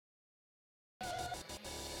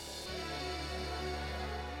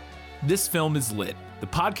This Film is Lit, the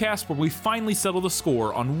podcast where we finally settle the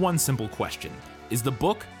score on one simple question. Is the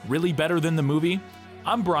book really better than the movie?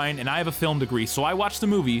 I'm Brian, and I have a film degree, so I watch the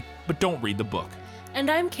movie, but don't read the book. And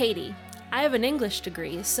I'm Katie. I have an English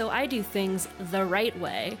degree, so I do things the right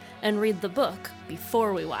way and read the book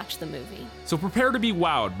before we watch the movie. So prepare to be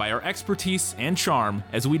wowed by our expertise and charm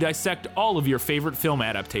as we dissect all of your favorite film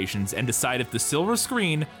adaptations and decide if the silver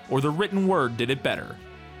screen or the written word did it better.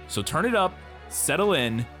 So turn it up, settle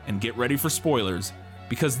in, and get ready for spoilers,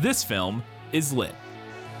 because this film is lit.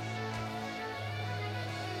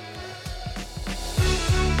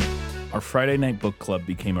 Our Friday night book club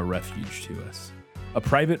became a refuge to us. A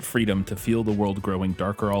private freedom to feel the world growing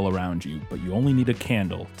darker all around you, but you only need a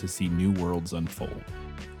candle to see new worlds unfold.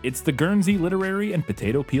 It's the Guernsey Literary and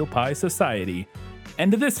Potato Peel Pie Society,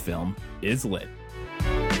 and this film is lit.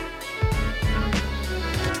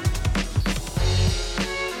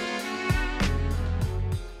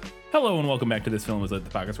 Hello and welcome back to This Film is Lit, the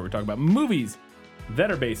podcast where we talk about movies that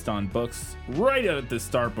are based on books. Right at the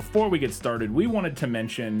start, before we get started, we wanted to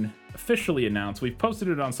mention, officially announce, we've posted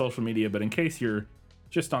it on social media, but in case you're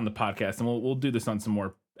just on the podcast, and we'll do this on some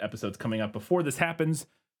more episodes coming up before this happens,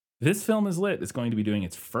 This Film is Lit is going to be doing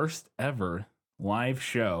its first ever live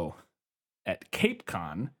show at Cape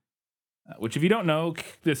Con, which if you don't know,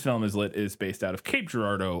 This Film is Lit is based out of Cape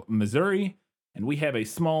Girardeau, Missouri, and we have a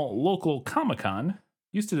small local Comic-Con.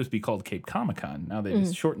 Used to just be called Cape Comic-Con. Now they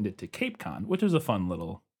just shortened it to Cape Con, which is a fun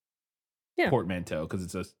little portmanteau because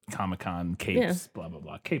it's a Comic-Con, Capes, blah, blah,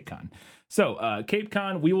 blah, Cape Con. So Cape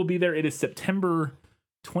Con, we will be there. It is September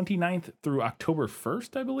 29th through October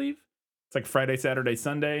 1st, I believe. It's like Friday, Saturday,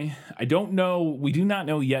 Sunday. I don't know. We do not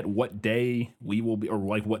know yet what day we will be, or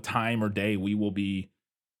like what time or day we will be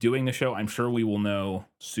doing the show. I'm sure we will know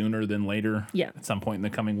sooner than later. Yeah. At some point in the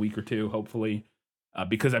coming week or two, hopefully.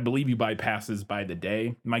 Because I believe you buy passes by the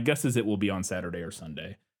day. My guess is it will be on Saturday or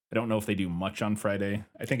Sunday. I don't know if they do much on Friday.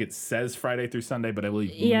 I think it says Friday through Sunday, but I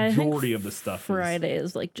believe majority of the stuff Friday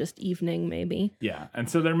is like just evening, maybe. Yeah, and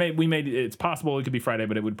so it's possible it could be Friday,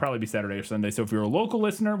 but it would probably be Saturday or Sunday. So if you're a local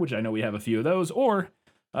listener, which I know we have a few of those, or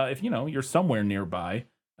if you're somewhere nearby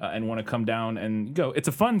and want to come down and go, it's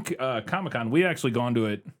a fun Comic-Con. We actually gone to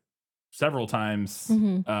it several times,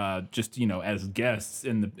 just as guests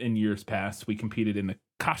in years past. We competed in the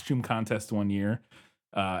costume contest one year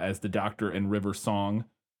as the Doctor and River Song,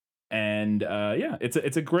 and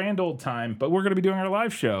it's a grand old time. But we're going to be doing our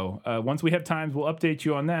live show once we have times. We'll update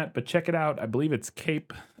you on that. But check it out. I believe it's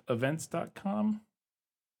capeevents.com.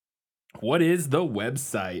 What is the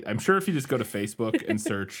website? I'm sure if you just go to Facebook and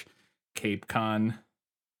search Cape Con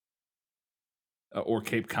or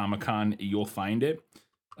Cape Comic Con, you'll find it.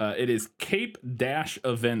 It is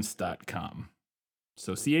cape-events.com.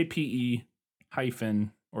 So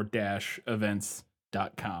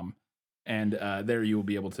CAPE-events.com. And there you will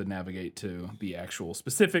be able to navigate to the actual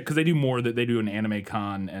specific, because they do an anime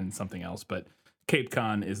con and something else. But Cape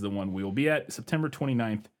Con is the one we will be at September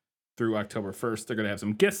 29th through October 1st. They're going to have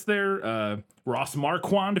some guests there. Ross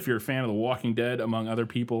Marquand, if you're a fan of The Walking Dead, among other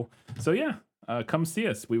people. So come see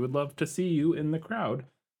us. We would love to see you in the crowd.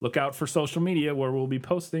 Look out for social media where we'll be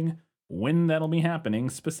posting when that'll be happening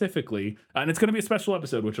specifically. And it's going to be a special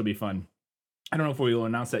episode, which will be fun. I don't know if we will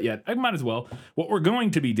announce that yet. I might as well. What we're going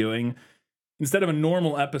to be doing, instead of a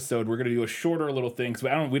normal episode, we're going to do a shorter little thing.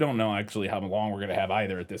 So we don't know actually how long we're going to have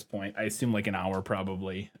either at this point. I assume like an hour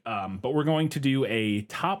probably. But we're going to do a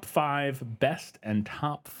top 5 best and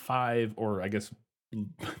top 5, or I guess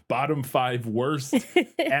bottom 5 worst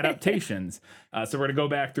adaptations. So we're going to go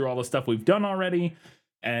back through all the stuff we've done already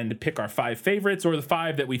and pick our 5 favorites, or the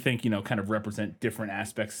 5 that we think, kind of represent different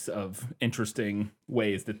aspects of interesting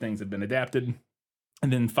ways that things have been adapted.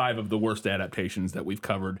 And then 5 of the worst adaptations that we've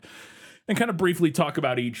covered, and kind of briefly talk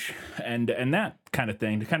about each and that kind of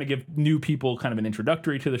thing, to kind of give new people kind of an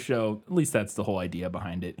introductory to the show. At least that's the whole idea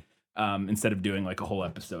behind it. Instead of doing like a whole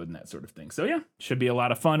episode and that sort of thing. So should be a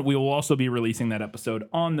lot of fun. We will also be releasing that episode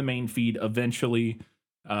on the main feed eventually,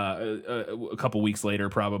 a couple weeks later,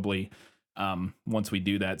 probably. Once we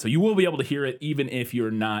do that. So you will be able to hear it even if you're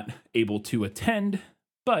not able to attend.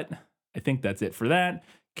 But I think that's it for that.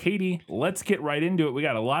 Katie, let's get right into it. We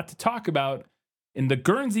got a lot to talk about in the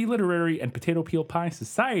Guernsey Literary and Potato Peel Pie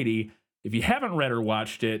Society. If you haven't read or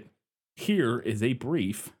watched it, here is a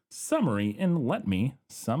brief summary, and let me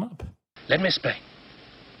sum up. Let me explain.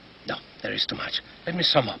 No, there is too much. Let me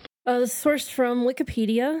sum up. Sourced from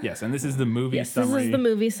Wikipedia. Yes, and this is the movie summary. This is the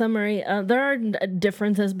movie summary. There are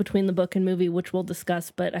differences between the book and movie, which we'll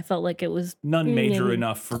discuss, but I felt like it was none major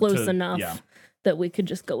enough. Close enough that we could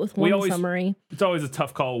just go with one summary. It's always a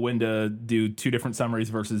tough call when to do two different summaries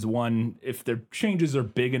versus one. If their changes are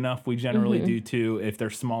big enough, we generally do two. If they're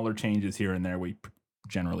smaller changes here and there, we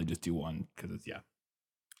generally just do one because it's,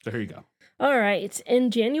 So here you go. All right. In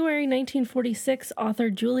January 1946, author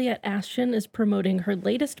Juliet Ashton is promoting her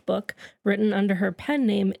latest book written under her pen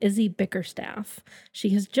name, Izzy Bickerstaff. She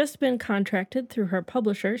has just been contracted through her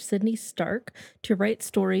publisher, Sidney Stark, to write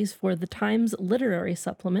stories for the Times literary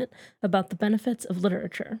supplement about the benefits of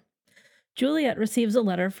literature. Juliet receives a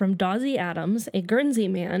letter from Dawsey Adams, a Guernsey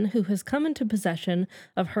man who has come into possession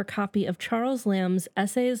of her copy of Charles Lamb's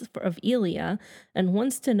Essays of Elia and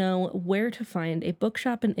wants to know where to find a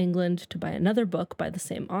bookshop in England to buy another book by the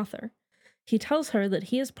same author. He tells her that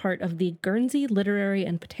he is part of the Guernsey Literary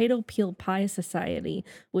and Potato Peel Pie Society,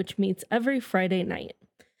 which meets every Friday night.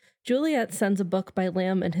 Juliet sends a book by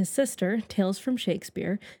Lamb and his sister, Tales from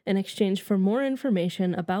Shakespeare, in exchange for more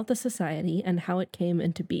information about the society and how it came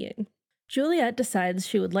into being. Juliet decides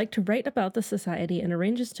she would like to write about the society and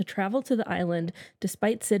arranges to travel to the island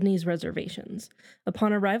despite Sydney's reservations.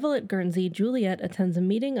 Upon arrival at Guernsey, Juliet attends a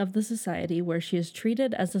meeting of the society where she is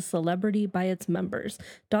treated as a celebrity by its members,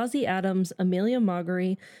 Dawsey Adams, Amelia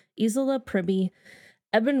Maugery, Isola Pribby,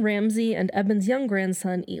 Eben Ramsey, and Eben's young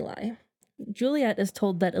grandson, Eli. Juliet is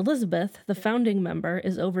told that Elizabeth, the founding member,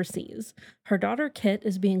 is overseas. Her daughter Kit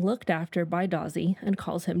is being looked after by Dawsey and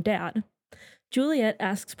calls him Dad. Juliet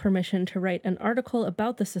asks permission to write an article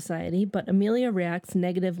about the society, but Amelia reacts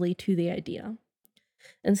negatively to the idea.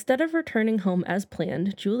 Instead of returning home as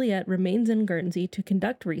planned, Juliet remains in Guernsey to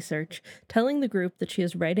conduct research, telling the group that she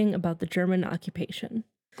is writing about the German occupation.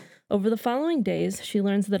 Over the following days, she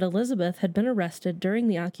learns that Elizabeth had been arrested during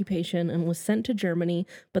the occupation and was sent to Germany,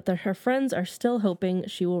 but that her friends are still hoping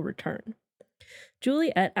she will return.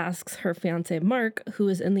 Juliet asks her fiancé Mark, who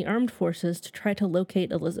is in the armed forces, to try to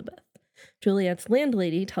locate Elizabeth. Juliet's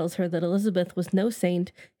landlady tells her that Elizabeth was no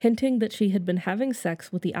saint, hinting that she had been having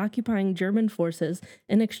sex with the occupying German forces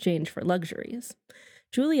in exchange for luxuries.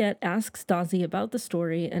 Juliet asks Dawsey about the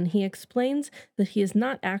story, and he explains that he is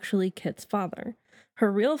not actually Kit's father.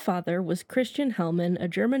 Her real father was Christian Hellman, a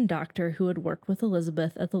German doctor who had worked with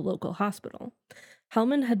Elizabeth at the local hospital.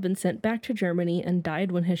 Hellman had been sent back to Germany and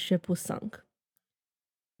died when his ship was sunk.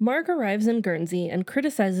 Mark arrives in Guernsey and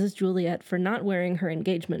criticizes Juliet for not wearing her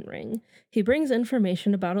engagement ring. He brings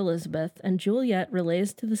information about Elizabeth, and Juliet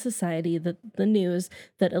relays to the society the news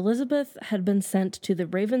that Elizabeth had been sent to the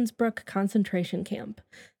Ravensbrück concentration camp.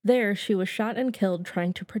 There, she was shot and killed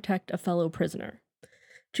trying to protect a fellow prisoner.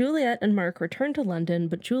 Juliet and Mark return to London,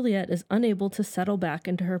 but Juliet is unable to settle back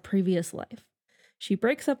into her previous life. She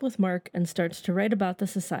breaks up with Mark and starts to write about the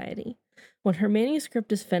society. When her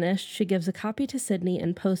manuscript is finished, she gives a copy to Sydney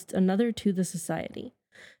and posts another to the society.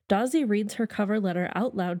 Dawsey reads her cover letter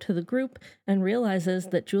out loud to the group and realizes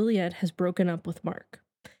that Juliet has broken up with Mark.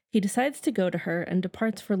 He decides to go to her and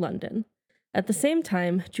departs for London. At the same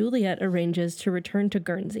time, Juliet arranges to return to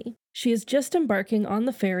Guernsey. She is just embarking on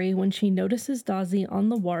the ferry when she notices Dawsey on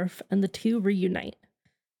the wharf and the two reunite.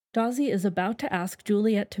 Dawsey is about to ask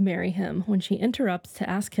Juliet to marry him when she interrupts to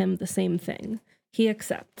ask him the same thing. He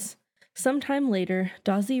accepts. Sometime later,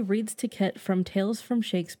 Dawsey reads to Kit from Tales from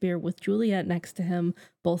Shakespeare with Juliet next to him,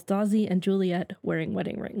 both Dawsey and Juliet wearing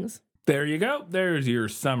wedding rings. There you go. There's your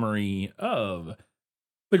summary of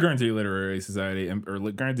the Guernsey Literary Society, or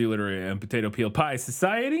Guernsey Literary and Potato Peel Pie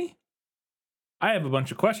Society. I have a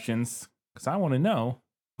bunch of questions, because I want to know,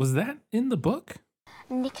 was that in the book?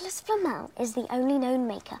 Nicholas Flamel is the only known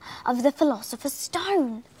maker of the Philosopher's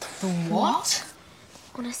Stone. The what?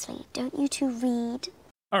 Honestly, don't you two read?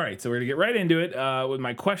 All right, so we're going to get right into it with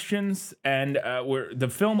my questions. And the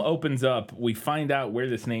film opens up, we find out where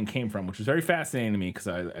this name came from, which is very fascinating to me because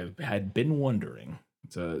I had been wondering.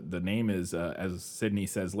 The name is, as Sydney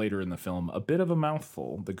says later in the film, a bit of a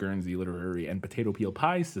mouthful, the Guernsey Literary and Potato Peel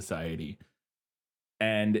Pie Society.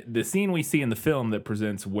 And the scene we see in the film that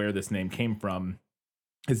presents where this name came from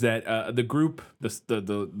is that the group,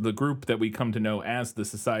 the group that we come to know as the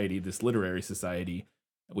society, this literary society,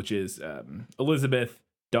 which is Elizabeth,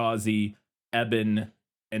 Dawsey, Eben,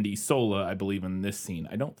 and Isola, I believe, in this scene.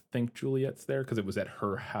 I don't think Juliet's there because it was at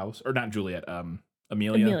her house. Or not Juliet,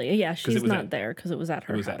 Amelia. Amelia, yeah, she's not there because it was at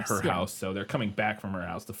her house. It was at her house, so they're coming back from her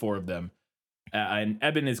house, the four of them. And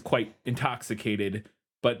Eben is quite intoxicated,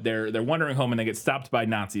 but they're wandering home and they get stopped by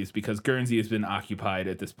Nazis because Guernsey has been occupied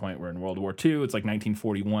at this point. We're in World War II. It's like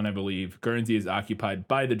 1941, I believe. Guernsey is occupied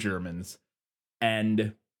by the Germans.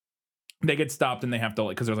 And they get stopped and they have to,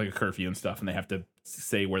 like, because there's like a curfew and stuff, and they have to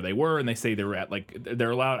say where they were, and they say they were at, like,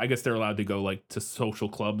 they're allowed, I guess they're allowed to go like to social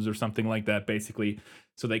clubs or something like that, basically.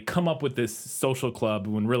 So they come up with this social club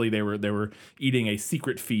when really they were eating a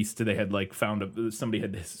secret feast. They had like found somebody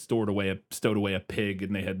had stowed away a pig,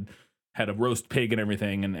 and they had a roast pig and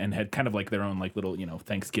everything, and had kind of like their own like little,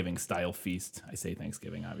 Thanksgiving style feast. I say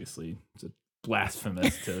Thanksgiving, obviously it's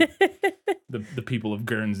blasphemous to the people of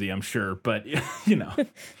Guernsey, I'm sure, but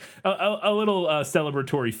a little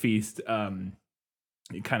celebratory feast,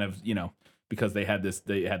 kind of, because they had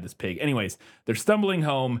this pig. Anyways, they're stumbling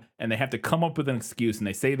home and they have to come up with an excuse, and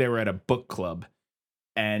they say they were at a book club.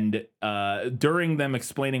 And during them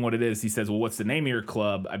explaining what it is, he says, well, what's the name of your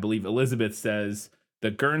club? I believe Elizabeth says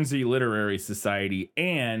the Guernsey Literary Society,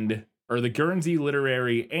 or the Guernsey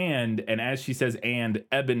Literary, and as she says, and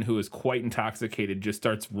Eben, who is quite intoxicated, just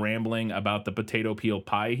starts rambling about the potato peel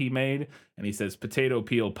pie he made. And he says potato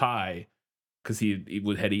peel pie because he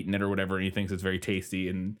had eaten it or whatever, and he thinks it's very tasty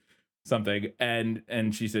and something.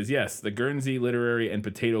 And she says, yes, the Guernsey Literary and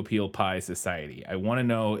Potato Peel Pie Society. I want to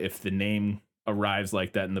know if the name arrives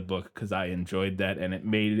like that in the book, because I enjoyed that and it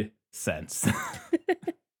made sense.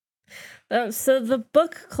 So the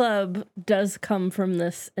book club does come from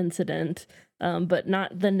this incident, but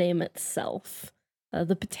not the name itself.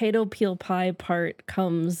 The potato peel pie part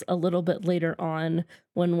comes a little bit later on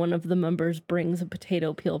when one of the members brings a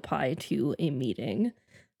potato peel pie to a meeting.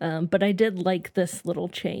 But I did like this little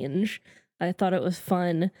change. I thought it was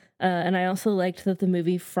fun. And I also liked that the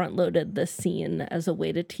movie front-loaded this scene as a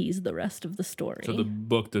way to tease the rest of the story. So the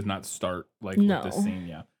book does not start with this scene,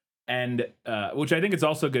 yeah. And which I think is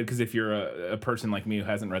also good, because if you're a person like me who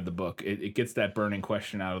hasn't read the book, it gets that burning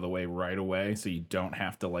question out of the way right away, so you don't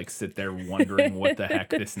have to like sit there wondering what the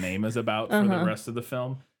heck this name is about for the rest of the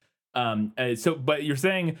film. But you're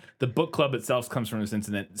saying the book club itself comes from this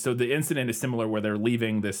incident. So the incident is similar, where they're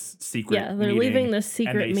leaving this secret Yeah, they're meeting, leaving this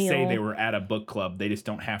secret and they meal. say they were at a book club. They just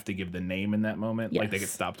don't have to give the name in that moment. Yes. Like they get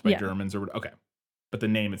stopped by Germans or whatever. Okay. But the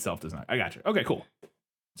name itself does not. I got you. Okay, cool.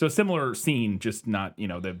 So a similar scene, just not,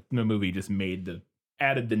 the movie just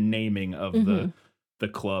added the naming of the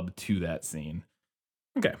club to that scene.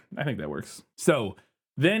 Okay, I think that works. So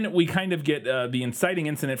then we kind of get the inciting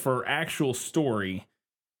incident for our actual story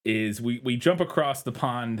is we jump across the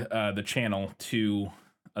pond, the channel, to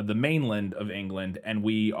the mainland of England, and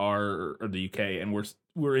or the UK, and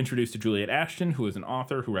we're introduced to Juliet Ashton, who is an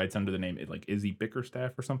author who writes under the name like Izzy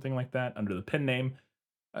Bickerstaff or something like that, under the pen name.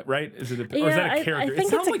 Right? Is it or is that a character? It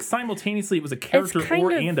sounds like simultaneously it was a character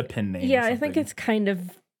and a pen name. Yeah, I think it's kind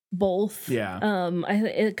of both. Yeah.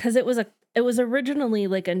 Because it was originally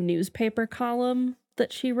like a newspaper column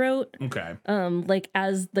that she wrote. Okay. Like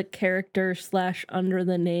as the character / under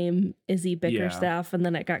the name Izzy Bickerstaff, and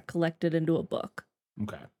then it got collected into a book.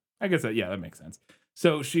 Okay. I guess that makes sense.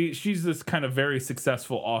 So she's this kind of very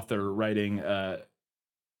successful author writing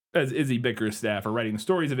as Izzy Bickerstaff, or writing the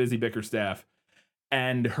stories of Izzy Bickerstaff.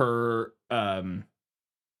 And her,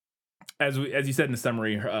 as you said in the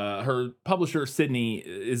summary, her publisher, Sydney,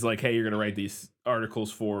 is like, hey, you're going to write these articles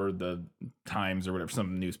for the Times or whatever,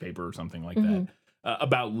 some newspaper or something like that,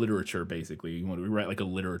 about literature, basically. You want to write like a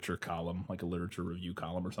literature column, like a literature review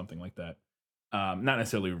column or something like that. Not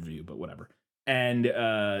necessarily review, but whatever. And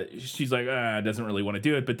she's like, doesn't really want to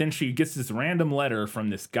do it. But then she gets this random letter from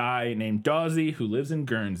this guy named Dawsey, who lives in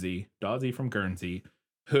Guernsey, Dawsey from Guernsey,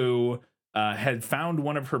 who had found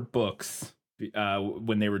one of her books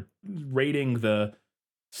when they were raiding the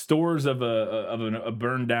stores of a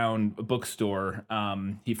burned down bookstore.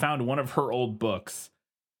 He found one of her old books,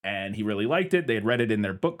 and he really liked it. They had read it in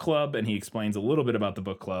their book club, and he explains a little bit about the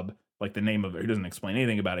book club, like the name of it. He doesn't explain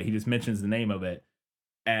anything about it. He just mentions the name of it,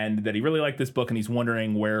 and that he really liked this book, and he's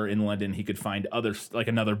wondering where in London he could find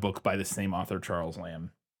another book by the same author, Charles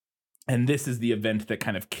Lamb. And this is the event that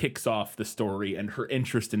kind of kicks off the story and her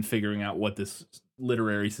interest in figuring out what this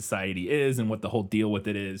literary society is and what the whole deal with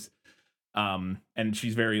it is. And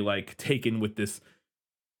she's very like taken with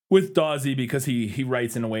Dawsey, because he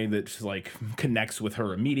writes in a way that just like connects with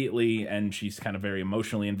her immediately, and she's kind of very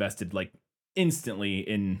emotionally invested, like instantly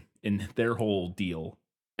in their whole deal.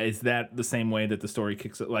 Is that the same way that the story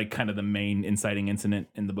kicks, like kind of the main inciting incident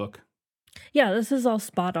in the book? Yeah, this is all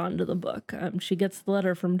spot on to the book. She gets the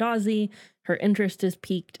letter from Dawsey, her interest is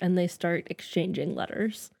piqued, and they start exchanging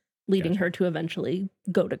letters, leading her to eventually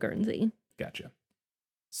go to Guernsey. Gotcha.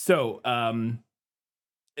 So,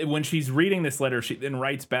 when she's reading this letter, she then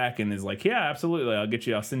writes back and is like, yeah,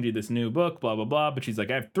 absolutely, I'll send you this new book, blah, blah, blah. But she's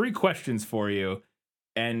like, I have 3 questions for you.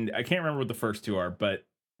 And I can't remember what the first 2 are, but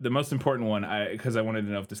the most important one, because I wanted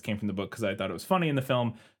to know if this came from the book because I thought it was funny in the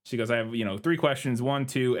film. She goes, I have 3 questions, 1,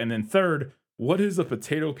 2, and then third, what is a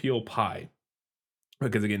potato peel pie?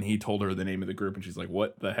 Because again, he told her the name of the group, and she's like,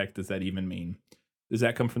 what the heck does that even mean? Does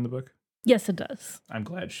that come from the book? Yes, it does. I'm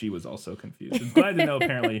glad she was also confused. I'm glad to know,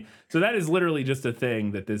 apparently. So that is literally just a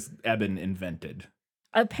thing that this Eben invented.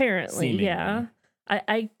 Apparently, Seemingly. yeah.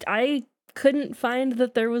 I couldn't find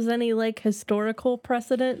that there was any like historical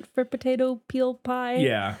precedent for potato peel pie.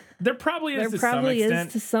 Yeah, there probably is. There probably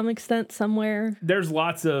is to some extent somewhere. There's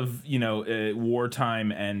lots of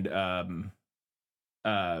wartime and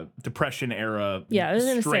Depression era. Yeah, I was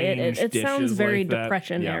gonna say it sounds very like that.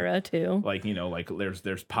 Depression era too. Like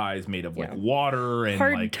there's pies made of like water and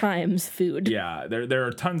hard times food. Yeah, there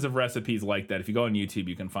are tons of recipes like that. If you go on YouTube,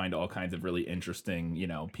 you can find all kinds of really interesting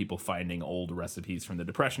people finding old recipes from the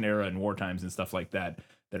Depression era and war times and stuff like that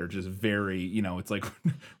are just very it's like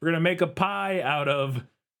we're gonna make a pie out of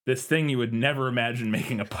this thing you would never imagine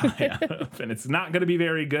making a pie out of, and it's not gonna be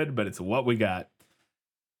very good, but it's what we got.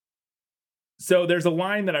 So there's a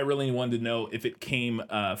line that I really wanted to know if it came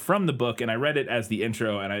from the book, and I read it as the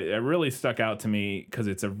intro, and it really stuck out to me because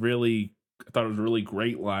I thought it was a really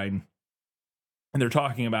great line. And they're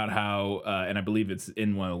talking about how, and I believe it's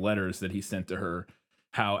in one of the letters that he sent to her,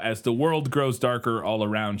 how as the world grows darker all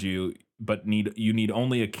around you, but you need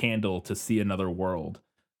only a candle to see another world,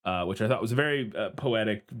 which I thought was a very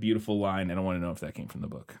poetic, beautiful line, and I want to know if that came from the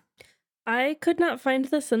book. I could not find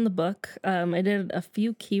this in the book. I did a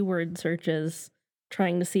few keyword searches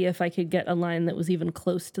trying to see if I could get a line that was even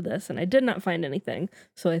close to this, and I did not find anything.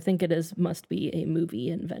 So I think it must be a movie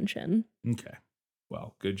invention. Okay.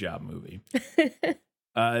 Well, good job, movie.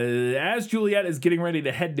 As Juliet is getting ready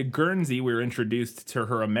to head to Guernsey, we're introduced to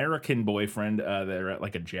her American boyfriend. They're at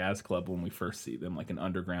like a jazz club when we first see them, like an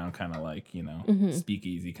underground kind of like,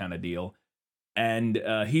 speakeasy kind of deal. And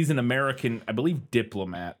he's an American, I believe,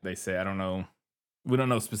 diplomat, they say. I don't know. We don't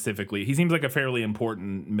know specifically. He seems like a fairly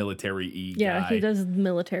important military-y guy. Yeah, he does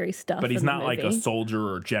military stuff. But he's not like a soldier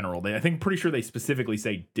or general. Pretty sure they specifically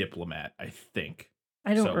say diplomat, I think.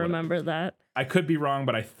 I don't remember that. I could be wrong,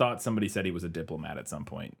 but I thought somebody said he was a diplomat at some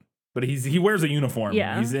point. But he wears a uniform.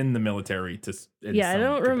 Yeah. He's in the military. I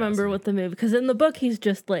don't remember what the movie, because in the book, he's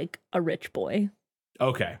just like a rich boy.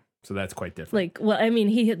 Okay. So that's quite different. Like, well, I mean,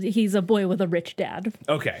 he's a boy with a rich dad.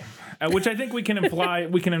 Okay, which I think we can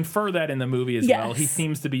infer that in the movie as well. He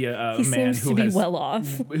seems to be a man who is well off,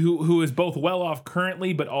 who is both well off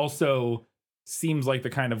currently, but also seems like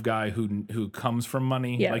the kind of guy who comes from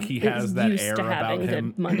money. Yeah, like he has that air about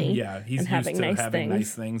him. Good money. Yeah, he's used having to nice having things.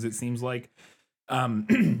 nice things. It seems like.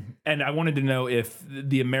 And I wanted to know if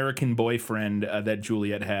the American boyfriend that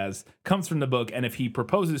Juliet has comes from the book, and if he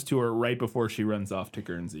proposes to her right before she runs off to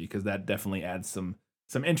Guernsey, because that definitely adds some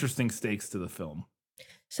interesting stakes to the film.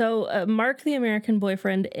 So Mark, the American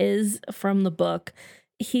boyfriend, is from the book.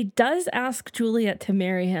 He does ask Juliet to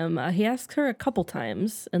marry him. He asks her a couple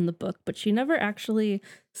times in the book, but she never actually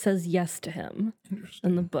says yes to him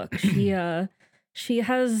in the book. She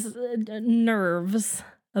has nerves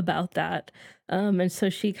about that. And so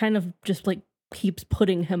she kind of just like keeps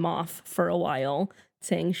putting him off for a while,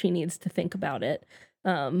 saying she needs to think about it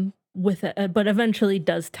with it, but eventually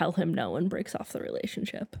does tell him no and breaks off the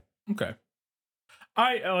relationship. Okay.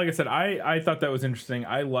 Like I said, I thought that was interesting.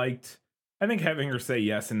 I think having her say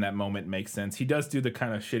yes in that moment makes sense. He does do the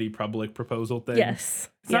kind of shitty public proposal thing. Yes.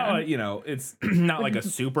 It's not like, it's not like a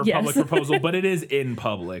super public proposal, but it is in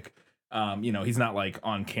public. He's not like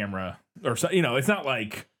on camera or so, it's not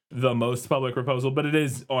like the most public proposal, but it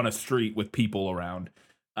is on a street with people around,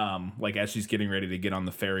 like as she's getting ready to get on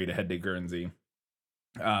the ferry to head to Guernsey.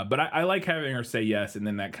 But I like having her say yes, and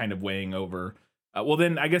then that kind of weighing over. Well,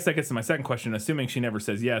 then I guess that gets to my second question. Assuming she never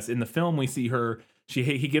says yes, in the film we see her.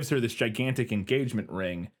 He gives her this gigantic engagement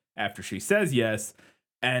ring after she says yes,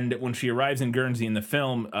 and when she arrives in Guernsey in the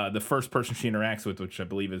film, the first person she interacts with, which I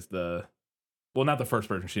believe is not the first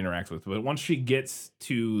person she interacts with, but once she gets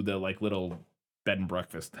to the like little bed and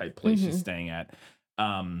breakfast type place she's staying at,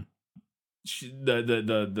 the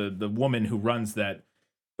woman who runs that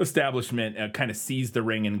establishment kind of sees the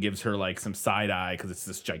ring and gives her like some side eye because it's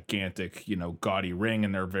this gigantic, gaudy ring,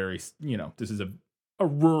 and they're very, this is a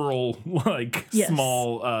rural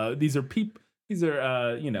small. These are people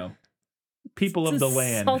of the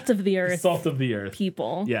land, salt of the earth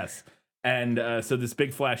people. Yes, and so this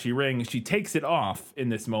big flashy ring, she takes it off in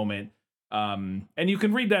this moment. And you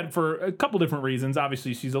can read that for a couple different reasons.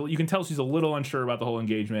 Obviously, you can tell she's a little unsure about the whole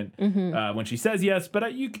engagement when she says yes, but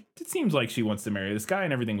it seems like she wants to marry this guy,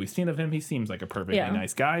 and everything we've seen of him, he seems like a perfectly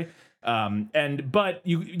nice guy. But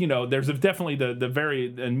you know, there's definitely the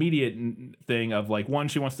very immediate thing of like, one,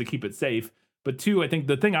 she wants to keep it safe, but two, I think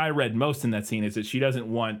the thing I read most in that scene is that she doesn't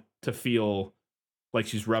want to feel like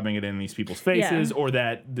she's rubbing it in these people's faces, or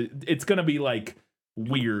that it's gonna be like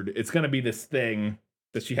weird. It's gonna be this thing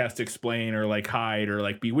that she has to explain or like hide or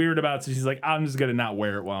like be weird about. So she's like, I'm just gonna not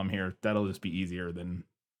wear it while I'm here. That'll just be easier than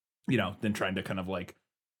trying to kind of like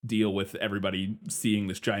deal with everybody seeing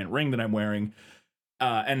this giant ring that I'm wearing.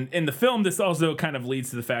 And in the film, this also kind of leads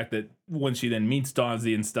to the fact that when she then meets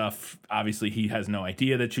Dawsey and stuff, obviously he has no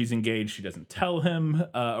idea that she's engaged. She doesn't tell him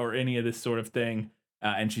or any of this sort of thing.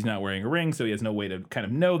 And she's not wearing a ring, so he has no way to kind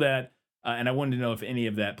of know that. And I wanted to know if any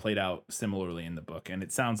of that played out similarly in the book. And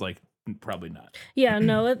it sounds like probably not. Yeah,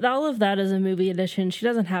 no, all of that is a movie edition. She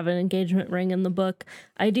doesn't have an engagement ring in the book.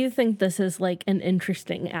 I do think this is like an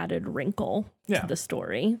interesting added wrinkle to the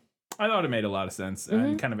story. I thought it made a lot of sense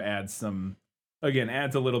and kind of adds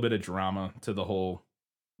a little bit of drama to the whole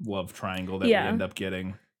love triangle that we end up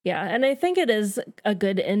getting. Yeah, and I think it is a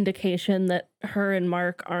good indication that her and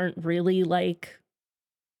Mark aren't really like,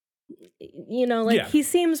 he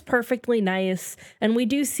seems perfectly nice, and we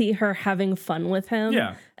do see her having fun with him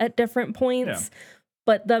at different points,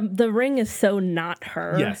 but the ring is so not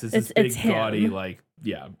her. Yes, it's this big, gaudy, like,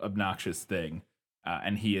 obnoxious thing,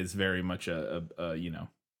 and he is very much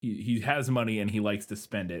he has money and he likes to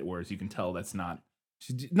spend it, whereas you can tell that's not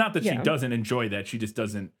that she doesn't enjoy that, she just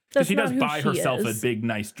doesn't, because she does buy herself a big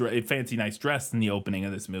fancy nice dress in the opening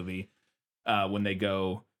of this movie when they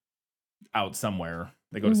go out somewhere.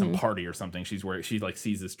 They go to some party or something. She like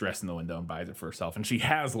sees this dress in the window and buys it for herself. And she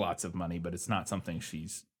has lots of money, but it's not something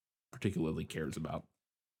she's particularly cares about.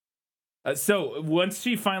 So once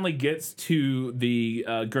she finally gets to the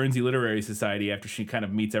Guernsey Literary Society, after she kind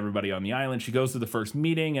of meets everybody on the island, she goes to the first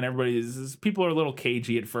meeting, and people are a little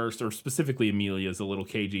cagey at first, or specifically Amelia's a little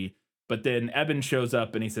cagey. But then Eben shows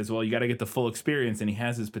up and he says, well, you got to get the full experience. And he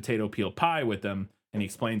has his potato peel pie with him. And he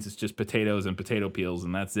explains it's just potatoes and potato peels,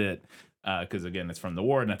 and that's it. Because again, it's from the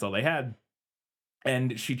war and that's all they had.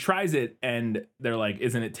 And she tries it and they're like,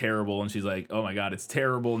 isn't it terrible? And she's like, oh my God, it's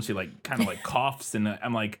terrible. And she like kind of like coughs, and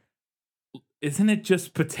I'm like, isn't it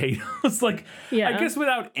just potatoes? Like, I guess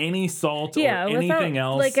without any salt or anything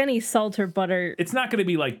else, like any salt or butter, it's not going to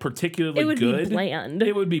be like particularly good. It would be bland.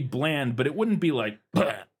 It would be bland, but it wouldn't be like,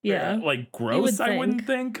 like gross. I wouldn't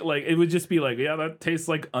think. Like, it would just be like, that tastes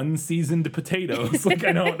like unseasoned potatoes. Like,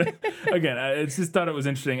 I don't. Again, I just thought it was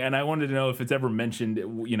interesting, and I wanted to know if it's ever mentioned.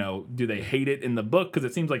 Do they hate it in the book? Because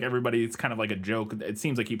it seems like it's kind of like a joke. It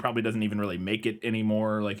seems like he probably doesn't even really make it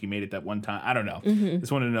anymore. Like he made it that one time. I don't know.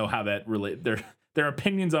 Just wanted to know how that relate. Their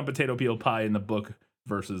opinions on potato peel pie in the book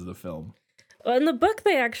versus the film. Well, in the book,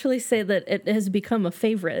 they actually say that it has become a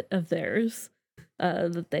favorite of theirs.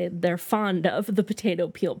 That they're fond of the potato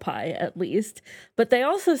peel pie, at least. But they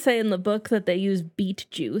also say in the book that they use beet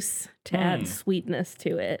juice to add sweetness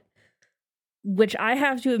to it, which I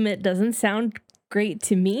have to admit doesn't sound great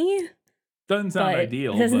to me. Doesn't sound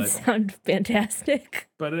ideal. Doesn't sound fantastic.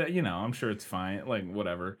 But, I'm sure it's fine. Like,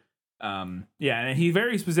 whatever. And he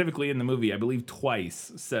very specifically in the movie, I believe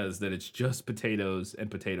twice, says that it's just potatoes and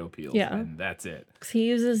potato peels, and that's it. He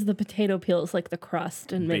uses the potato peels like the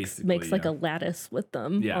crust and makes like a lattice with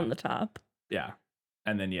them on the top. Yeah.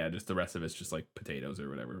 And then, just the rest of it's just like potatoes or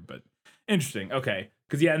whatever. But interesting. Okay.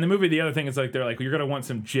 Because, in the movie, the other thing is like, they're like, you're going to want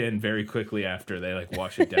some gin very quickly after they like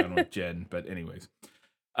wash it down with gin. But anyways.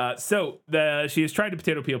 She has tried the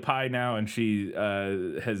potato peel pie now, and she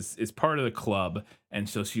is part of the club, and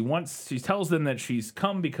so she tells them that she's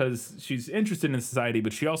come because she's interested in society,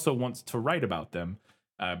 but she also wants to write about them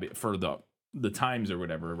for the Times or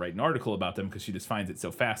whatever, write an article about them because she just finds it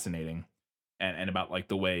so fascinating, and about like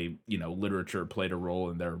the way literature played a role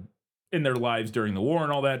in their lives during the war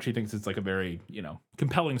and all that. She thinks it's like a very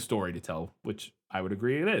compelling story to tell, which I would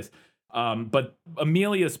agree it is. But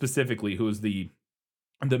Amelia specifically, who is the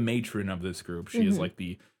matron of this group. She is like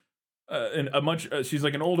she's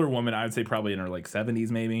like an older woman. I would say probably in her like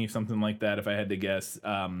 70s, maybe something like that, if I had to guess.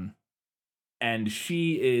 And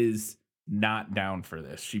she is not down for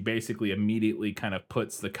this. She basically immediately kind of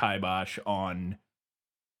puts the kibosh on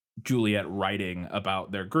Juliet writing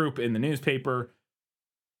about their group in the newspaper.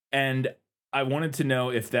 And I wanted to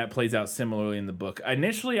know if that plays out similarly in the book.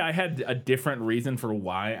 Initially, I had a different reason for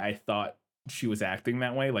why I thought she was acting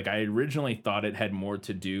that way. Like, I originally thought it had more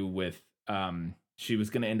to do with she was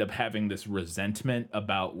going to end up having this resentment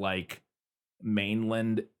about like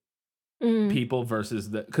mainland people versus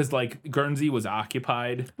because like Guernsey was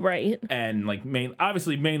occupied, Right. and like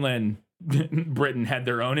obviously mainland Britain had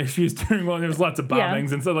their own issues during there was lots of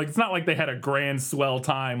bombings, and so like it's not like they had a grand swell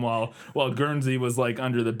time while Guernsey was like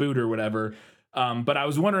under the boot or whatever. But I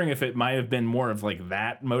was wondering if it might have been more of like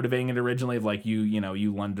that motivating it originally, of like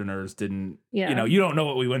you Londoners didn't, you don't know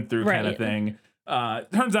what we went through kind of thing.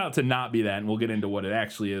 Turns out to not be that, and we'll get into what it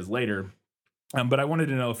actually is later. But I wanted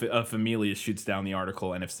to know if Amelia shoots down the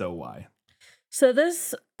article, and if so, why? So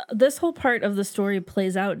this whole part of the story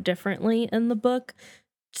plays out differently in the book.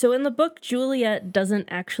 So in the book, Juliet doesn't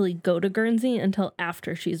actually go to Guernsey until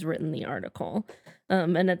after she's written the article.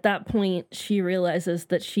 And at that point, she realizes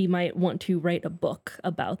that she might want to write a book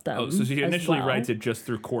about them. Oh, so she initially writes it just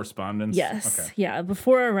through correspondence? Yes. Okay. Yeah.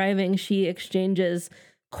 Before arriving, she exchanges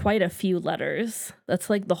quite a few letters. That's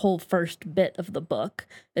like the whole first bit of the book.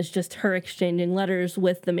 It's just her exchanging letters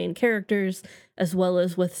with the main characters, as well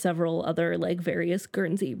as with several other like various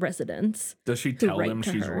Guernsey residents. Does she tell them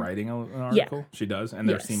she's writing an article? Yeah. She does, and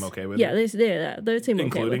they seem okay with it. Yeah, they seem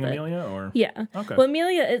okay with it. Including Amelia, or okay. Well,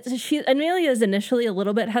 Amelia is initially a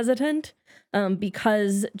little bit hesitant,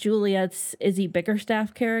 because Juliet's Izzy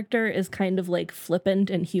Bickerstaff character is kind of like flippant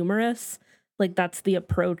and humorous. Like that's the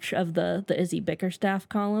approach of the Izzy Bickerstaff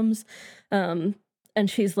columns. And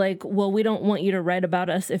she's like, well, we don't want you to write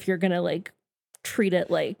about us if you're going to like treat it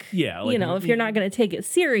like, if you're not going to take it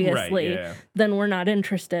seriously, then we're not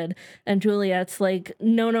interested. And Juliet's like,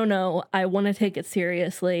 no, I want to take it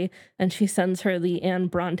seriously. And she sends her the Anne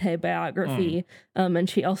Bronte biography. And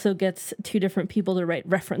she also gets 2 different people to write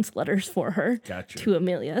reference letters for her to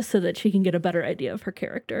Amelia so that she can get a better idea of her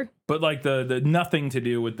character. But like the nothing to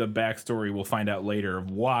do with the backstory, we'll find out later of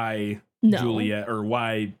why Juliet or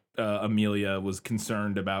why Amelia was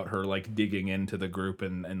concerned about her like digging into the group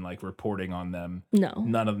and like reporting on them.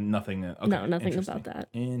 Nothing. Okay, no, nothing about that.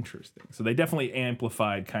 Interesting. So they definitely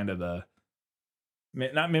amplified kind of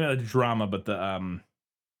not maybe the drama, but the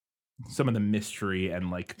some of the mystery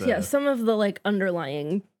and like some of the like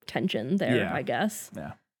underlying tension there, I guess.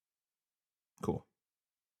 Yeah. Cool.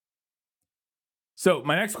 So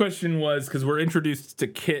my next question was, because we're introduced to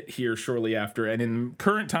Kit here shortly after, and in the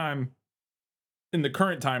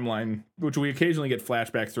current timeline, which we occasionally get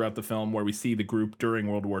flashbacks throughout the film where we see the group during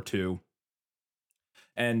World War II.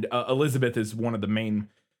 And Elizabeth is one of the main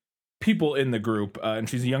people in the group, and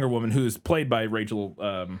she's a younger woman who's played by Rachel,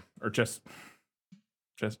 or just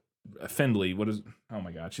Findlay. What is? Oh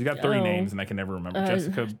my God, she's got 3 names and I can never remember.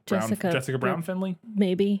 Jessica Brown Findlay,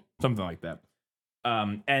 maybe something like that.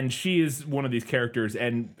 And she is one of these characters,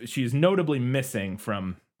 and she's notably missing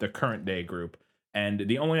from the current day group. And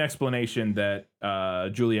the only explanation that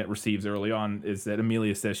Juliet receives early on is that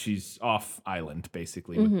Amelia says she's off island,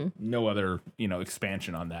 basically, with no other,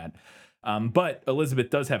 expansion on that. But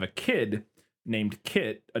Elizabeth does have a kid named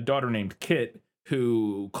Kit, a daughter named Kit,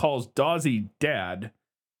 who calls Dawsey dad.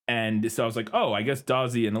 And so I was like, oh, I guess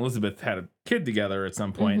Dawsey and Elizabeth had a kid together at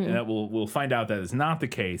some point. And that we'll find out that is not the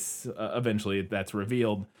case. Eventually, that's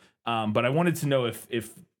revealed. But I wanted to know if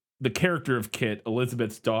the character of Kit,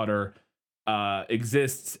 Elizabeth's daughter,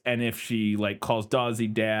 exists, and if she like calls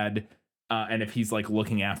Dawsey dad, and if he's like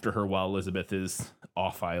looking after her while Elizabeth is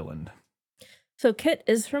off island. So Kit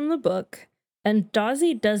is from the book, and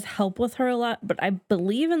Dawsey does help with her a lot, but I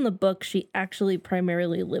believe in the book she actually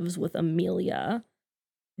primarily lives with Amelia.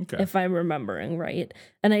 Okay. If I'm remembering right.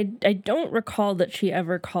 And I don't recall that she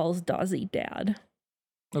ever calls Dawsey dad.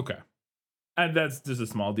 Okay. And that's just a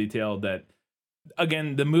small detail that,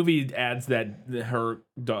 again, the movie adds that her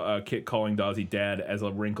Kit calling Dawsey dad as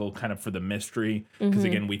a wrinkle kind of for the mystery. Because,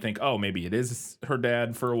 again, we think, oh, maybe it is her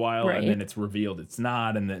dad for a while. Right. And then it's revealed it's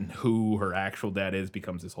not. And then who her actual dad is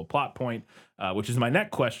becomes this whole plot point, which is my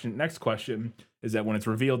next question is that when it's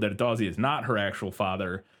revealed that Dawsey is not her actual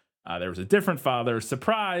father, there was a different father.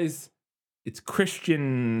 Surprise! It's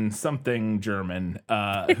Christian something German,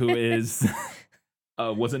 who is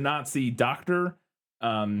was a Nazi doctor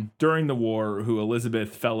during the war, who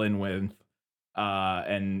Elizabeth fell in with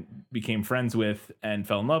and became friends with and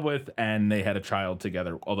fell in love with, and they had a child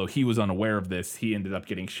together. Although he was unaware of this, he ended up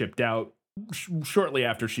getting shipped out shortly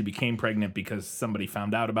after she became pregnant because somebody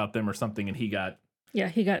found out about them or something, and he got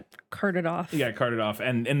carted off. He got carted off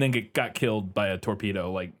and then got killed by a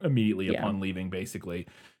torpedo like immediately upon leaving, basically.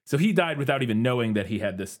 So he died without even knowing that he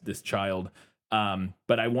had this child.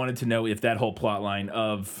 But I wanted to know if that whole plot line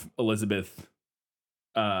of Elizabeth,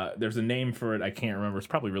 there's a name for it, I can't remember. It's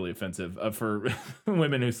probably really offensive for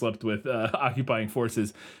women who slept with occupying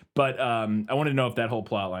forces. But I wanted to know if that whole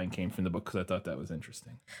plot line came from the book, because I thought that was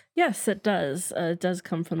interesting. Yes, it does. It does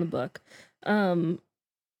come from the book. And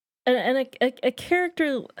a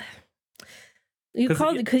character, You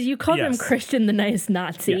called him Christian the Nice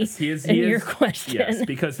Nazi. Yes, he is. Your question. Yes,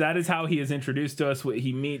 because that is how he is introduced to us.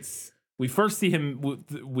 We first meet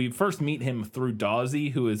him through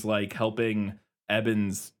Dawsey, who is like helping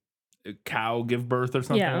Eben's cow give birth or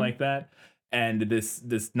something like that. And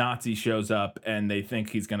this Nazi shows up and they think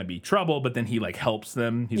he's going to be trouble, but then he like helps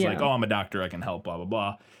them. He's like, oh, I'm a doctor. I can help, blah, blah,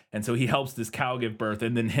 blah. And so he helps this cow give birth.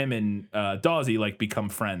 And then him and Dawsey like become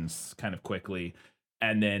friends kind of quickly.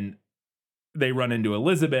 And then they run into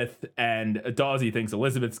Elizabeth, and Dawsey thinks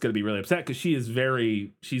Elizabeth's going to be really upset because she's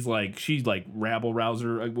like rabble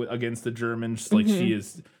rouser against the Germans. Like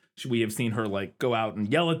we have seen her like go out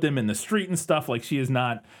and yell at them in the street and stuff. Like she is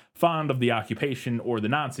not fond of the occupation or the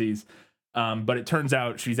Nazis. But it turns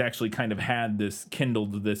out she's actually kind of had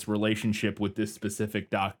kindled this relationship with this specific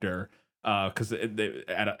doctor because at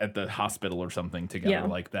the hospital or something together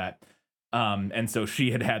like that. And so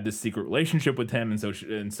she had this secret relationship with him.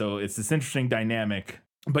 And so it's this interesting dynamic.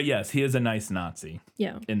 But yes, he is a nice Nazi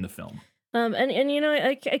in the film. And you know,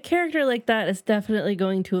 a character like that is definitely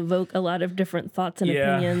going to evoke a lot of different thoughts and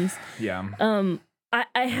opinions. Yeah.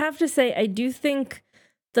 I have to say, I do think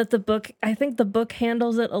that the book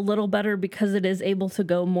handles it a little better because it is able to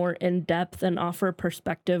go more in depth and offer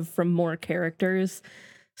perspective from more characters.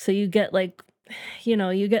 So you get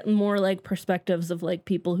more like perspectives of like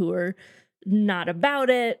people who are not about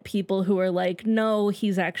it, people who are like, no,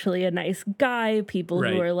 he's actually a nice guy, people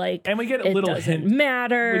who are like, and we get a little hint.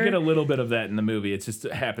 Matter. We get a little bit of that in the movie. It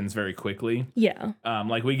happens very quickly. Yeah.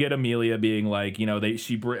 Like we get Amelia being like, you know,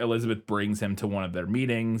 Elizabeth brings him to one of their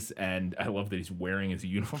meetings, and I love that he's wearing his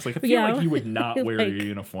uniform. It's like, I feel like you would not wear your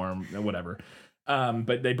uniform, or whatever.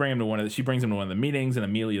 But they bring him to she brings him to one of the meetings, and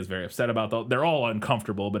Amelia is very upset about they're all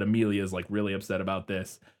uncomfortable, but Amelia is like really upset about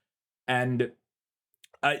this. And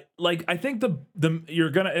I think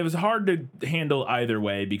it was hard to handle either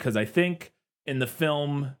way, because I think in the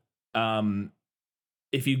film,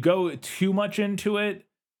 if you go too much into it,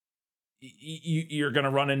 you're going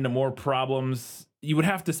to run into more problems. It would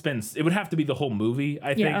have to be the whole movie,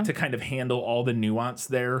 I think, to kind of handle all the nuance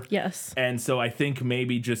there. Yes. And so I think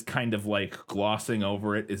maybe just kind of like glossing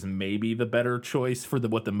over it is maybe the better choice for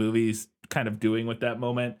what the movie's kind of doing with that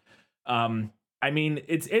moment. I mean,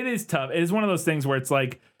 it is tough. It is one of those things where it's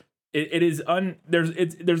like there's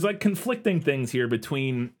like conflicting things here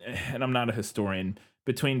between, and I'm not a historian,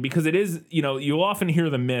 because it is, you know, you'll often hear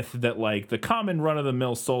the myth that like the common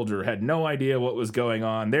run-of-the-mill soldier had no idea what was going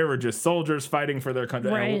on. They were just soldiers fighting for their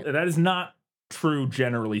country. Right. That is not true,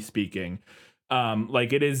 generally speaking.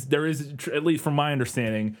 There is, at least from my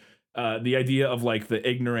understanding, the idea of like the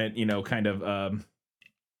ignorant, you know, kind of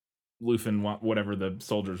Lufen, whatever the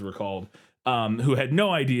soldiers were called, who had no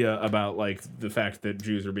idea about like the fact that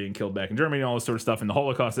Jews are being killed back in Germany and all this sort of stuff, and the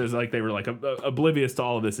Holocaust is like they were like oblivious to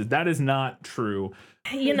all of this. That is not true.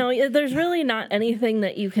 You know, there's really not anything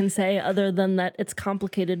that you can say other than that it's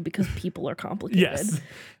complicated because people are complicated. Yes.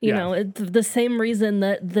 You know, it's the same reason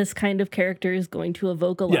that this kind of character is going to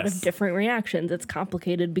evoke a lot of different reactions. It's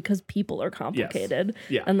complicated because people are complicated. Yes.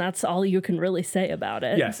 Yeah. And that's all you can really say about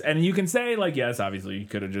it. Yes. And you can say like, yes, obviously you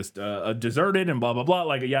could have just deserted and blah, blah, blah.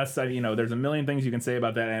 Like, yes, you know, there's a million things you can say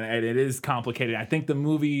about that. And it is complicated. I think the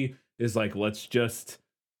movie is like, let's just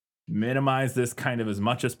minimize this kind of as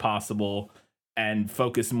much as possible and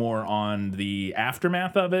focus more on the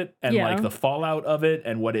aftermath of it and like the fallout of it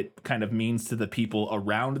and what it kind of means to the people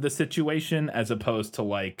around the situation, as opposed to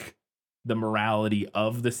like the morality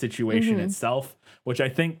of the situation itself, which I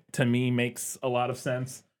think to me makes a lot of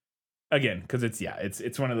sense. Again, because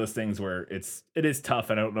it's one of those things where it is tough.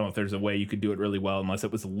 And I don't know if there's a way you could do it really well unless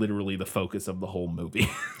it was literally the focus of the whole movie.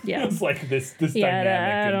 Yeah. It's like this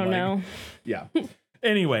dynamic. I don't know. Yeah.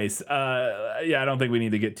 Anyways, I don't think we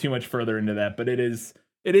need to get too much further into that, but it is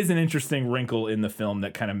an interesting wrinkle in the film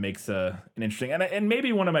that kind of makes an interesting, and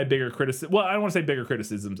maybe one of my bigger criticisms. Well, I don't want to say bigger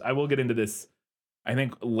criticisms. I will get into this, I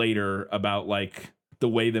think, later, about like the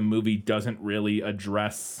way the movie doesn't really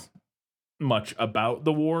address much about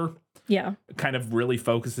the war. Yeah, kind of really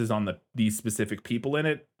focuses on these specific people in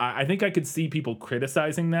it. I think I could see people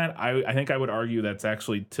criticizing that. I think I would argue that's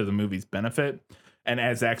actually to the movie's benefit, and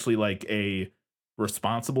as actually like a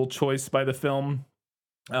responsible choice by the film.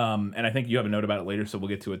 And I think you have a note about it later, so we'll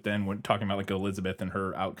get to it then. We're talking about like Elizabeth and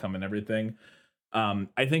her outcome and everything.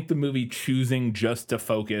 I think the movie choosing just to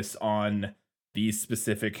focus on these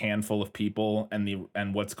specific handful of people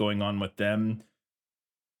and what's going on with them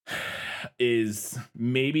is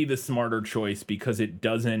maybe the smarter choice, because it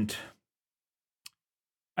doesn't.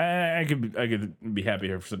 I could be happy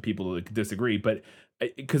for some people to disagree, but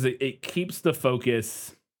because it keeps the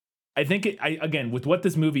focus. I think again, with what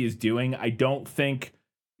this movie is doing, I don't think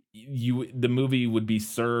the movie would be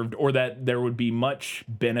served, or that there would be much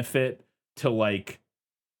benefit to like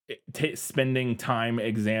spending time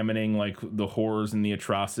examining like the horrors and the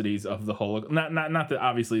atrocities of the Holocaust. Not that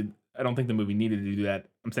obviously I don't think the movie needed to do that.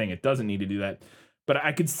 I'm saying it doesn't need to do that. But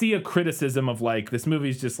I could see a criticism of like this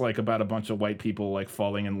movie's just like about a bunch of white people like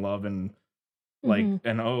falling in love and like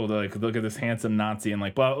and like look at this handsome Nazi and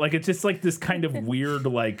like blah, like it's just like this kind of weird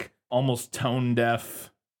like almost tone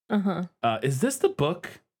deaf. Is this the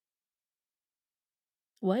book?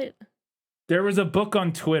 What? There was a book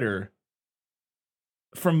on Twitter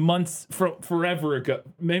from forever ago,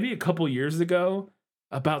 maybe a couple years ago,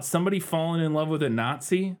 about somebody falling in love with a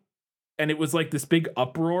Nazi, and it was like this big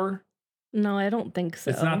uproar. No, I don't think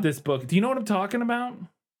so. It's not this book. Do you know what I'm talking about?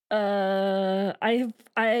 I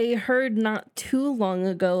heard not too long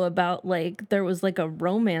ago about like there was like a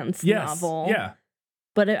romance novel. Yeah.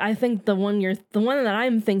 But I think the one that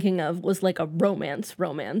I'm thinking of was like a romance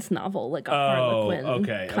novel, like a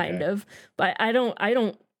Harlequin kind of. But I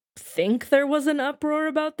don't think there was an uproar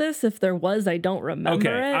about this. If there was, I don't remember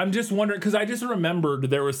it. I'm just wondering because I just remembered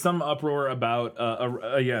there was some uproar about a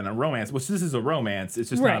romance. Which this is a romance. It's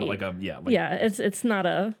just not like a It's not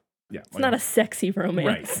a not a sexy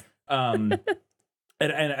romance. Right.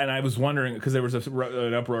 And I was wondering because there was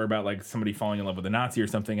an uproar about like somebody falling in love with a Nazi or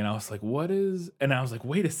something, and I was like, "What is?" And I was like,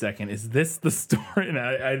 "Wait a second, is this the story?" And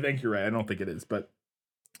I think you're right. I don't think it is, but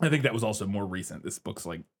I think that was also more recent. This book's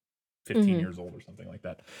like 15 years old or something like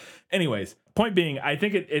that. Anyways, point being, I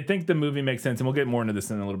think the movie makes sense, and we'll get more into this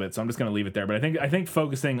in a little bit. So I'm just going to leave it there. But I think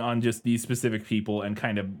focusing on just these specific people and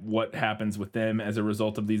kind of what happens with them as a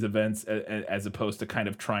result of these events, as opposed to kind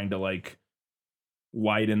of trying to like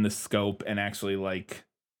widen the scope and actually like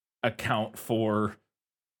account for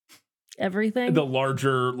everything, the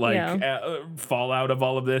larger like fallout of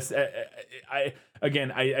all of this. I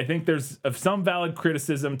think there's some valid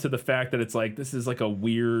criticism to the fact that it's like this is like a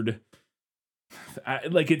weird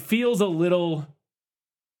like it feels a little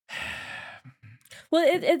well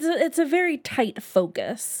it's a very tight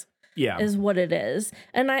focus is what it is,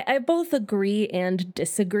 and I both agree and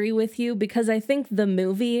disagree with you, because I think the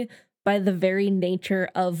movie, by the very nature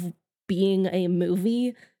of being a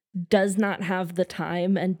movie, does not have the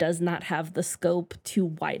time and does not have the scope to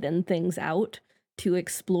widen things out, to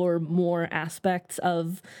explore more aspects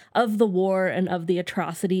of the war and of the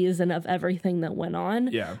atrocities and of everything that went on.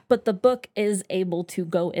 Yeah. But the book is able to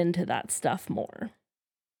go into that stuff more.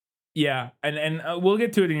 Yeah, and we'll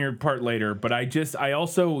get to it in your part later, but I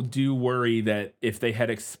also do worry that if they had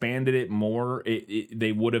expanded it more,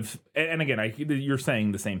 they would have. And again, you're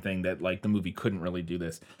saying the same thing, that like the movie couldn't really do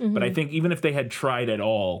this, but I think even if they had tried at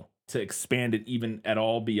all to expand it even at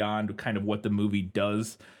all beyond kind of what the movie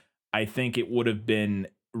does, I think it would have been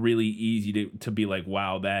really easy to be like,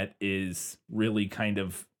 wow, that is really kind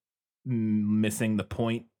of missing the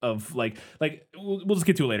point of like we'll just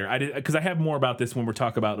get to it later. Because I have more about this when we're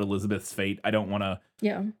talking about Elizabeth's fate. I don't want to.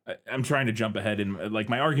 I'm trying to jump ahead, and like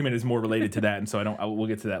my argument is more related to that, and so we'll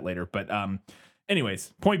get to that later. But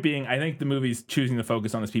anyways, point being, I think the movie's choosing to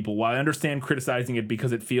focus on these people. While I understand criticizing it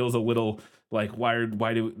because it feels a little like why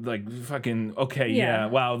do like fucking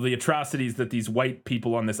wow, the atrocities that these white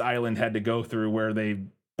people on this island had to go through, where they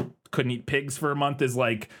couldn't eat pigs for a month, is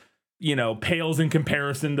like, you know, pales in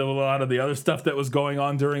comparison to a lot of the other stuff that was going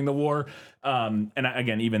on during the war. And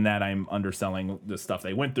again, even that I'm underselling the stuff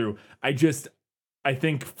they went through. I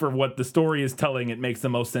think for what the story is telling, it makes the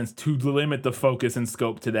most sense to limit the focus and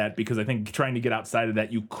scope to that, because I think trying to get outside of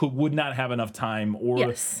that, you would not have enough time,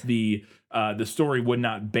 or the story would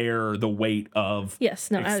not bear the weight of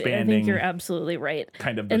expanding. I think you're absolutely right.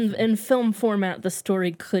 Kind of in film format, the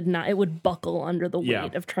story could not. It would buckle under the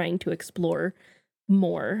weight of trying to explore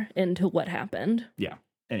more into what happened. Yeah.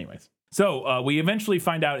 Anyways, so we eventually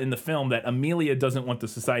find out in the film that Amelia doesn't want the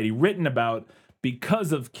society written about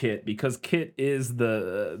because of Kit, because Kit is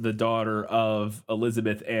the daughter of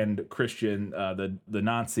Elizabeth and Christian, the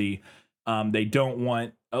Nazi. They don't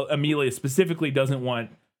want, Amelia specifically doesn't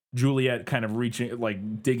want Juliet kind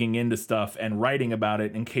of digging into stuff and writing about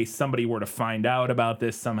it in case somebody were to find out about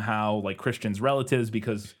this somehow, like Christian's relatives,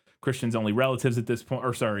 because Christian's only relatives at this point,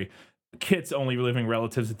 or sorry, Kit's only living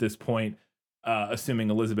relatives at this point, assuming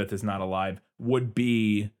Elizabeth is not alive, would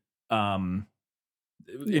be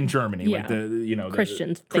in Germany, like the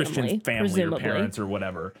Christian's family or parents or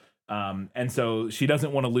whatever. And so she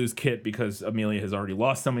doesn't want to lose Kit because Amelia has already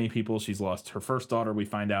lost so many people. She's lost her first daughter, we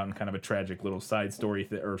find out in kind of a tragic little side story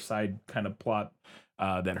or side kind of plot,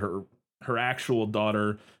 that her actual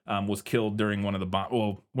daughter was killed during one of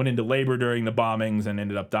the went into labor during the bombings and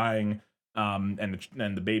ended up dying. And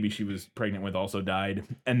the baby she was pregnant with also died.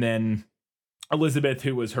 And then Elizabeth,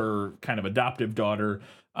 who was her kind of adoptive daughter,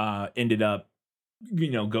 ended up,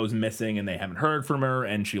 goes missing, and they haven't heard from her,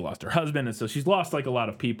 and she lost her husband, and so she's lost like a lot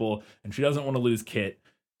of people, and she doesn't want to lose Kit,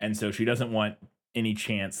 and so she doesn't want any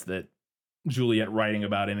chance that Juliet writing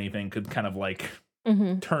about anything could kind of like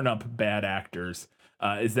turn up bad actors.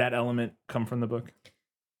 Is that element come from the book?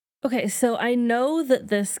 Okay, so I know that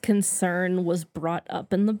this concern was brought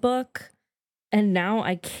up in the book, and now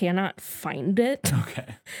I cannot find it.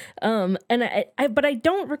 Okay. But I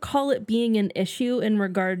don't recall it being an issue in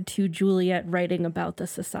regard to Juliet writing about the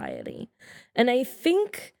society. And I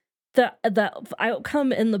think the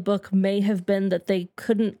outcome in the book may have been that they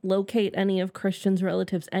couldn't locate any of Christian's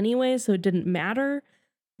relatives anyway, so it didn't matter.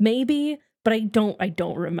 Maybe, but I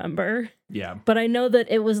don't remember. Yeah. But I know that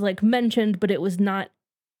it was like mentioned, but it was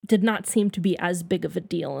did not seem to be as big of a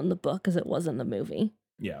deal in the book as it was in the movie.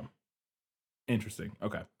 Yeah. Interesting.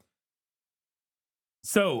 Okay.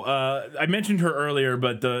 So I mentioned her earlier,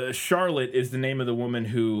 but Charlotte is the name of the woman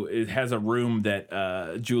who has a room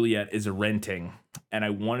that Juliet is renting. And I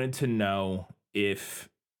wanted to know if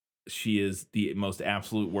she is the most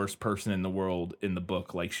absolute worst person in the world in the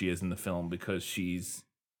book, like she is in the film, because she's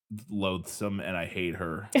loathsome and I hate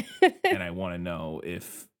her. And I want to know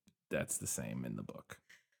if that's the same in the book.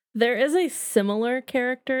 There is a similar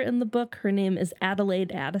character in the book. Her name is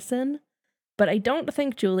Adelaide Addison. But I don't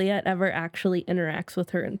think Juliet ever actually interacts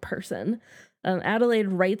with her in person. Adelaide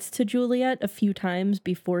writes to Juliet a few times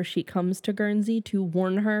before she comes to Guernsey to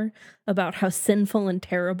warn her about how sinful and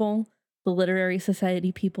terrible the literary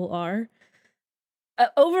society people are.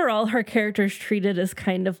 Overall, her character's treated as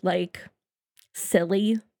kind of like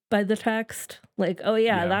silly by the text. Like, oh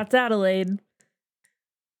yeah, that's Adelaide.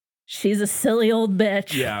 She's a silly old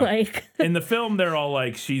bitch. Yeah. Like in the film, they're all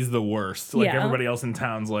like, she's the worst. Like everybody else in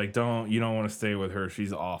town's like, you don't want to stay with her.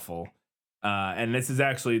 She's awful. And this is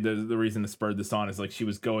actually the reason that spurred this on is like she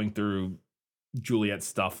was going through Juliet's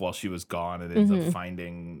stuff while she was gone and ends up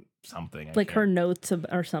finding something. Like her notes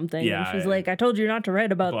or something. Yeah. And she's like, I told you not to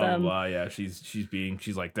write about them. Blah, blah. Yeah.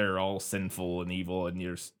 She's like, they're all sinful and evil and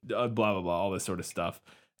you're blah, blah, blah, all this sort of stuff.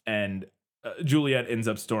 And Juliet ends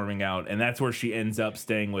up storming out, and that's where she ends up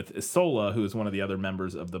staying with Isola, who is one of the other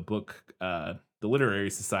members of the book, the Literary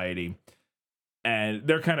Society. And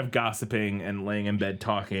they're kind of gossiping and laying in bed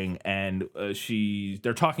talking, and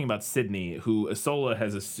they're talking about Sydney, who Isola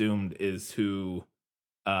has assumed is who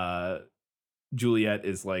Juliet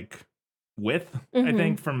is like with. I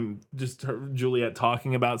think from just Juliet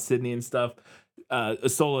talking about Sydney and stuff,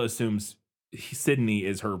 Isola assumes Sydney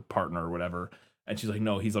is her partner or whatever. And she's like,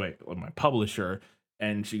 no, he's like my publisher.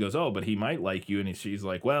 And she goes, oh, but he might like you. And she's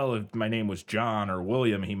like, well, if my name was John or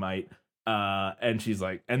William, he might. And she's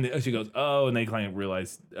like, and she goes, oh, and they kind of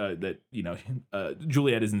realize that,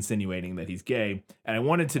 Juliet is insinuating that he's gay. And I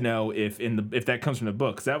wanted to know if that comes from the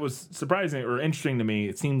book. 'Cause that was surprising or interesting to me.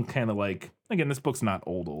 It seemed kind of like, again, this book's not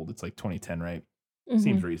old. It's like 2010, right?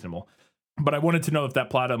 Seems reasonable. But I wanted to know if that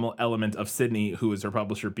plot element of Sydney, who is her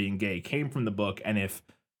publisher, being gay, came from the book, and if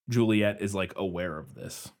Juliet is like aware of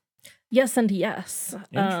this. Yes and yes.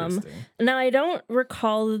 Interesting. Now, I don't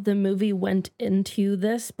recall that the movie went into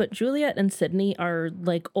this, but Juliet and Sydney are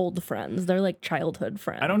like old friends. They're like childhood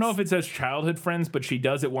friends. I don't know if it says childhood friends, but she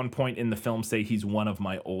does at one point in the film say he's one of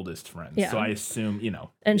my oldest friends. Yeah. So I assume,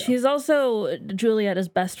 And she's also, Juliet is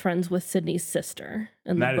best friends with Sydney's sister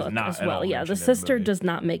in the book as well. Yeah, the sister does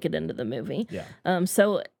not make it into the movie. Yeah.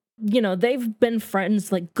 So they've been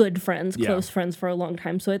friends, like good friends, close friends for a long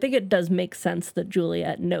time. So I think it does make sense that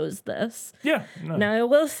Juliet knows this. Yeah. No. Now, I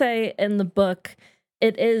will say in the book,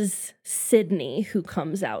 it is Sydney who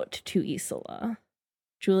comes out to Isola.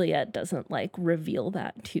 Juliet doesn't reveal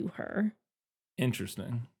that to her.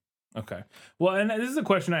 Interesting. Okay. Well, and this is a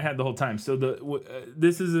question I had the whole time. So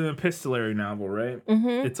this is an epistolary novel, right?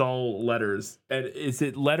 Mm-hmm. It's all letters. And is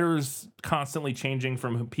it letters constantly changing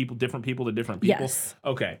from different people to different people? Yes.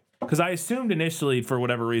 Okay. Because I assumed initially, for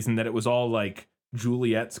whatever reason, that it was all like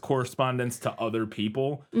Juliet's correspondence to other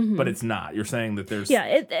people, but it's not. You're saying that there's... Yeah,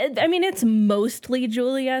 it's mostly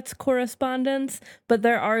Juliet's correspondence, but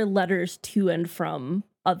there are letters to and from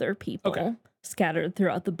other people scattered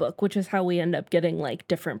throughout the book, which is how we end up getting like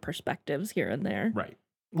different perspectives here and there. Right.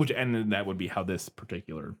 And then that would be how this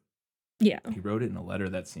particular... Yeah. He wrote it in a letter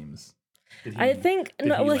that seems... I think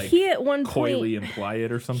he at one point coyly imply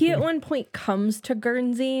it or something. He at one point comes to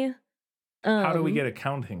Guernsey. How do we get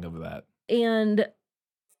accounting of that? And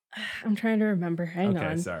I'm trying to remember. Hang on.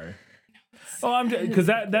 Okay, sorry. Well, because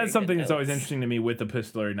that's something that's always notes. interesting to me with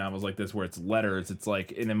epistolary novels like this, where it's letters. It's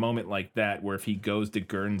like in a moment like that, where if he goes to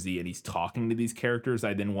Guernsey and he's talking to these characters,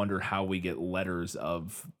 I then wonder how we get letters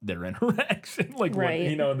of their interaction. Like,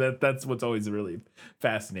 Right. that's what's always really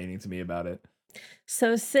fascinating to me about it.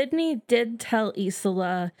 So Sydney did tell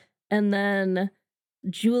Isola, and then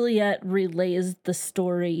Juliet relays the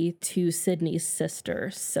story to Sydney's sister,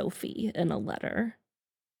 Sophie, in a letter.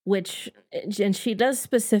 And she does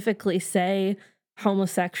specifically say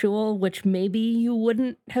homosexual, which maybe you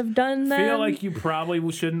wouldn't have done then. I feel like you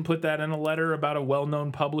probably shouldn't put that in a letter about a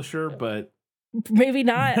well-known publisher, but maybe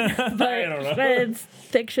not. But, I don't know. but it's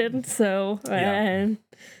fiction, so Yeah.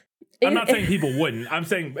 I'm not saying people wouldn't. I'm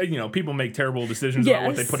saying, people make terrible decisions about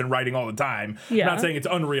what they put in writing all the time. Yeah. I'm not saying it's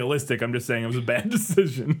unrealistic. I'm just saying it was a bad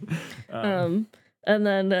decision. And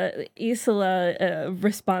then Isola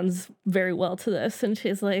responds very well to this, and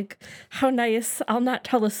she's like, how nice, I'll not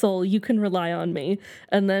tell a soul, you can rely on me.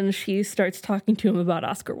 And then she starts talking to him about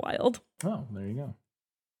Oscar Wilde. Oh, there you go.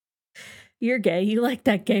 You're gay, you like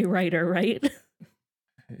that gay writer, right?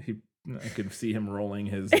 I could see him rolling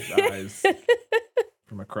his eyes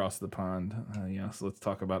from across the pond. So let's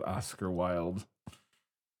talk about Oscar Wilde.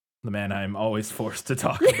 The man I'm always forced to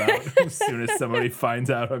talk about as soon as somebody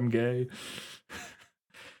finds out I'm gay.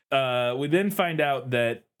 We then find out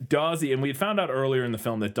that Dawsey, and we had found out earlier in the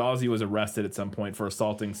film that Dawsey was arrested at some point for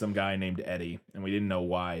assaulting some guy named Eddie, and we didn't know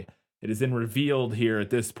why. It is then revealed here at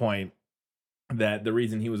this point that the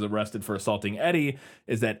reason he was arrested for assaulting Eddie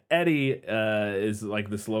is that Eddie is like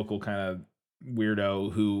this local kind of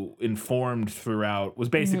weirdo who was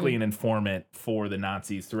basically an informant for the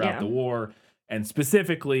Nazis throughout the war, and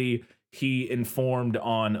specifically he informed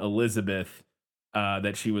on Elizabeth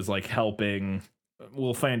that she was like helping.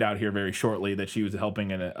 We'll find out here very shortly that she was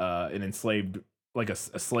helping an enslaved, like a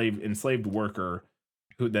enslaved worker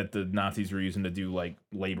that the Nazis were using to do like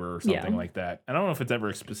labor or something like that. I don't know if it's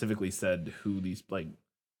ever specifically said who these, like,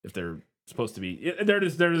 if they're supposed to be. They're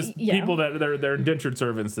just people that they're indentured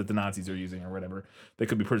servants that the Nazis are using or whatever. They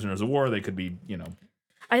could be prisoners of war. They could be,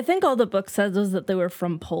 I think all the book says was that they were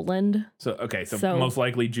from Poland. So most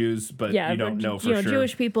likely Jews, but you don't know for sure.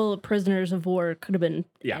 Jewish people, prisoners of war, could have been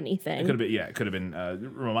anything. It could have been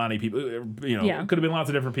Romani people. It could have been lots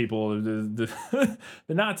of different people. The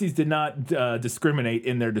Nazis did not discriminate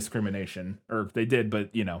in their discrimination, or they did,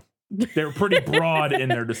 but they were pretty broad in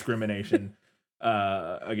their discrimination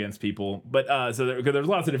against people. But so there's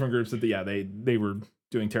lots of different groups that they were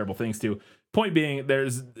doing terrible things to. Point being,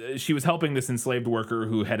 she was helping this enslaved worker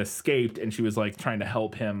who had escaped, and she was like trying to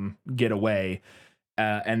help him get away.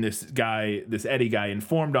 And this Eddie guy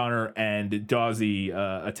informed on her, and Dawsey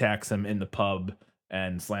attacks him in the pub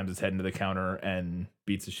and slams his head into the counter and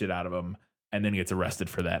beats the shit out of him, and then he gets arrested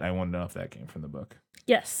for that. I want to know if that came from the book.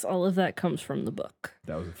 Yes, all of that comes from the book.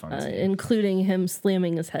 That was a fun scene. Including him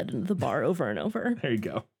slamming his head into the bar over and over. There you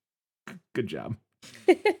go. Good job.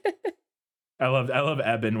 I love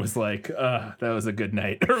Eben was like, that was a good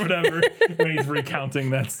night or whatever when he's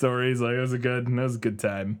recounting that story. He's like, that was a good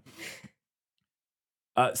time.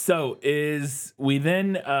 I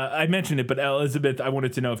mentioned it, but Elizabeth, I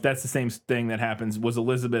wanted to know if that's the same thing that happens. Was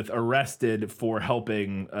Elizabeth arrested for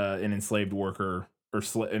helping an enslaved worker or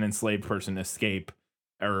an enslaved person escape?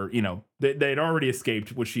 Or, they'd already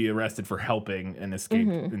escaped. Was she arrested for helping an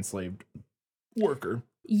escaped enslaved worker?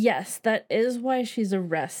 Yes, that is why she's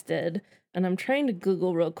arrested. And I'm trying to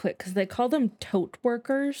Google real quick because they call them tote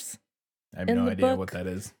workers. I have no idea what that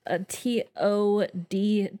is. TODT.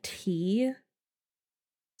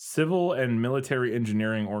 Civil and military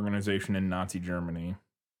engineering organization in Nazi Germany,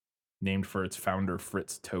 named for its founder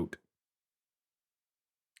Fritz Todt.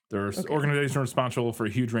 They're an organization responsible for a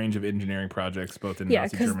huge range of engineering projects, both in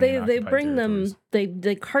Nazi Germany and because they bring territories.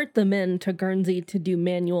 they cart them in to Guernsey to do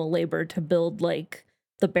manual labor to build like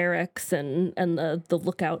the barracks and the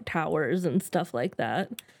lookout towers and stuff like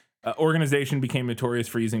that. Organization became notorious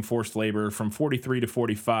for using forced labor from 43 to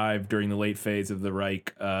 45 during the late phase of the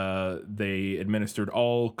Reich. They administered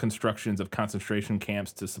all constructions of concentration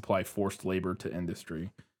camps to supply forced labor to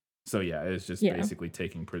industry. So it's just basically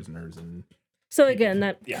taking prisoners and. So again,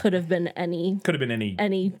 that could have been any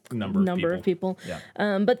number of people.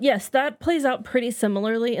 Yeah. But yes, that plays out pretty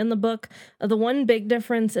similarly in the book. The one big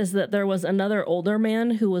difference is that there was another older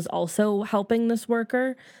man who was also helping this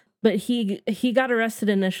worker, but he got arrested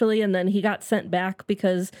initially and then he got sent back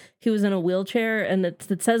because he was in a wheelchair, and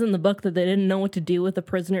it says in the book that they didn't know what to do with a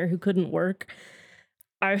prisoner who couldn't work.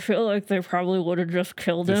 I feel like they probably would have just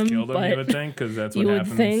killed him. You would think, because that's what happens.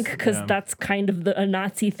 You would think, because that's kind of a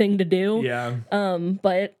Nazi thing to do. Yeah.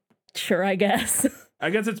 But sure, I guess. I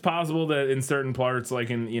guess it's possible that in certain parts, like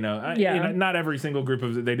in, not every single group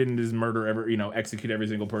of, they didn't just murder execute every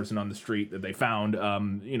single person on the street that they found.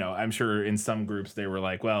 I'm sure in some groups they were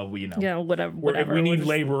like, well, whatever. We need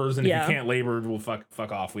laborers, and if you can't labor, we'll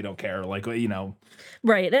fuck off. We don't care. Like,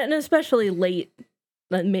 Right. And especially late,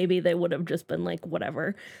 maybe they would have just been like,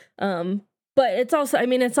 whatever. But it's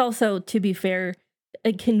also, to be fair,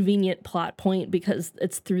 a convenient plot point because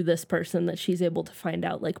it's through this person that she's able to find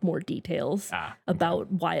out like more details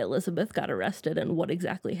about why Elizabeth got arrested and what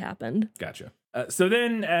exactly happened. Gotcha. So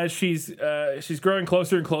then as she's growing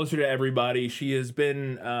closer and closer to everybody, she has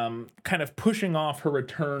been kind of pushing off her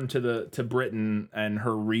return to Britain and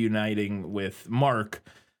her reuniting with Mark,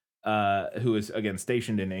 who is again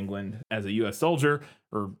stationed in England as a U.S. soldier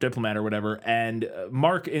or diplomat or whatever. And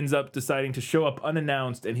Mark ends up deciding to show up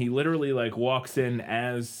unannounced, and he literally like walks in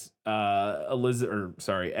as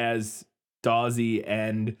as Dawsey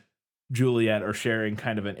and Juliet are sharing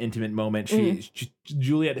kind of an intimate moment.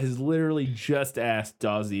 Juliet has literally just asked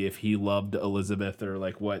Dawsey if he loved Elizabeth, or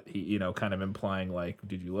like what he, kind of implying like,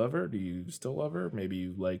 did you love her? Do you still love her? Maybe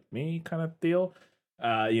you like me, kind of deal.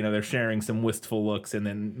 They're sharing some wistful looks, and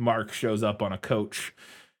then Mark shows up on a coach.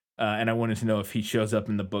 And I wanted to know if he shows up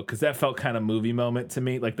in the book, because that felt kind of movie moment to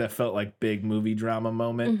me. Like that felt like big movie drama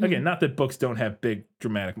moment. Mm-hmm. Again, not that books don't have big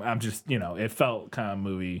dramatic. I'm just, it felt kind of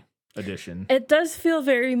movie edition. It does feel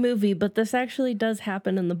very movie, but this actually does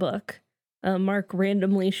happen in the book. Mark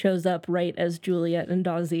randomly shows up right as Juliet and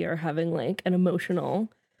Dawsey are having like an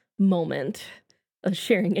emotional moment of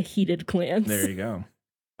sharing a heated glance. There you go.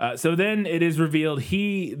 So then it is revealed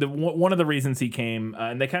one of the reasons he came,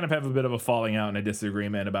 and they kind of have a bit of a falling out and a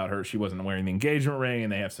disagreement about her. She wasn't wearing the engagement ring,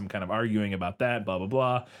 and they have some kind of arguing about that, blah, blah,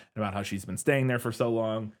 blah, about how she's been staying there for so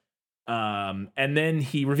long. And then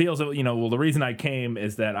he reveals, the reason I came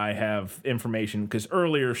is that I have information, because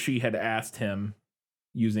earlier she had asked him,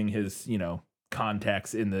 using his,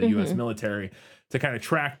 contacts in the U.S. military, to kind of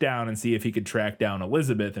track down and see if he could track down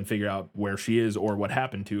Elizabeth and figure out where she is or what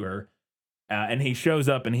happened to her. And he shows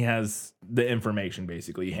up and he has the information,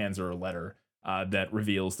 basically. He hands her a letter that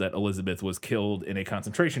reveals that Elizabeth was killed in a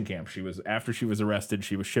concentration camp. After she was arrested,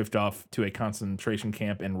 she was shipped off to a concentration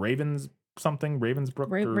camp in Ravensbrück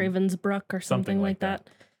or something like that.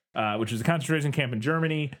 Which is a concentration camp in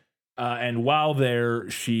Germany. And while there,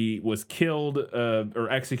 she was killed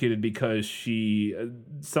or executed because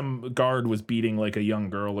some guard was beating like a young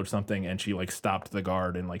girl or something, and she like stopped the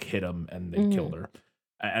guard and like hit him, and they killed her.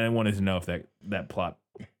 And I wanted to know if that plot,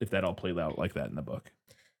 if that all played out like that in the book.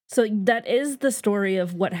 So that is the story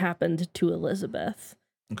of what happened to Elizabeth.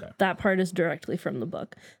 Okay. That part is directly from the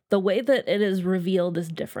book. The way that it is revealed is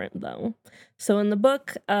different, though. So in the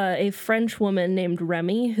book, a French woman named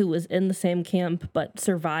Remy, who was in the same camp but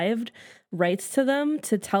survived, writes to them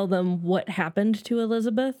to tell them what happened to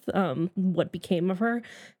Elizabeth, what became of her,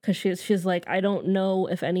 because she's like, I don't know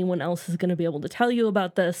if anyone else is going to be able to tell you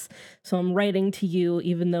about this, so I'm writing to you,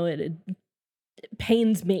 even though it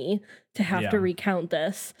pains me to have to recount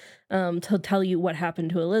this, to tell you what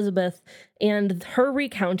happened to Elizabeth. And her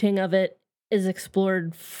recounting of it is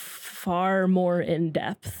explored far more in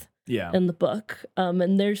depth in the book.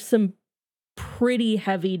 And there's some pretty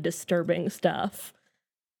heavy, disturbing stuff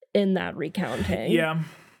in that recounting. Yeah.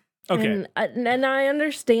 Okay. And I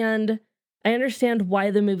understand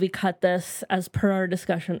why the movie cut this as per our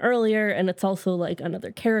discussion earlier, and it's also like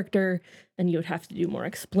another character, and you would have to do more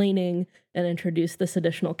explaining and introduce this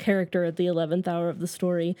additional character at the 11th hour of the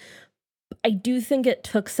story. I do think it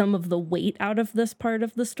took some of the weight out of this part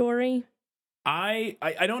of the story. I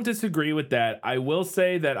don't disagree with that. I will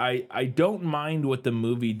say that I don't mind what the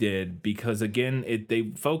movie did, because again,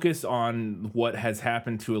 they focus on what has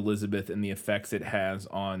happened to Elizabeth and the effects it has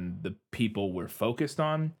on the people we're focused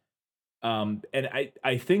on. And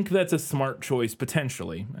I think that's a smart choice,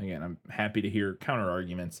 potentially. Again, I'm happy to hear counter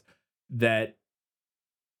arguments that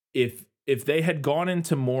if they had gone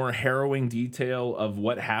into more harrowing detail of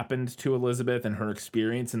what happened to Elizabeth and her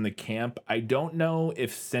experience in the camp, I don't know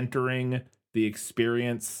if centering the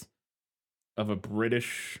experience of a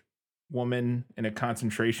British woman in a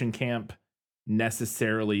concentration camp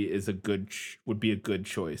necessarily is would be a good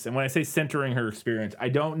choice. And when I say centering her experience, I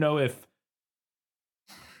don't know if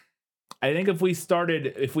I think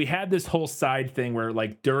if we had this whole side thing where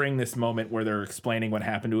like during this moment where they're explaining what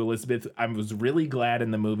happened to Elizabeth, I was really glad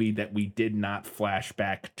in the movie that we did not flash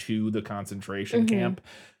back to the concentration camp,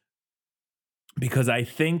 because I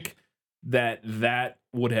think that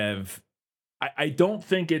would have, I don't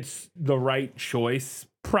think it's the right choice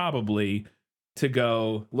probably to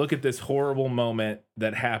go look at this horrible moment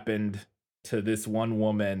that happened to this one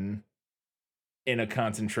woman in a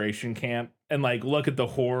concentration camp and like look at the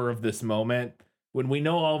horror of this moment, when we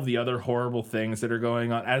know all of the other horrible things that are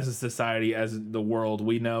going on as a society, as the world,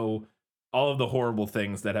 we know all of the horrible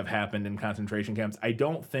things that have happened in concentration camps. I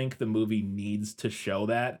don't think the movie needs to show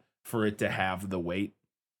that for it to have the weight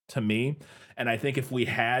to me. And I think if we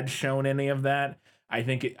had shown any of that, I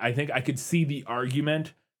think I could see the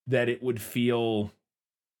argument that it would feel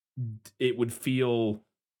I would feel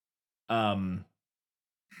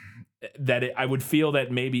that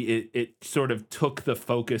maybe it sort of took the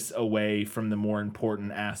focus away from the more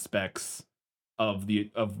important aspects of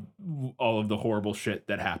all of the horrible shit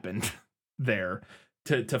that happened there,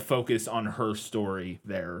 to focus on her story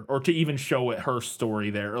there, or to even show it her story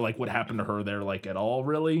there, or like what happened to her there, like at all.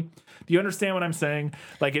 Really, do you understand what I'm saying?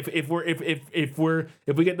 Like if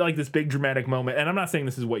we get like this big dramatic moment, and I'm not saying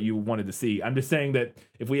this is what you wanted to see, I'm just saying that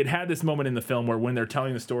if we had this moment in the film where when they're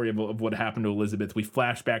telling the story of what happened to Elizabeth, we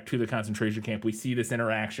flash back to the concentration camp, we see this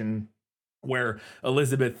interaction where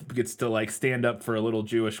Elizabeth gets to like stand up for a little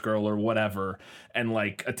Jewish girl or whatever, and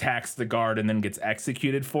like attacks the guard and then gets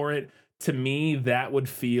executed for it. To me, that would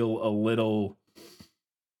feel a little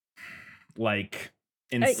like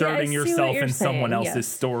inserting yourself in someone else's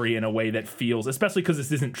story in a way that feels, especially because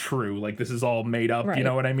this isn't true, like this is all made up, you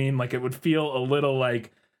know what I mean? Like it would feel a little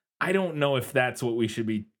like, I don't know if that's what we should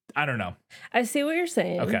be, I don't know. I see what you're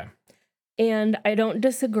saying. Okay. And I don't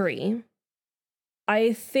disagree.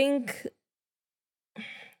 I think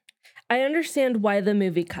I understand why the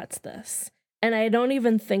movie cuts this, and I don't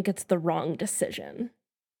even think it's the wrong decision.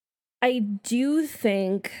 I do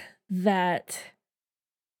think that,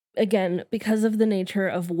 again, because of the nature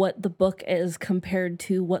of what the book is compared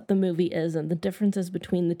to what the movie is and the differences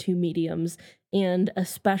between the two mediums, and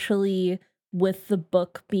especially with the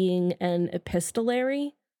book being an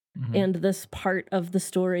epistolary, and this part of the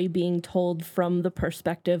story being told from the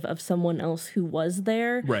perspective of someone else who was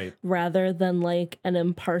there, rather than like an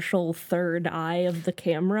impartial third eye of the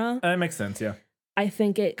camera. That makes sense, yeah. I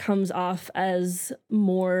think it comes off as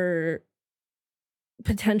more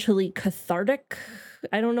potentially cathartic.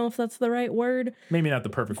 I don't know if that's the right word. Maybe not the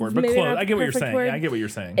perfect word, but close. I get what you're saying. I get what you're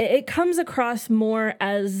saying. It comes across more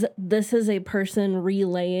as this is a person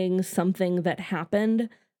relaying something that happened,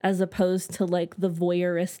 as opposed to like the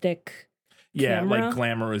voyeuristic camera. Like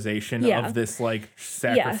glamorization of this like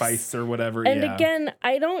sacrifice or whatever. And again,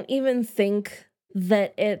 I don't even think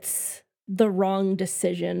that it's the wrong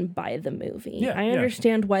decision by the movie. I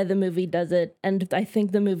understand why the movie does it, and I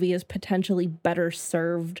think the movie is potentially better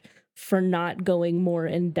served for not going more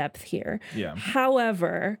in depth here.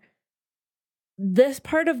 However, this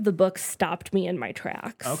part of the book stopped me in my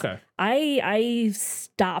tracks. Okay. I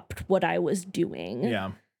stopped what I was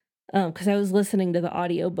doing. Because I was listening to the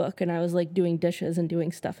audiobook and I was like doing dishes and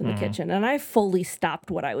doing stuff in the kitchen, and I fully stopped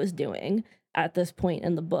what I was doing at this point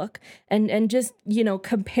in the book, and just, you know,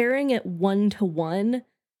 comparing it 1-to-1,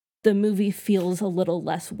 the movie feels a little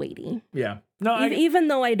less weighty. Even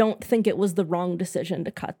though I don't think it was the wrong decision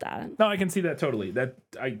to cut that. No, I can see that totally. That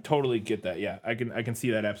I totally get that. Yeah, I can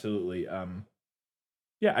see that absolutely.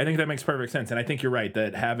 Yeah, I think that makes perfect sense, and I think you're right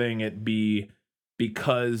that having it be,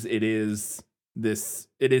 because it is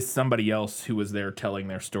somebody else who was there telling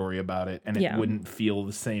their story about it, and it wouldn't feel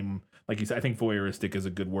the same. Like you said, I think voyeuristic is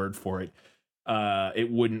a good word for it. It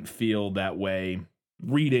wouldn't feel that way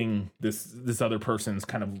reading this other person's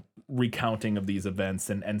kind of recounting of these events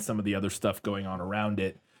and some of the other stuff going on around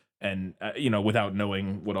it, and you know, without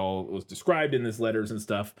knowing what all was described in these letters and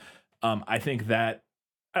stuff. I think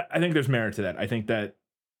there's merit to that. I think that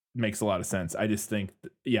makes a lot of sense. I just think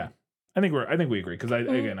I think we agree, because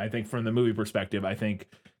I think from the movie perspective, I think,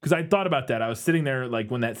 because I thought about that, I was sitting there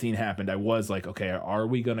like when that scene happened, I was like, okay, are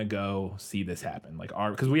we gonna go see this happen? Like,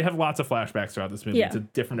 because we have lots of flashbacks throughout this movie to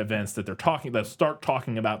different events that start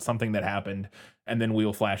talking about something that happened, and then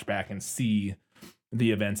we'll flash back and see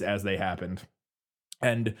the events as they happened.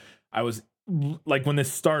 And I was like, when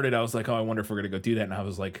this started, I was like, oh, I wonder if we're gonna go do that, and I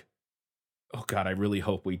was like, oh God, I really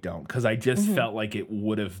hope we don't, because I just felt like it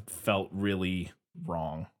would have felt really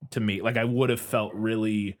wrong to me. Like I would have felt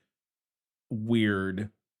really weird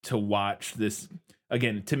to watch this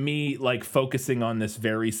again. To me, like focusing on this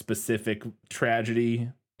very specific tragedy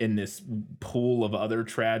in this pool of other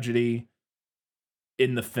tragedy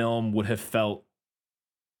in the film would have felt,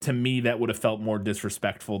 to me, that would have felt more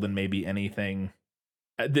disrespectful than maybe anything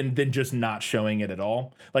than just not showing it at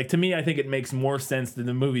all. Like, to me, I think it makes more sense than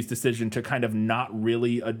the movie's decision to kind of not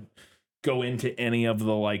really go into any of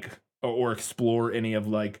the like, or explore any of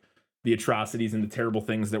like the atrocities and the terrible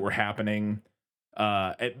things that were happening,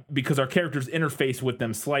 because our characters interface with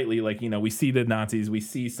them slightly. Like, you know, we see the Nazis, we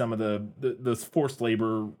see some of the forced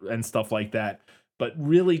labor and stuff like that, but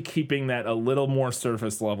really keeping that a little more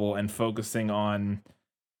surface level and focusing on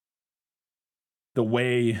the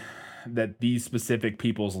way that these specific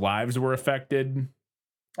people's lives were affected.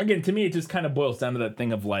 Again, to me, it just kind of boils down to that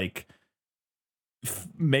thing of like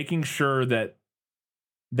making sure that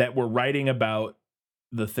we're writing about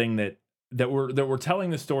the thing that we're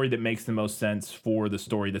telling the story that makes the most sense for the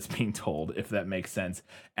story that's being told, if that makes sense.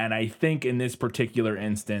 And I think in this particular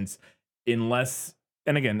instance, unless,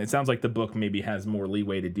 and again, it sounds like the book maybe has more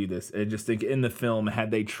leeway to do this. I just think in the film, had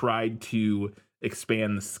they tried to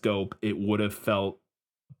expand the scope, it would have felt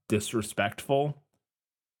disrespectful.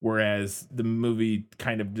 Whereas the movie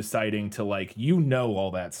kind of deciding to like,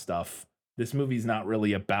 all that stuff. This movie's not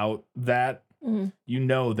really about that. You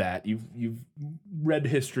know that you've read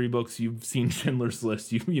history books, you've seen Schindler's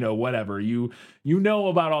List, whatever you know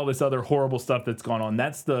about all this other horrible stuff that's gone on.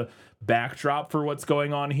 That's the backdrop for what's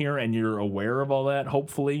going on here, and you're aware of all that,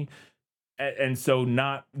 hopefully. And so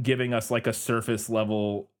not giving us like a surface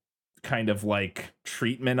level kind of like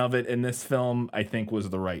treatment of it in this film, I think was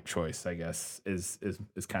the right choice, I guess, is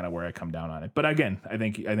kind of where I come down on it. But again, I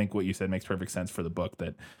think what you said makes perfect sense for the book,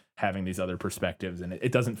 that having these other perspectives, and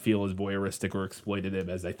it doesn't feel as voyeuristic or exploitative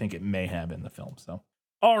as I think it may have in the film. So,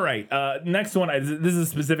 all right, next one. This is a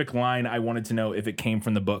specific line I wanted to know if it came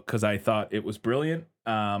from the book, because I thought it was brilliant,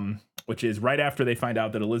 which is right after they find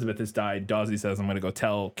out that Elizabeth has died, Dawsey says, I'm going to go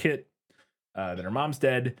tell Kit that her mom's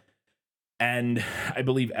dead. And I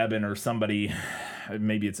believe Eben or somebody,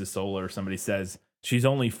 maybe it's Isola or somebody, says, she's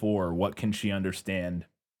only 4. What can she understand?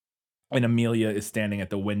 And Amelia is standing at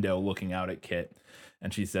the window looking out at Kit.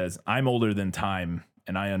 And she says, I'm older than time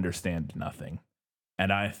and I understand nothing.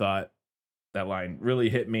 And I thought that line really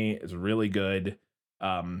hit me. It's really good.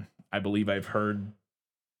 I believe I've heard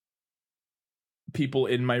people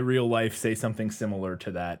in my real life say something similar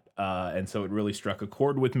to that. And so it really struck a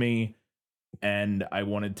chord with me. And I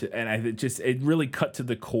wanted to, and it really cut to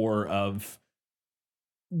the core of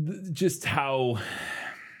just how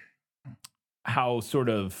sort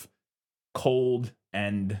of cold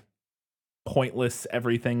and pointless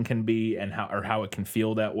everything can be, and how it can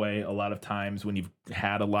feel that way a lot of times when you've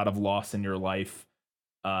had a lot of loss in your life,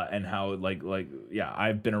 and how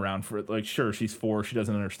I've been around for like, sure, she's 4, she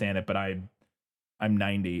doesn't understand it, but I'm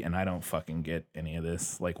 90 and I don't fucking get any of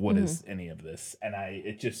this. Like, what is any of this? And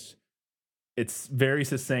it's very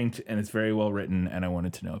succinct and it's very well written, and I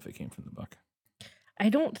wanted to know if it came from the book. I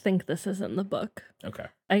don't think this is in the book. Okay.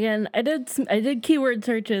 Again, I did keyword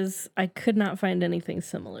searches. I could not find anything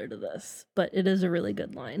similar to this, but it is a really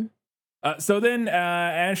good line. So then,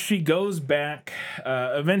 as she goes back,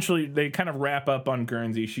 eventually they kind of wrap up on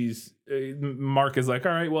Guernsey. Mark is like,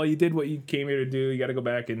 all right, well, you did what you came here to do. You got to go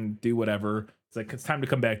back and do whatever. It's like, it's time to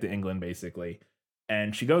come back to England, basically.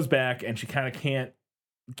 And she goes back and she kind of can't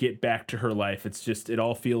get back to her life. It's just, it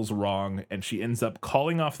all feels wrong. And she ends up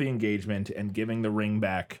calling off the engagement and giving the ring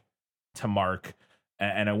back to Mark.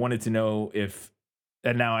 And I wanted to know if,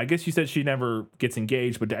 and now I guess you said she never gets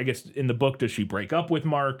engaged, but I guess in the book, does she break up with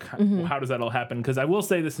Mark? How does that all happen? Because I will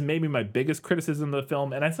say this is maybe my biggest criticism of the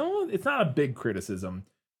film. And it's not a big criticism,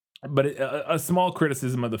 but a small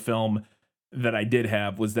criticism of the film that I did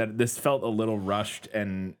have was that this felt a little rushed,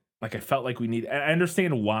 and like, I felt like I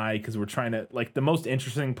understand why, because we're trying to, like, the most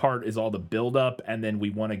interesting part is all the buildup, and then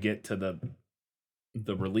we want to get to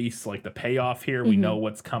the release, like the payoff here. We know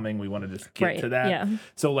what's coming. We want to just get to that. Yeah.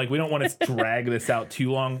 So, like, we don't want to drag this out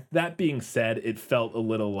too long. That being said, it felt a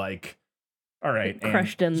little like, all right,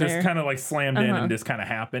 crushed in there. Just kind of like slammed in and just kind of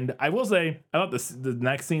happened. I will say, I thought the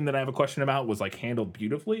next scene that I have a question about was like handled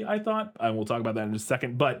beautifully, I thought. And we'll talk about that in just a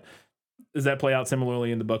second. But does that play out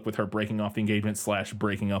similarly in the book with her breaking off the engagement /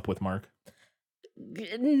 breaking up with Mark?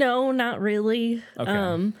 No, not really.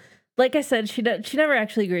 Okay. Like I said, she never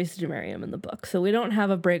actually agrees to marry him in the book, so we don't have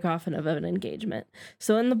a break off of an engagement.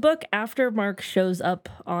 So in the book, after Mark shows up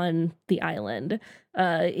on the island,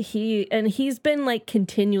 he's been like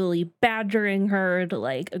continually badgering her to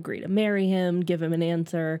like agree to marry him, give him an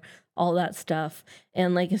answer, all that stuff.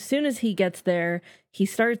 And like as soon as he gets there, he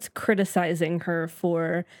starts criticizing her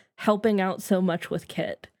for helping out so much with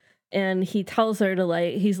Kit. And he tells her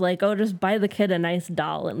to he's like, oh, just buy the kid a nice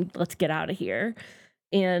doll and let's get out of here.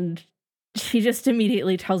 And she just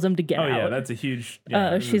immediately tells him to get out. Oh, yeah, that's a huge...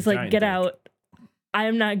 she's like, get out.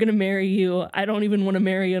 I'm not going to marry you. I don't even want to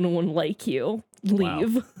marry anyone like you.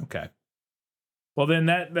 Leave. Wow. Okay. Well, then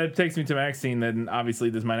that takes me to my next scene. Then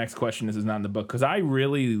obviously, my next question. This is not in the book, because I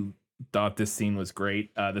really thought this scene was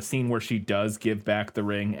great. The scene where she does give back the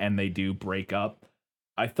ring and they do break up,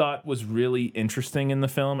 I thought was really interesting in the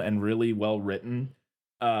film and really well written.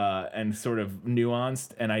 and sort of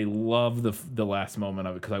nuanced, and I love the last moment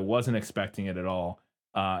of it because I wasn't expecting it at all.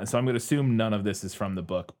 And so I'm going to assume none of this is from the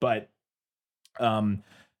book, but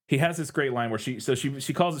he has this great line where she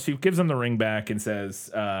gives him the ring back and says,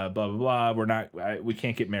 blah blah blah, we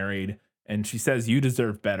can't get married, and she says, you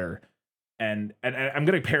deserve better. And I'm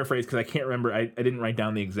going to paraphrase because I can't remember. I didn't write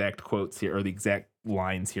down the exact quotes here or the exact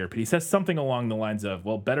lines here, but he says something along the lines of,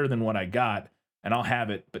 well, better than what I got, and I'll have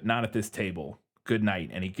it, but not at this table. Good night.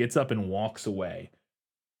 And he gets up and walks away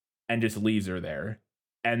and just leaves her there.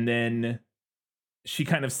 And then she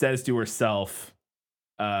kind of says to herself,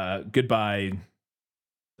 goodbye,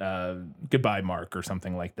 Mark, or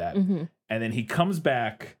something like that. Mm-hmm. And then he comes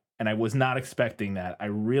back, and I was not expecting that. I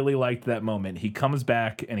really liked that moment. He comes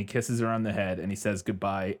back and he kisses her on the head and he says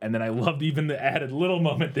goodbye. And then I loved even the added little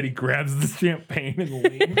moment that he grabs the champagne and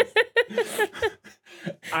leaves.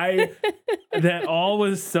 That all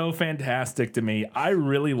was so fantastic to me. I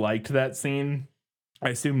really liked that scene. I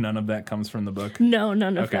assume none of that comes from the book. No,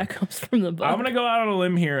 none of that comes from the book. I'm going to go out on a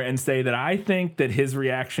limb here and say that I think that his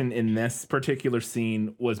reaction in this particular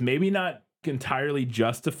scene was maybe not entirely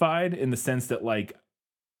justified, in the sense that, like,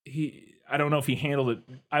 I don't know if he handled it.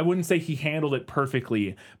 I wouldn't say he handled it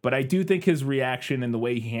perfectly, but I do think his reaction and the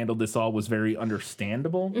way he handled this all was very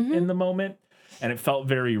understandable in the moment, and it felt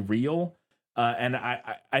very real. And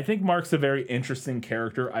I think Mark's a very interesting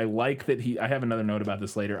character. I like that I have another note about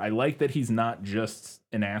this later. I like that he's not just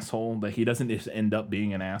an asshole, that he doesn't just end up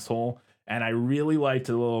being an asshole. And I really liked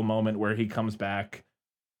a little moment where he comes back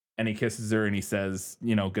and he kisses her and he says,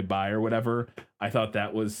 goodbye or whatever. I thought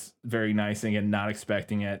that was very nice, and not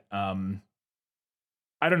expecting it. I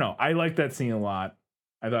don't know. I like that scene a lot.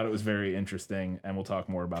 I thought it was very interesting, and we'll talk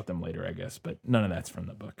more about them later, I guess. But none of that's from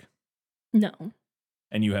the book. No.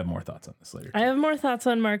 And you have more thoughts on this later, too. I have more thoughts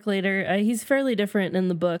on Mark later. He's fairly different in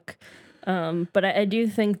the book. But I do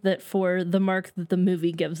think that for the Mark that the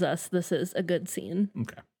movie gives us, this is a good scene.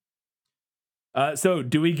 Okay. So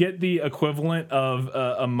do we get the equivalent of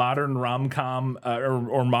a modern rom-com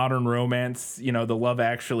or modern romance, the Love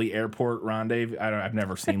Actually airport rendezvous? I've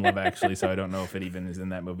never seen Love Actually, so I don't know if it even is in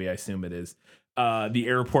that movie. I assume it is. The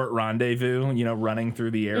airport rendezvous, running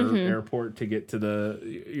through the airport to get to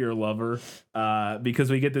your lover. Because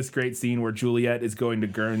we get this great scene where Juliet is going to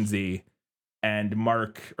Guernsey, and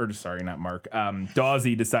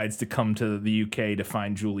Dawsey decides to come to the UK to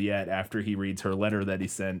find Juliet after he reads her letter that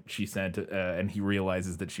she sent, and he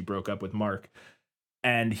realizes that she broke up with Mark.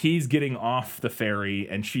 And he's getting off the ferry,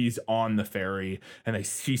 and she's on the ferry, and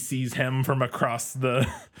she sees him from across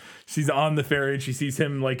she's on the ferry, and she sees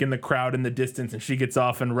him like in the crowd in the distance, and she gets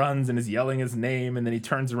off and runs and is yelling his name, and then he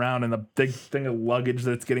turns around and the big thing of luggage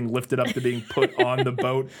that's getting lifted up to being put on the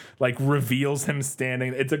boat like reveals him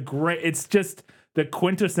standing. It's just the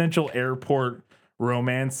quintessential airport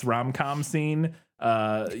romance rom-com scene,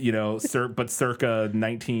 but circa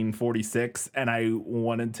 1946, and I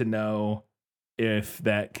wanted to know if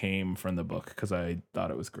that came from the book, because I thought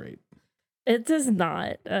it was great. It does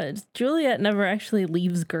not. Juliet never actually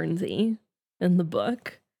leaves Guernsey in the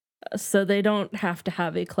book, so they don't have to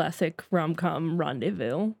have a classic rom-com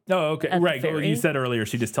rendezvous. Oh, okay, right. Well, you said earlier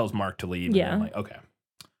she just tells Mark to leave. Yeah. And okay.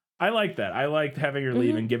 I like that. I liked having her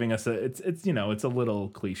leave and giving us it's a little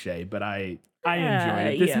cliche, but I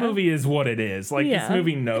enjoyed it. This movie is what it is. Like, this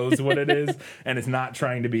movie knows what it is, and it's not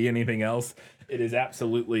trying to be anything else. It is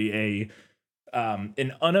absolutely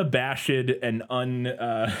an unabashed and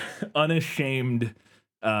unashamed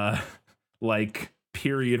like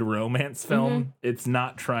period romance film. It's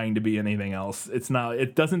not trying to be anything else.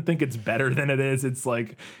 It doesn't think it's better than it is. It's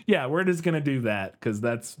like, yeah, we're just gonna do that because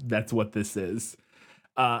that's what this is.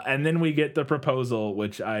 And then we get the proposal,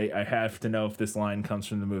 which I have to know if this line comes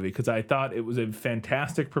from the movie, because I thought it was a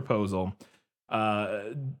fantastic proposal.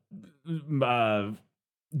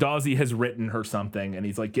 Dawsey has written her something, and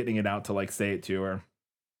he's like getting it out to like say it to her,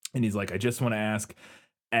 and he's like, I just want to ask,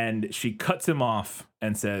 and she cuts him off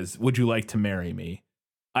and says, would you like to marry me?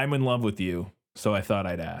 I'm in love with you, so I thought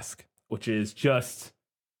I'd ask, which is just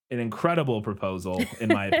an incredible proposal in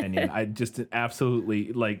my opinion. I just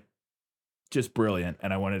absolutely just brilliant,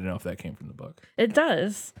 and I wanted to know if that came from the book. It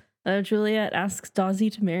does. Juliet asks Dawsey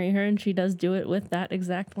to marry her, and she does do it with that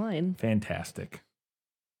exact line. Fantastic.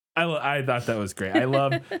 I thought that was great. I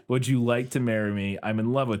love, would you like to marry me? I'm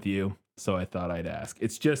in love with you, so I thought I'd ask.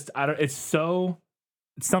 It's just, it's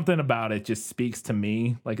something about it just speaks to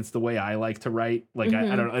me. Like, it's the way I like to write. Like,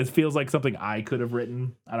 I don't know. It feels like something I could have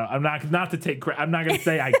written. I'm not going to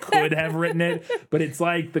say I could have written it, but it's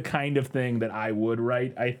like the kind of thing that I would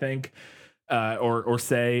write, I think, or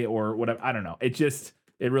say, or whatever. I don't know. It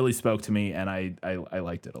really spoke to me, and I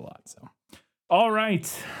liked it a lot. So. All right.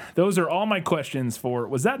 Those are all my questions for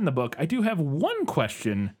Was That in the Book? I do have one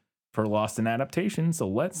question for Lost in Adaptation, so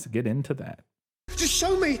let's get into that. Just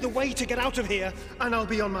show me the way to get out of here, and I'll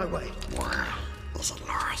be on my way. Where is it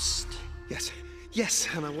lost? Yes,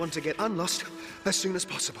 and I want to get unlost as soon as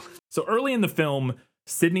possible. So early in the film,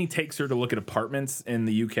 Sydney takes her to look at apartments in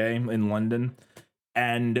the UK, in London.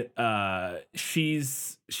 And they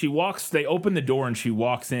open the door and she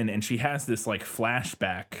walks in and she has this like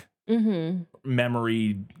flashback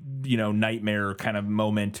memory, nightmare kind of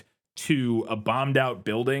moment to a bombed out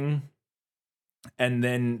building. And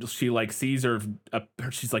then she like sees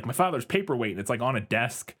she's like, my father's paperweight, and it's like on a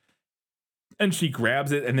desk. And she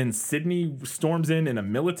grabs it, and then Sydney storms in a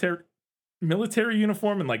military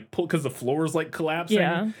uniform and like because the floor is like collapsing,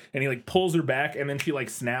 and he like pulls her back, and then she like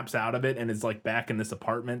snaps out of it and is like back in this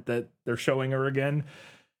apartment that they're showing her again.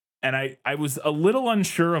 And I was a little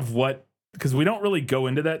unsure of what, because we don't really go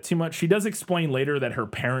into that too much. She does explain later that her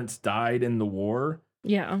parents died in the war.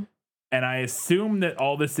 Yeah. And I assume that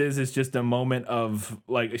all this is just a moment of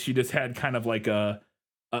like, she just had kind of like a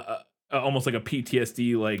almost like a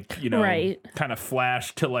PTSD, like, kind of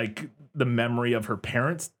flash to like the memory of her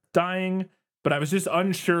parents dying. But I was just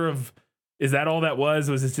unsure of, is that all that was?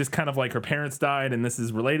 Was it just kind of like her parents died and this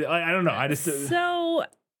is related? I don't know. I just so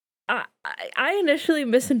I initially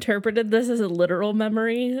misinterpreted this as a literal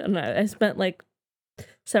memory, and I spent like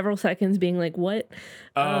several seconds being like, what?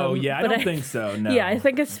 Oh yeah, I don't think so. No. Yeah, I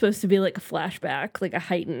think it's supposed to be like a flashback, like a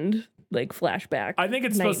heightened like flashback. I think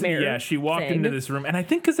it's supposed to be. Yeah, she walked into this room, and I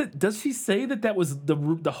think does she say that was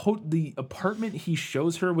the apartment he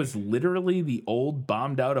shows her was literally the old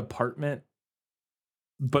bombed out apartment,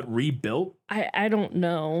 but rebuilt? I don't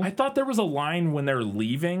know. I thought there was a line when they're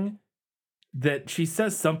leaving that she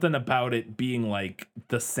says something about it being like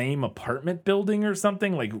the same apartment building or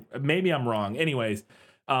something. Like, maybe I'm wrong. Anyways,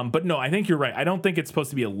 but no, I think you're right. I don't think it's supposed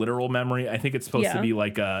to be a literal memory. I think it's supposed to be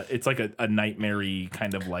like it's like a nightmare-y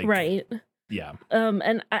kind of like. Right. Yeah.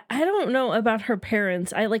 And I don't know about her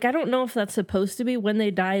parents. I don't know if that's supposed to be when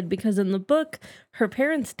they died, because in the book, her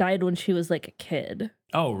parents died when she was like a kid.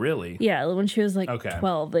 Oh, really? Yeah, when she was like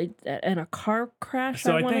 12, in a car crash.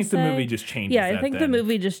 So I think the movie just changes. Yeah, I think the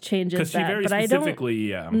movie just changes that. Because she very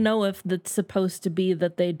specifically, I don't know if that's supposed to be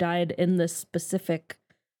that they died in this specific,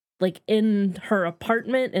 like in her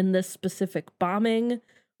apartment in this specific bombing,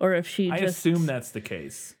 or if she I assume that's the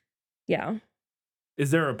case. Yeah.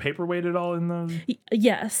 Is there a paperweight at all in the?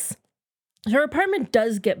 Yes. Her apartment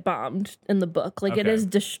does get bombed in the book. Like it is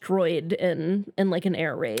destroyed in like an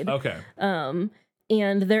air raid. Okay.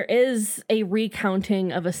 And there is a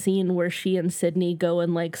recounting of a scene where she and Sydney go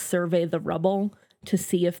and like survey the rubble to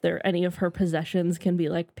see if any of her possessions can be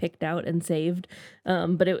like picked out and saved.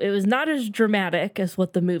 But it was not as dramatic as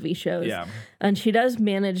what the movie shows. Yeah. And she does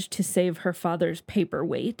manage to save her father's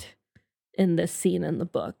paperweight in this scene in the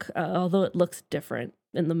book, although it looks different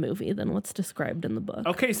in the movie than what's described in the book.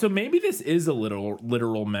 Okay, so maybe this is a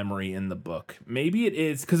literal memory in the book. Maybe it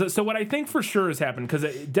is, because so what I think for sure has happened, because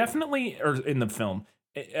it definitely, or in the film,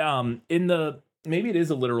 maybe it is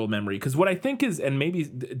a literal memory, because what I think is, and maybe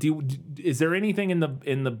is there anything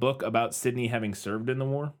in the book about Sydney having served in the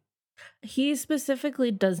war? He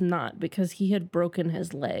specifically does not, because he had broken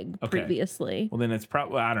his leg previously. Well, then it's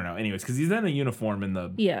probably, I don't know. Anyways, because he's in a uniform in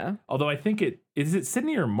the... Yeah. Although I think is it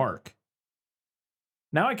Sydney or Mark?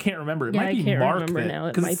 Now I can't remember. It might be Mark.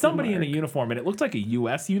 Because it's somebody in a uniform, and it looked like a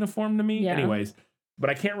U.S. uniform to me. Yeah. Anyways, but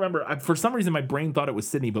I can't remember. For some reason, my brain thought it was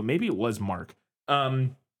Sydney, but maybe it was Mark.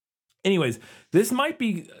 Anyways, this might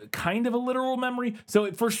be kind of a literal memory.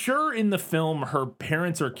 So for sure in the film, her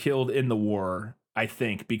parents are killed in the war, I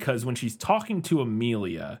think, because when she's talking to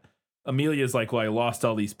Amelia's like, well, I lost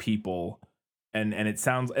all these people. And it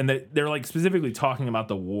sounds, and they're like specifically talking about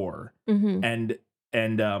the war. Mm-hmm.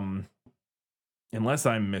 And unless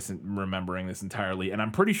I'm remembering this entirely, and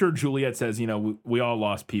I'm pretty sure Juliet says, we all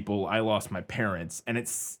lost people. I lost my parents. And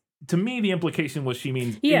it's, to me, the implication was she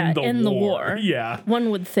means in the war. Yeah. One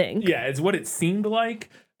would think. Yeah, it's what it seemed like.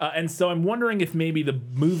 And so I'm wondering if maybe the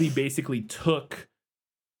movie basically took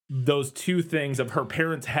those two things of her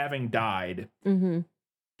parents having died and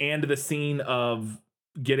the scene of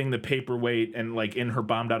getting the paperweight and like in her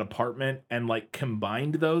bombed out apartment and like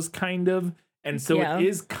combined those kind of. And so it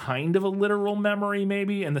is kind of a literal memory,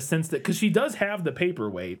 maybe, in the sense that, because she does have the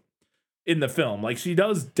paperweight in the film. Like, she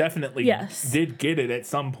does definitely did get it at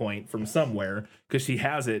some point from somewhere, because she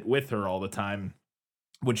has it with her all the time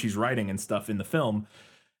when she's writing and stuff in the film.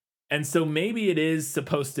 And so maybe it is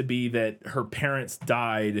supposed to be that her parents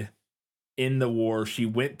died in the war. She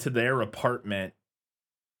went to their apartment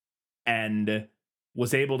and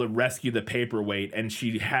was able to rescue the paperweight, and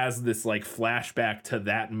she has this like flashback to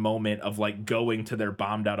that moment of like going to their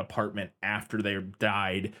bombed out apartment after they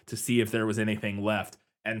died to see if there was anything left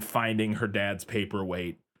and finding her dad's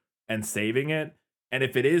paperweight and saving it. And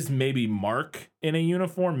if it is maybe Mark in a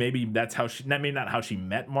uniform, maybe that's how she, maybe not how she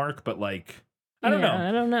met Mark, but like, I don't know.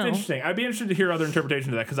 I don't know. It's interesting. I'd be interested to hear other interpretations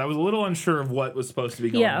of that because I was a little unsure of what was supposed to be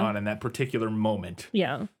going on in that particular moment.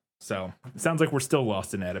 Yeah. So it sounds like we're still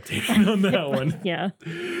lost in adaptation on that one. Yeah.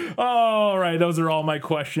 All right. Those are all my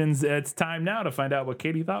questions. It's time now to find out what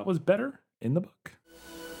Katie thought was better in the book.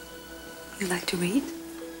 You like to read?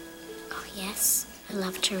 Oh, yes. I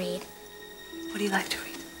love to read. What do you like to read?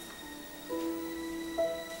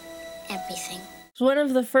 Everything. So one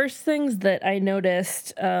of the first things that I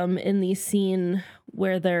noticed in the scene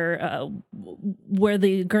where where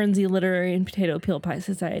the Guernsey Literary and Potato Peel Pie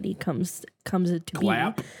Society comes into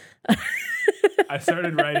Glap? I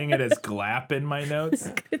started writing it as GLAP in my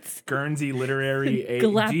notes. It's Guernsey Literary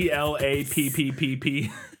Glap.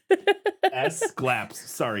 GLAPPPP S GLAPS.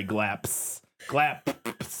 Sorry, GLAPS.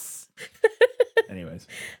 GLAPS. Anyways.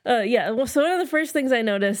 Well, so one of the first things I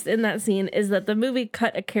noticed in that scene is that the movie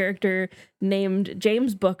cut a character named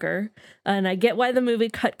James Booker. And I get why the movie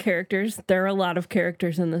cut characters. There are a lot of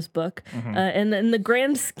characters in this book. And in the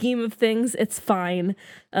grand scheme of things, it's fine.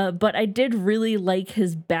 But I did really like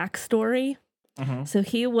his backstory. So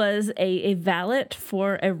he was a valet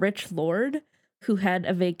for a rich lord who had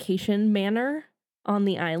a vacation manor on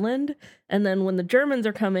the island. And then when the Germans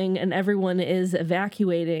are coming and everyone is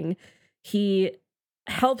evacuating, he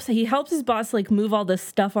helps his boss like move all this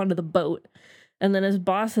stuff onto the boat. And then his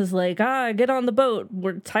boss is like, get on the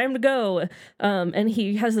boat. Time to go. And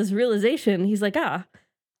he has this realization. He's like,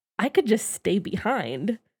 I could just stay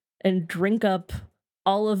behind and drink up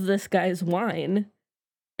all of this guy's wine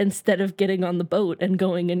instead of getting on the boat and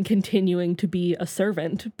going and continuing to be a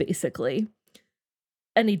servant, basically.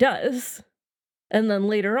 And he does. And then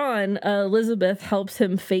later on, Elizabeth helps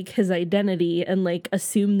him fake his identity and like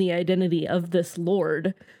assume the identity of this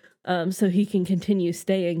lord, so he can continue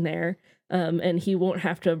staying there. And he won't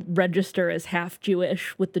have to register as half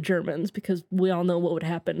Jewish with the Germans because we all know what would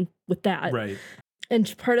happen with that. Right.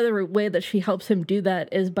 And part of the way that she helps him do that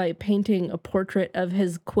is by painting a portrait of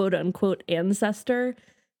his quote unquote ancestor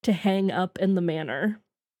to hang up in the manor.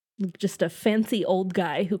 Just a fancy old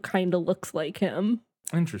guy who kind of looks like him.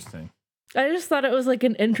 Interesting. I just thought it was like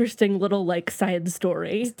an interesting little like side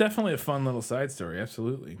story. It's definitely a fun little side story.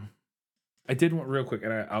 Absolutely. I did want real quick,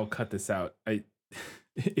 and I'll cut this out.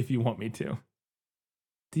 If you want me to.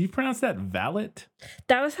 Do you pronounce that valet?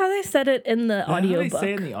 That was how they said it in the audiobook. How they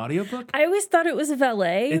say it in the audiobook? I always thought it was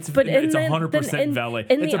valet. It's 100% valet.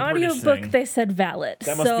 In it's the audiobook, they said valet.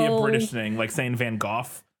 That must be a British thing, like saying Van Gogh.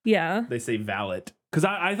 Yeah. They say valet. Because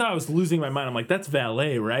I thought I was losing my mind. I'm like, that's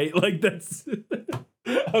valet, right? Like, that's...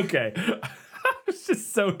 Okay. I was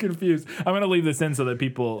just so confused. I'm going to leave this in so that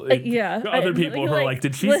people, other people who are like,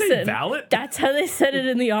 did she say valet? That's how they said it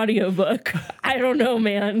in the audiobook. I don't know,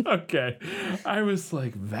 man. Okay. I was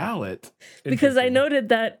like, valet? Because I noted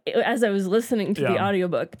that as I was listening to the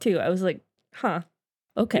audiobook too. I was like, huh,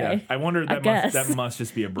 okay. Yeah, I wonder, that must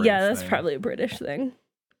just be a British thing. Yeah, that's probably a British thing.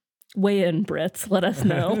 Weigh in, Brits. Let us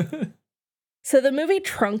know. So the movie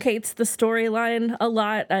truncates the storyline a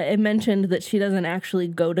lot. I mentioned that she doesn't actually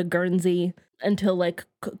go to Guernsey until like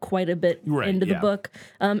quite a bit into the book.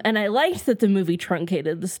 And I liked that the movie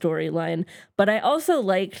truncated the storyline, but I also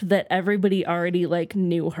liked that everybody already like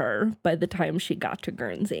knew her by the time she got to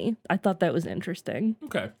Guernsey. I thought that was interesting.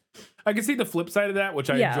 Okay. I can see the flip side of that, which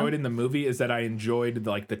I enjoyed in the movie, is that I enjoyed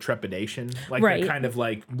like the trepidation, like that kind of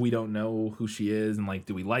like, we don't know who she is and like,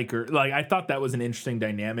 do we like her? Like, I thought that was an interesting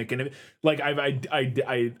dynamic, and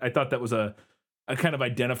I thought that was I kind of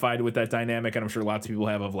identified with that dynamic, and I'm sure lots of people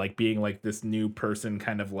have, of like being like this new person,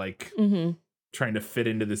 kind of like trying to fit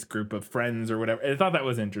into this group of friends or whatever. I thought that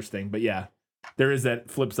was interesting, but yeah, there is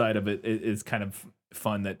that flip side of it. It is kind of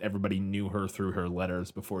fun that everybody knew her through her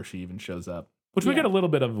letters before she even shows up. Which we get a little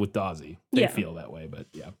bit of with Dawsey. They feel that way, but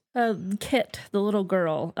yeah. Kit, the little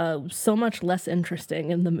girl, so much less interesting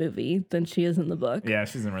in the movie than she is in the book. Yeah,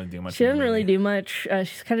 she doesn't really do much. She doesn't really do much.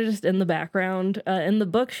 She's kind of just in the background. In the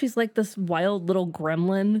book, she's like this wild little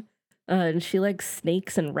gremlin, and she likes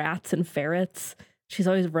snakes and rats and ferrets. She's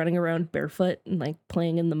always running around barefoot and like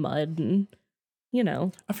playing in the mud and... You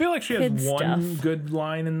know, I feel like she has one good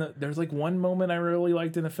line there's like one moment I really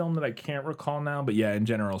liked in the film that I can't recall now, but yeah, in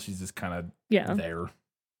general, she's just kind of there.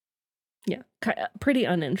 Yeah. pretty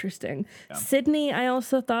uninteresting. Sydney, I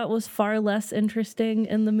also thought was far less interesting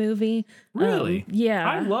in the movie. Really? Yeah.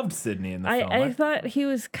 I loved Sydney in the film. I thought he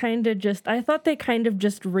was kind of just, I thought they kind of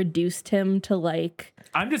just reduced him to like,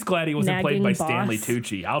 I'm just glad he wasn't played by nagging Stanley boss.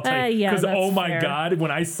 Tucci. I'll tell you, Yeah, because that's oh my fair. God,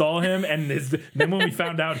 when I saw him and then when we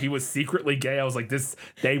found out he was secretly gay, I was like,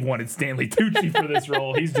 they wanted Stanley Tucci for this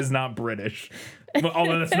role. He's just not British.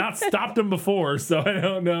 Although that's not stopped him before, so I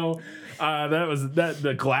don't know.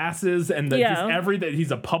 The glasses and just everything.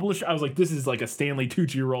 He's a publisher. I was like, this is like a Stanley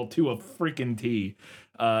Tucci role to a freaking T.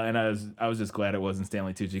 And I was just glad it wasn't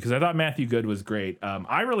Stanley Tucci because I thought Matthew Good was great.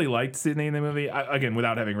 I really liked Sydney in the movie. Again,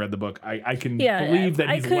 without having read the book, I can believe that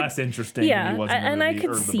he's less interesting than he was in the movie. And I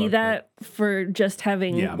could see that for just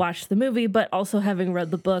having watched the movie, but also having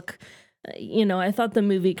read the book. I thought the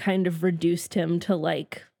movie kind of reduced him to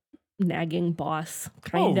like nagging boss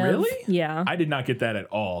kind of. Really? Yeah. I did not get that at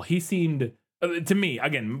all. He seemed to me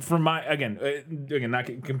again not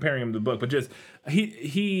comparing him to the book, but just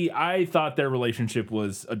I thought their relationship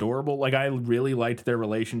was adorable. Like I really liked their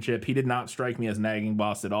relationship. He did not strike me as nagging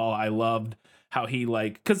boss at all. I loved how he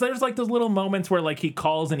because there's like those little moments where like he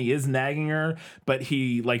calls and he is nagging her, but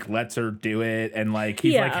he like lets her do it, and like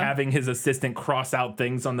he's like having his assistant cross out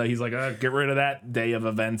things on he's like, get rid of that day of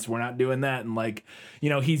events, we're not doing that, and like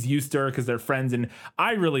he's used to her because they're friends, and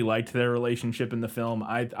I really liked their relationship in the film.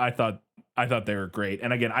 I thought they were great,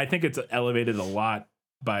 and again I think it's elevated a lot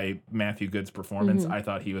by Matthew Good's performance. I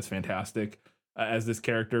thought he was fantastic as this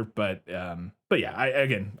character, but yeah,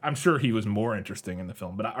 I'm sure he was more interesting in the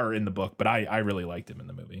film, or in the book, but I really liked him in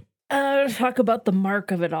the movie. Talk about the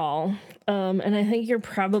Mark of it all, and I think you're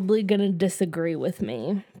probably gonna disagree with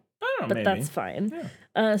me, but maybe. That's fine.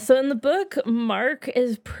 Yeah. So in the book, Mark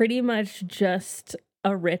is pretty much just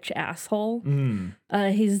a rich asshole.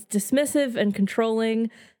 He's dismissive and controlling.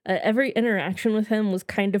 Every interaction with him was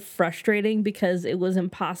kind of frustrating because it was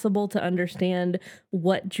impossible to understand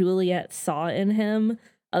what Juliet saw in him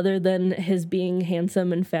other than his being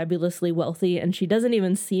handsome and fabulously wealthy, and she doesn't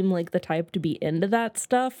even seem like the type to be into that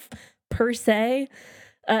stuff per se.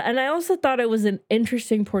 And I also thought it was an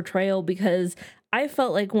interesting portrayal because I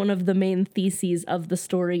felt like one of the main theses of the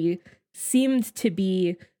story seemed to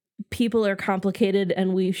be people are complicated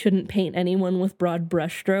and we shouldn't paint anyone with broad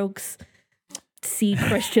brushstrokes. See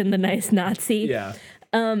Christian the Nice Nazi. Yeah.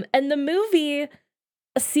 And the movie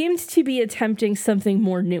seemed to be attempting something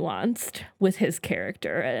more nuanced with his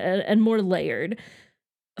character and more layered.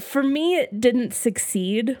 For me, it didn't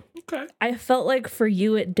succeed. Okay. I felt like for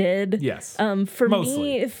you it did. Yes. For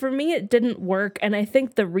me it didn't work, and I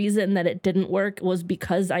think the reason that it didn't work was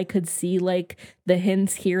because I could see like the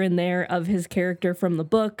hints here and there of his character from the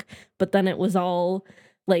book, but then it was all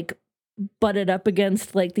like butted up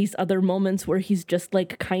against like these other moments where he's just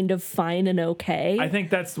like kind of fine and okay. I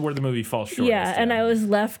think that's where the movie falls short. Yeah, and I was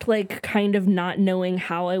left like kind of not knowing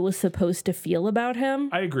how I was supposed to feel about him.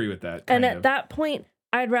 I agree with that. And at that point,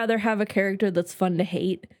 I'd rather have a character that's fun to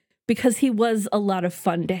hate, because he was a lot of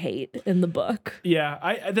fun to hate in the book.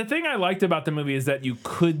 Yeah, the thing I liked about the movie is that you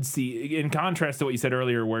could see, in contrast to what you said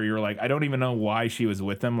earlier, where you're like, I don't even know why she was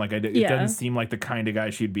with him. Like, it doesn't seem like the kind of guy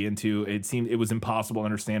she'd be into. It was impossible to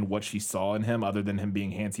understand what she saw in him, other than him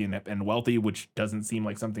being handsy and wealthy, which doesn't seem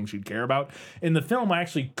like something she'd care about. In the film, I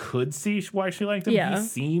actually could see why she liked him. Yeah. He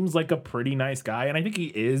seems like a pretty nice guy, and I think he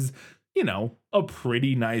is, a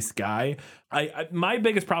pretty nice guy. My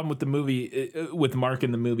biggest problem with the movie, with Mark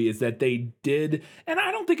in the movie, is that they did, and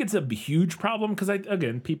I don't think it's a huge problem, because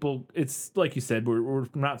people, it's like you said, we're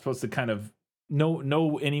not supposed to kind of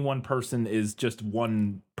know any one person is just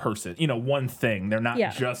one person, one thing. They're not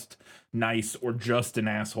just nice or just an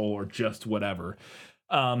asshole or just whatever.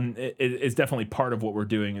 It's definitely part of what we're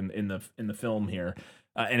doing in the film here,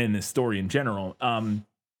 and in this story in general.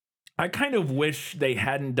 I kind of wish they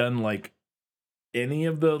hadn't done like any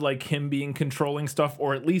of the like him being controlling stuff,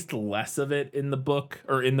 or at least less of it in the book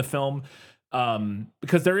or in the film.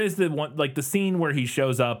 Because there is the one, like the scene where he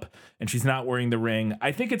shows up and she's not wearing the ring.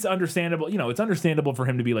 I think it's understandable. It's understandable for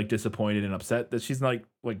him to be like disappointed and upset that she's like,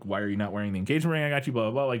 why are you not wearing the engagement ring? I got you, blah,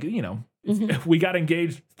 blah, blah. Like, if we got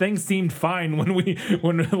engaged, things seemed fine when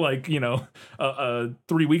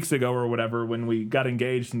 3 weeks ago or whatever, when we got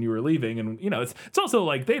engaged and you were leaving. And, it's also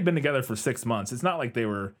like they'd been together for 6 months. It's not like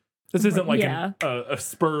this isn't like a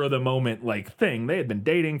spur of the moment like thing. They had been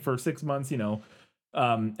dating for 6 months, and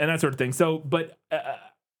that sort of thing. So, but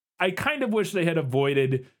I kind of wish they had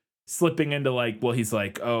avoided slipping into like, well, he's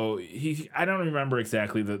like, I don't remember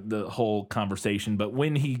exactly the whole conversation, but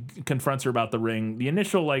when he confronts her about the ring, the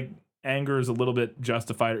initial like anger is a little bit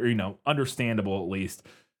justified, or, understandable at least.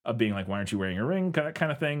 of being like, why aren't you wearing a ring,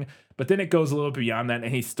 kind of thing. But then it goes a little beyond that,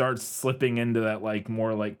 and he starts slipping into that like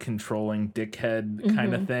more like controlling dickhead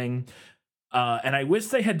kind of thing. And I wish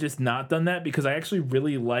they had just not done that, because I actually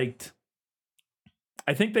really liked.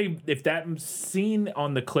 I think if that scene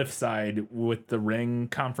on the cliffside with the ring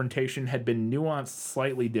confrontation had been nuanced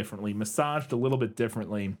slightly differently, massaged a little bit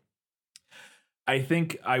differently, I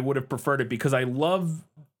think I would have preferred it, because I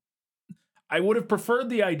would have preferred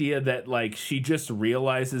the idea that like she just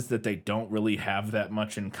realizes that they don't really have that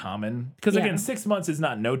much in common. Because again, 6 months is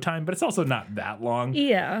not no time, but it's also not that long.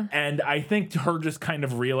 Yeah. And I think her just kind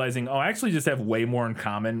of realizing, I actually just have way more in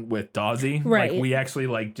common with Dawsey. Right. Like we actually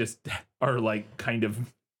like just are like kind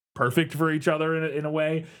of perfect for each other in a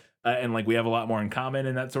way. And like we have a lot more in common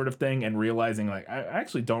and that sort of thing, and realizing like I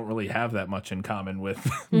actually don't really have that much in common with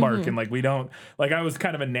Mark, and like we don't, like I was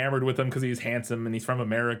kind of enamored with him because he's handsome and he's from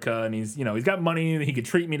America and he's, he's got money and he could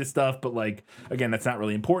treat me to stuff, but like again, that's not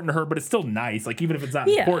really important to her, but it's still nice. Like even if it's not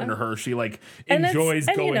important to her, she like enjoys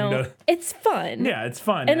going to. It's fun. Yeah, it's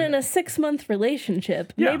fun. And in a 6-month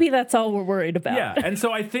relationship, maybe that's all we're worried about. Yeah, and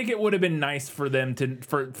so I think it would have been nice for them to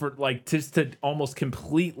for like just to almost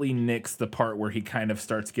completely nix the part where he kind of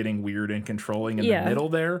starts getting weird and controlling in the middle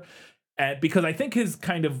there, because I think his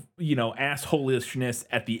kind of assholishness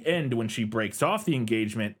at the end when she breaks off the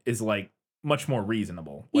engagement is like much more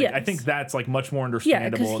reasonable. Like I think that's like much more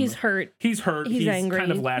understandable. Because he's hurt. He's angry,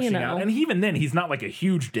 kind of lashing out, and even then he's not like a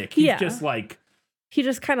huge dick. He's just like. He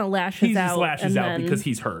just kind of lashes out. He lashes out because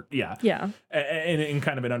he's hurt. Yeah. Yeah. In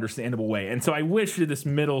kind of an understandable way. And so I wish this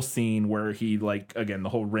middle scene where he, like, again, the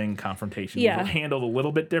whole ring confrontation was handled a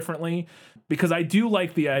little bit differently, because I do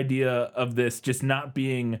like the idea of this just not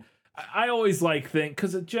being. I always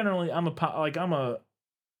because generally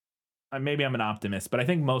maybe I'm an optimist, but I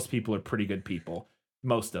think most people are pretty good people,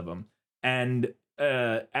 most of them. And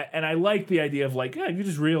I like the idea of like, you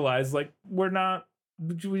just realize like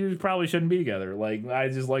we probably shouldn't be together. Like, I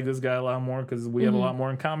just like this guy a lot more because we have a lot more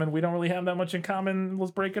in common. We don't really have that much in common.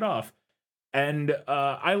 Let's break it off. And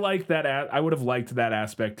I like that. I would have liked that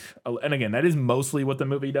aspect. And again, that is mostly what the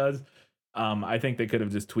movie does. I think they could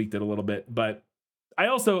have just tweaked it a little bit. But I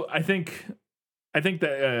think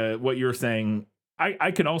that what you're saying, I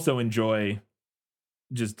can also enjoy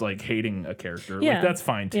just like hating a character. Like that's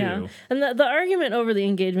fine too. Yeah. And the argument over the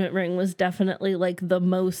engagement ring was definitely like the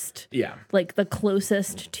most like the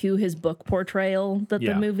closest to his book portrayal that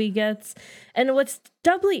the movie gets. And what's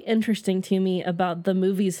doubly interesting to me about the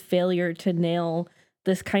movie's failure to nail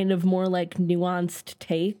this kind of more like nuanced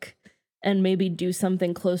take and maybe do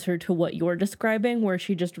something closer to what you're describing, where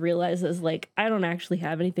she just realizes like, I don't actually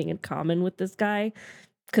have anything in common with this guy,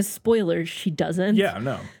 because spoilers, she doesn't. Yeah,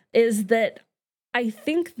 no. Is that I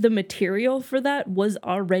think the material for that was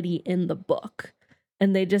already in the book,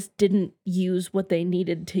 and they just didn't use what they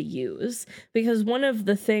needed to use. Because one of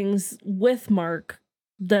the things with Mark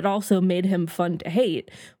that also made him fun to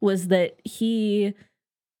hate was that he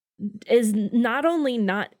is not only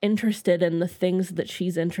not interested in the things that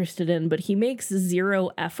she's interested in, but he makes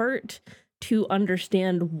zero effort to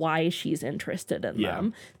understand why she's interested in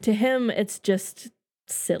them. To him, it's just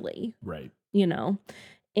silly. Right.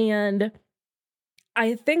 And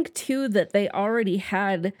I think, too, that they already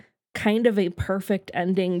had kind of a perfect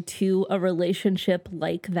ending to a relationship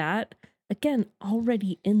like that, again,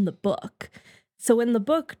 already in the book. So in the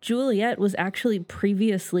book, Juliet was actually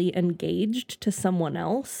previously engaged to someone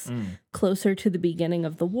else closer to the beginning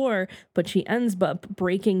of the war, but she ends up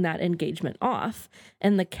breaking that engagement off.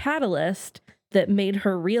 And the catalyst that made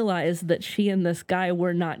her realize that she and this guy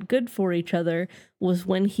were not good for each other was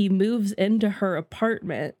when he moves into her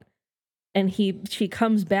apartment. And she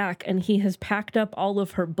comes back and he has packed up all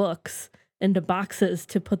of her books into boxes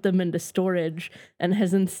to put them into storage, and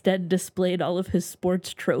has instead displayed all of his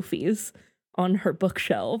sports trophies on her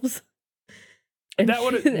bookshelves.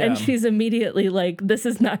 And she's immediately like, this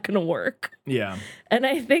is not going to work. Yeah. And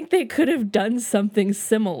I think they could have done something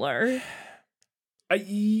similar.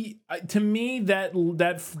 To me, that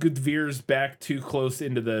veers back too close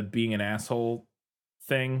into the being an asshole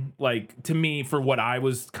thing. Like, to me, for what I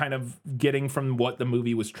was kind of getting from what the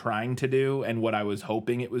movie was trying to do and what I was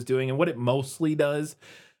hoping it was doing and what it mostly does,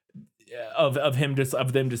 of them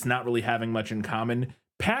just not really having much in common.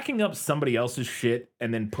 Packing up somebody else's shit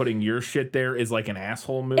and then putting your shit there is like an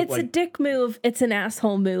asshole move. It's a dick move. It's an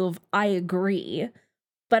asshole move. I agree.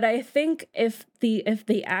 But I think if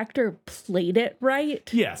the actor played it right,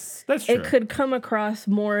 yes, that's true. It could come across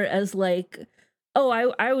more as like oh,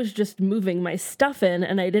 I was just moving my stuff in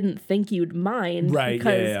and I didn't think you'd mind. Right,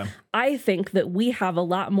 Because I think that we have a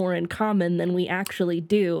lot more in common than we actually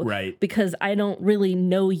do. Right. Because I don't really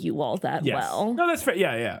know you all that Yes. well. No, that's fair.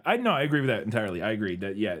 Yeah. I agree with that entirely. I agree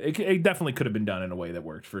that, it definitely could have been done in a way that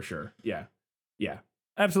worked for sure. Yeah.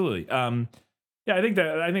 Absolutely. Yeah, I think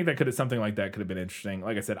that could have something like that could have been interesting.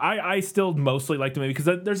 Like I said, I still mostly like the movie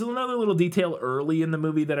because there's another little detail early in the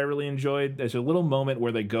movie that I really enjoyed. There's a little moment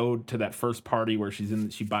where they go to that first party where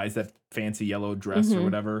she buys that fancy yellow dress or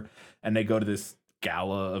whatever, and they go to this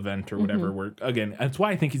gala event or whatever. Where again, that's why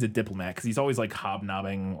I think he's a diplomat, because he's always like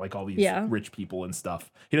hobnobbing like all these rich people and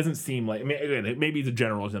stuff. He doesn't seem like, I mean, again, maybe he's a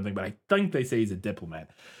general or something, but I think they say he's a diplomat.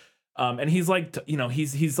 And he's like,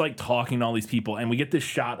 he's like talking to all these people, and we get this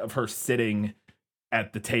shot of her sitting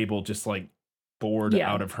at the table, just like bored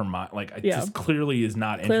out of her mind. Like, it just clearly is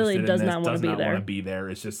not interested in this, does not want to be there.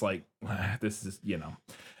 It's just like, this is,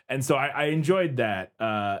 And so I enjoyed that.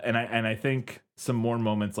 And I think some more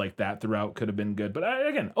moments like that throughout could have been good. But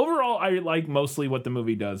again, overall, I like mostly what the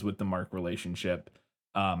movie does with the Mark relationship.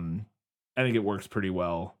 I think it works pretty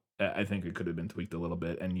well. I think it could have been tweaked a little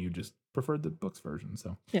bit, and you just preferred the books version.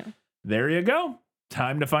 So there you go.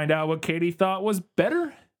 Time to find out what Katie thought was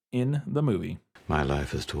better in the movie. My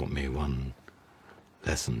life has taught me one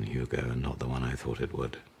lesson, Hugo, and not the one I thought it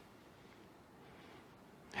would.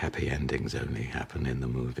 Happy endings only happen in the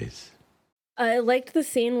movies. I liked the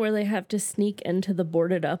scene where they have to sneak into the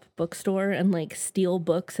boarded up bookstore and like steal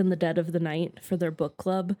books in the dead of the night for their book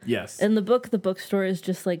club. Yes. In the book, the bookstore is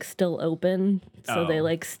just like still open. So they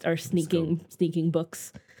like are sneaking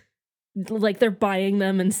books. Like they're buying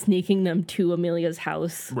them and sneaking them to Amelia's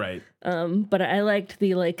house. Right. But I liked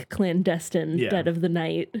the like clandestine dead of the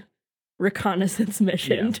night reconnaissance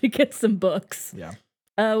mission to get some books. Yeah.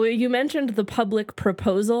 You mentioned the public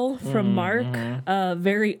proposal from Mark,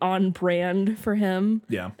 very on brand for him.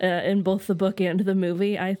 Yeah. In both the book and the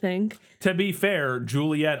movie, I think. To be fair,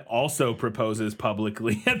 Juliet also proposes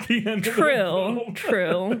publicly at the end of the film.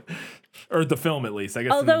 True. Or the film, at least. I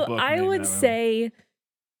guess. Although in the book, I would say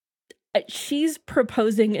she's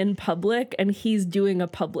proposing in public and he's doing a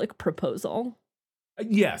public proposal.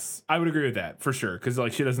 Yes, I would agree with that for sure. Because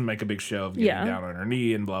like she doesn't make a big show of getting down on her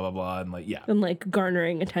knee and blah blah blah and like and like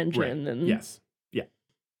garnering attention and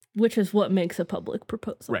which is what makes a public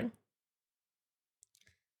proposal. Right.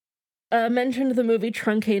 Mentioned the movie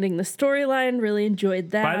truncating the storyline. Really enjoyed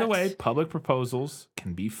that. By the way, public proposals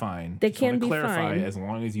can be fine. They can be clarify, fine as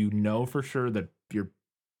long as you know for sure that your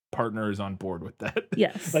partner is on board with that.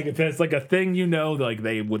 Yes. Like if it's like a thing, like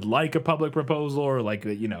they would like a public proposal or like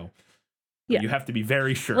that, you have to be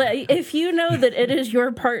very sure. Well, if you know that it is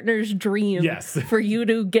your partner's dream for you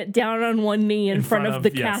to get down on one knee in front of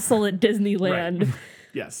the castle at Disneyland. Right.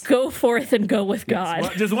 Yes. Go forth and go with God.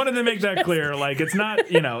 Well, just wanted to make that clear. Like, it's not,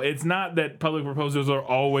 it's not that public proposals are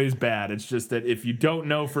always bad. It's just that if you don't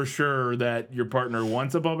know for sure that your partner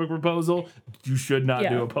wants a public proposal, you should not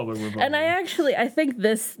do a public proposal. And I think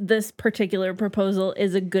this particular proposal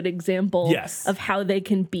is a good example of how they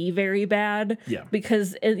can be very bad. Yeah.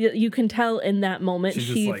 Because you can tell in that moment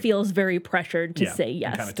she feels very pressured to say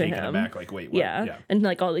yes kind of to taken him. Aback, like, wait, what? Yeah. And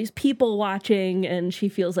like all these people watching, and she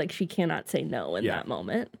feels like she cannot say no in that moment.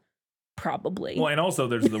 Probably. Well, and also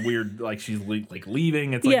there's the weird, like she's like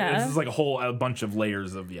leaving. It's like this is like a bunch of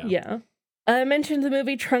layers of I mentioned the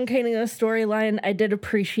movie truncating the storyline. I did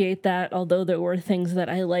appreciate that, although there were things that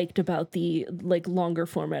I liked about the like longer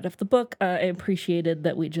format of the book. I appreciated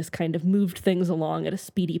that we just kind of moved things along at a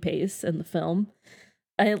speedy pace in the film.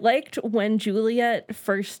 I liked when Juliet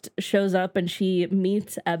first shows up and she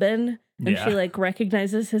meets Eben. And she like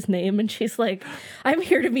recognizes his name and she's like, I'm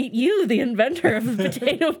here to meet you, the inventor of the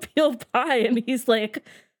potato peel pie. And he's like,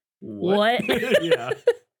 what?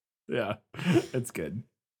 Yeah, it's good.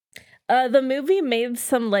 The movie made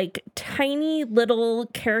some like tiny little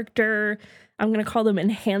character, I'm going to call them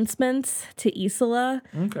enhancements to Isola.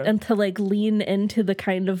 Okay. And to like lean into the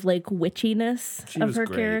kind of like witchiness of her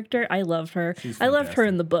character. I loved her. I loved her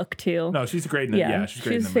in the book too. No, she's great in it. Yeah, she's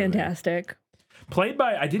great in the movie. Fantastic. Played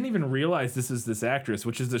by, I didn't even realize this is this actress,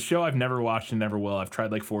 which is a show I've never watched and never will. I've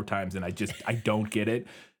tried like 4 times and I don't get it.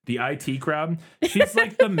 The IT crowd. She's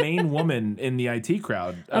like the main woman in the IT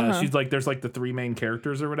crowd. She's like, there's like the 3 main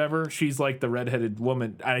characters or whatever. She's like the redheaded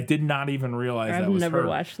woman. I did not even realize that was her. I've never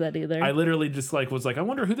watched that either. I literally just like was like, I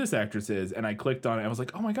wonder who this actress is. And I clicked on it. I was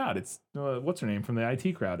like, oh my God, it's what's her name from the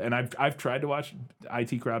IT crowd. And I've tried to watch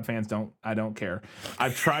IT crowd fans. I don't care.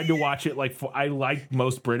 I've tried to watch it. Like I like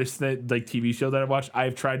most British like TV show that I've watched.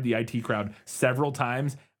 I've tried the IT crowd several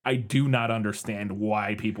times. I do not understand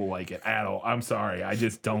why people like it at all. I'm sorry. I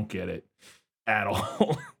just don't get it at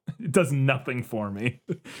all. It does nothing for me.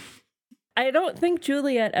 I don't think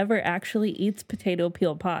Juliet ever actually eats potato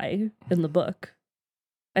peel pie in the book.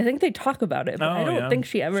 I think they talk about it, but I don't think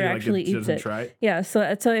she ever actually eats it. Try it. Yeah, so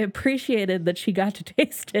I appreciated that she got to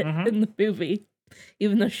taste it in the movie,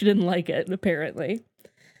 even though she didn't like it, apparently.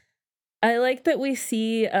 I like that we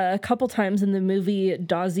see a couple times in the movie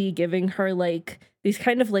Dawsey giving her like these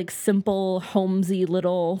kind of like simple homesy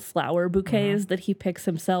little flower bouquets that he picks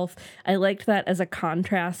himself. I liked that as a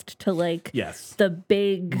contrast to like the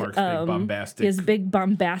big Mark's big bombastic. His big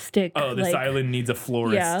bombastic. Oh, this island needs a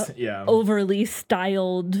florist. Yeah. Overly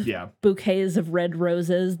styled bouquets of red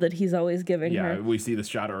roses that he's always giving her. Yeah, we see this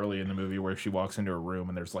shot early in the movie where she walks into a room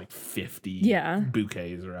and there's like 50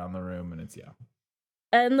 bouquets around the room, and it's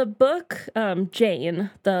And the book, Jane,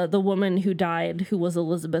 the woman who died, who was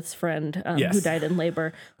Elizabeth's friend, who died in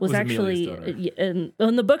labor, was actually in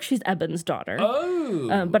the book. She's Eben's daughter.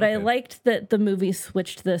 Oh, but I liked that the movie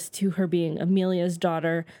switched this to her being Amelia's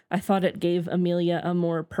daughter. I thought it gave Amelia a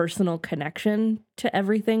more personal connection to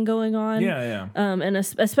everything going on. And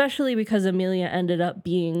especially because Amelia ended up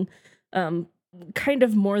being kind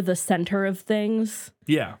of more the center of things.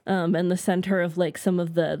 And the center of like some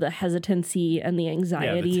of the hesitancy and the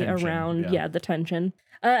anxiety the tension, around the tension.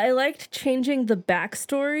 I liked changing the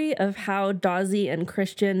backstory of how Dawsey and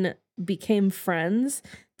Christian became friends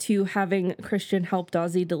to having Christian help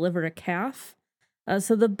Dawsey deliver a calf.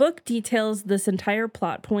 So the book details this entire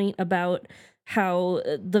plot point about how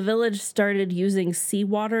the village started using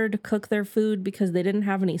seawater to cook their food because they didn't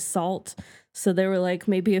have any salt. So they were like,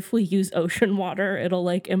 maybe if we use ocean water, it'll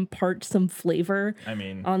like impart some flavor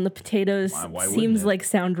on the potatoes. Why Seems like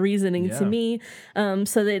sound reasoning to me.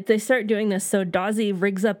 So they start doing this. So Dawsey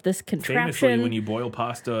rigs up this contraption. Famously, when you boil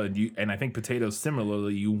pasta, and I think potatoes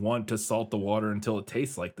similarly, you want to salt the water until it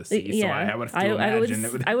tastes like the sea. So I would have to imagine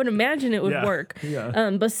it would. I would imagine it would work.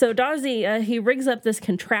 But so Dawsey, he rigs up this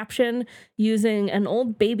contraption using an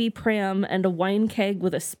old baby pram and a wine keg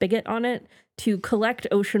with a spigot on it to collect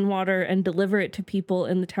ocean water and deliver it to people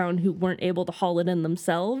in the town who weren't able to haul it in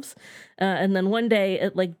themselves. And then one day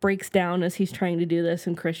it like breaks down as he's trying to do this,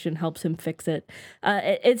 and Christian helps him fix it.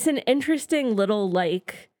 It's an interesting little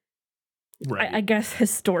like, I guess,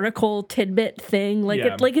 historical tidbit thing. Like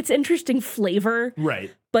it's interesting flavor.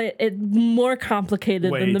 Right. But it's more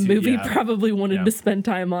complicated than the movie probably wanted to spend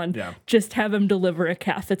time on. Just have him deliver a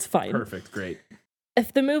calf. It's fine. Perfect. Great.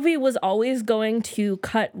 If the movie was always going to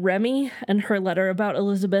cut Remy and her letter about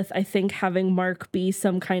Elizabeth, I think having Mark be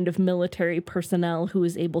some kind of military personnel who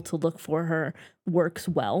is able to look for her works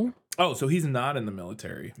well. Oh, so he's not in the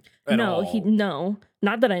military at all? No,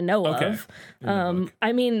 not that I know of.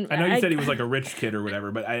 I mean, I know you said he was like a rich kid or whatever,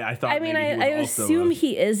 but I thought. I mean, I assume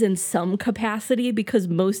he is in some capacity because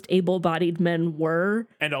most able-bodied men were,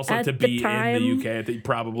 and also to be in the UK, I think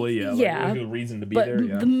probably like, there's a reason to be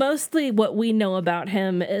there. Mostly, what we know about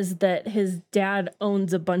him is that his dad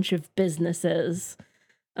owns a bunch of businesses.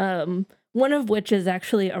 One of which is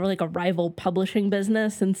actually a rival publishing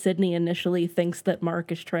business, and Sydney initially thinks that Mark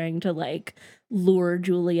is trying to like lure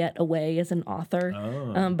Juliet away as an author.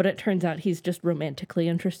 But it turns out he's just romantically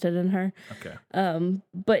interested in her.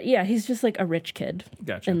 But yeah, he's just like a rich kid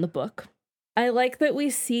in the book. I like that we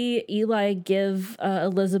see Eli give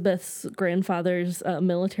Elizabeth's grandfather's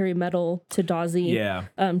military medal to Dawsey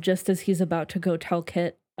just as he's about to go tell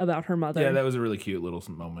Kit about her mother. Yeah, that was a really cute little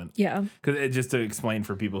moment. Yeah. Because just to explain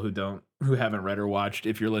for people who haven't read or watched,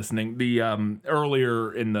 if you're listening, the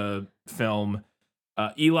earlier in the film,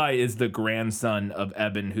 Eli is the grandson of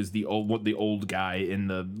Eben, who's the old guy in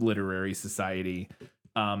the literary society.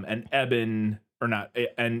 And Eben, or not,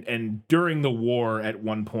 and during the war at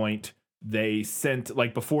one point, they sent,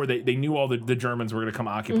 like, before they knew all the Germans were going to come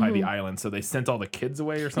occupy the island, so they sent all the kids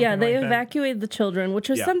away or something. Yeah, they like evacuated the children, which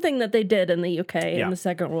was something that they did in the UK in the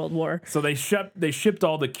Second World War. So they shipped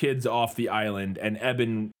all the kids off the island,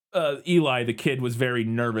 and Eli, the kid, was very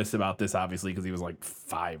nervous about this, obviously, because he was like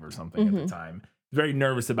 5 or something at the time. Very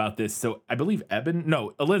nervous about this. So I believe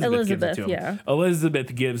Elizabeth gives it to him. Yeah.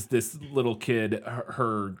 Elizabeth gives this little kid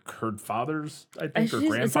her father's, I think, or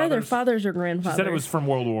grandfather's. It's either father's or grandfather's. She said it was from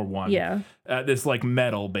World War I. Yeah. This like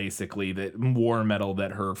medal, basically, that war medal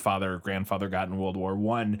that her grandfather got in World War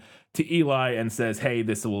I, to Eli, and says, "Hey,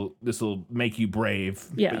 this will make you brave.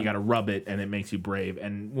 Yeah. But you got to rub it, and it makes you brave."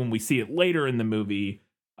 And when we see it later in the movie,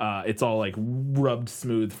 it's all like rubbed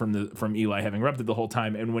smooth from Eli having rubbed it the whole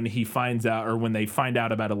time. And when he finds out, or when they find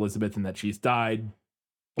out about Elizabeth and that she's died,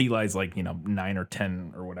 Eli's like 9 or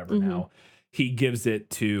 10 or whatever now. He gives it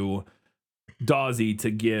to Dawsey to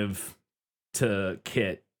give to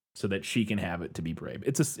Kit so that she can have it to be brave.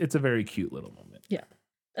 It's a very cute little moment. Yeah.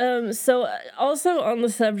 So also on the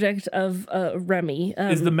subject of Remy,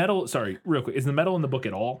 Is the medal, sorry, real quick, is the medal in the book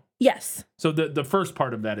at all? yes. So the first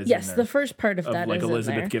part of that is in Yes, there. the first part of that like is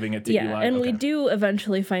Elizabeth in there. giving it to yeah, Eli? and we Okay. do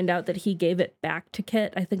eventually find out that he gave it back to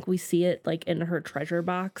Kit. I think we see it like in her treasure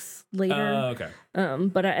box later. Okay.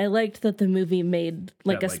 But I liked that the movie made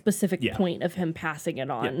like Yeah, a like- specific yeah. point of him passing it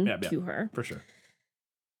on yeah. to her. For sure.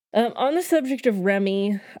 On the subject of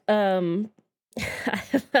Remy,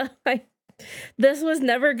 this was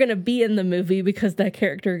never going to be in the movie because that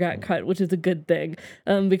character got cut, which is a good thing.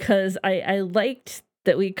 Because I liked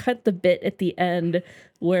that we cut the bit at the end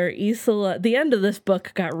where Isola, the end of this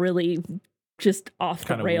book got really just off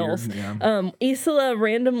the rails. Weird, yeah. Isola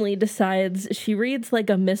randomly decides she reads like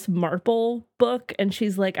a Miss Marple book and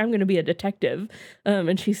she's like, I'm going to be a detective.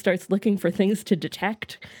 And she starts looking for things to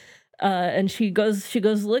detect. And she goes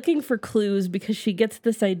looking for clues because she gets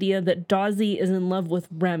this idea that Dawsey is in love with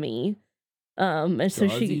Remy. And so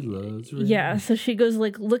Dawsey loves Remy. yeah, so she goes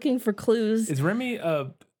like looking for clues. Is Remy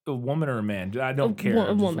a woman or a man? I don't care.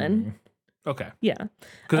 A woman. Okay. Yeah.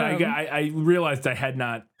 Because I realized I had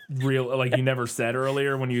not like you never said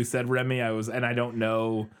earlier when you said Remy, and I don't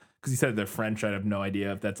know, because you said they're French, I have no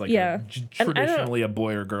idea if that's like traditionally a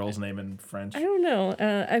boy or girl's name in French. I don't know.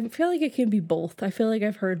 I feel like it can be both. I feel like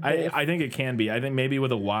I've heard both. I think it can be. I think maybe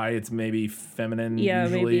with a Y it's maybe feminine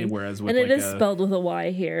usually, maybe. whereas with and it like is spelled with a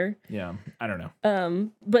Y here. Yeah, I don't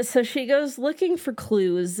know. But so she goes looking for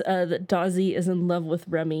clues that Dawsey is in love with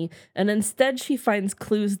Remy, and instead she finds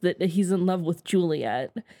clues that he's in love with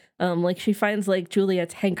Juliet. Like she finds like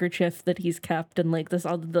Juliet's handkerchief that he's kept and like this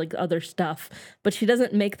all like other stuff, but she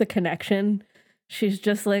doesn't make the connection. She's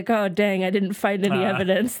just like, oh dang, I didn't find any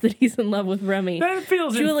evidence that he's in love with Remy. That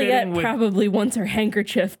feels Juliet probably wants her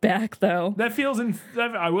handkerchief back though. That feels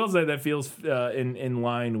I will say that feels in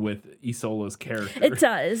line with Isola's character. It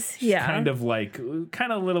does, yeah. Kind of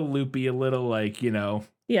a little loopy, a little like, you know.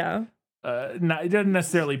 Yeah. It doesn't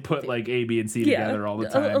necessarily put like A, B, and C together all the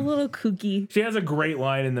time. A little kooky. She has a great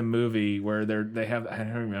line in the movie where they have, I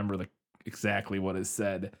don't remember exactly what is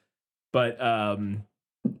said, but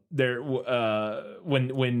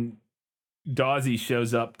when Dawsey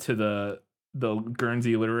shows up to the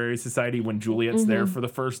Guernsey Literary Society when Juliet's there for the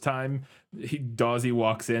first time, Dawsey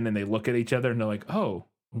walks in and they look at each other and they're like, oh.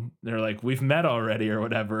 They're like, we've met already or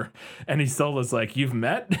whatever. And Isola's like, you've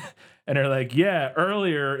met? And they're like, yeah,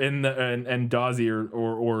 earlier in the, and Dawsey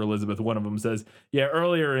or Elizabeth, one of them says, yeah,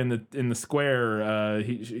 earlier in the square,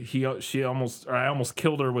 I almost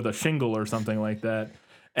killed her with a shingle or something like that.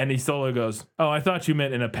 And Isola goes, oh, I thought you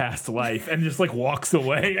meant in a past life, and just like walks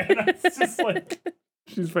away. And it's just like,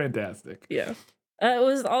 she's fantastic. Yeah. It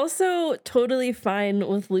was also totally fine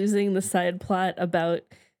with losing the side plot about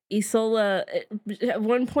Isola. At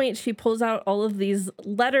one point, she pulls out all of these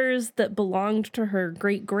letters that belonged to her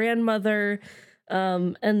great-grandmother,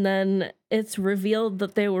 and then it's revealed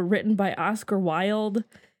that they were written by Oscar Wilde,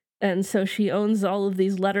 and so she owns all of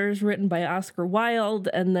these letters written by Oscar Wilde,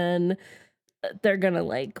 and then they're gonna,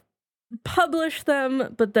 like, publish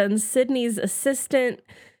them, but then Sydney's assistant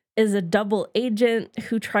is a double agent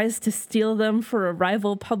who tries to steal them for a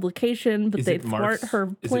rival publication, but they thwart her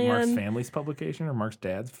plan. Is it Mark's family's publication or Mark's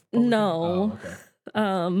dad's publication? No.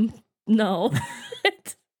 Oh, okay. No.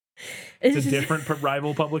 It's a different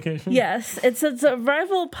rival publication? Yes. It's a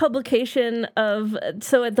rival publication of,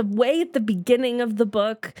 so at the beginning of the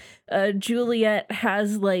book, Juliet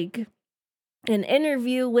has like an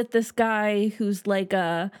interview with this guy who's like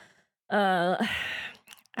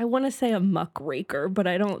I want to say a muckraker, but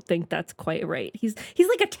I don't think that's quite right. He's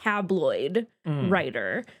like a tabloid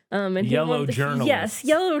writer. And yellow journalist. Yes,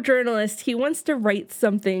 yellow journalist. He wants to write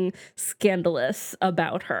something scandalous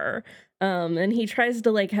about her. And he tries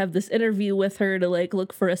to like have this interview with her to like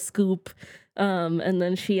look for a scoop. And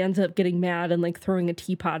then she ends up getting mad and like throwing a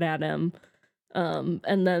teapot at him.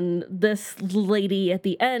 And then this lady at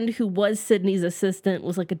the end, who was Sydney's assistant,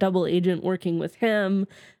 was like a double agent working with him,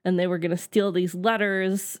 and they were going to steal these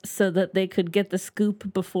letters so that they could get the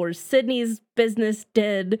scoop before Sydney's business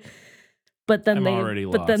did. But then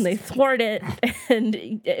they thwart it,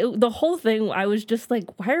 and the whole thing, I was just like,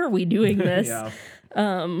 why are we doing this?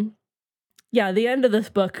 Yeah, the end of this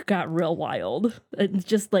book got real wild. It's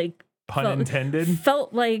just like, pun intended.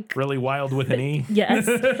 Felt like really wild with an E. Yes.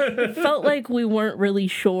 Felt like we weren't really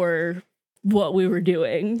sure what we were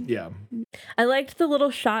doing. Yeah. I liked the little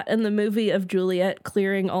shot in the movie of Juliet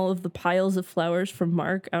clearing all of the piles of flowers from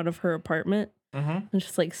Mark out of her apartment. And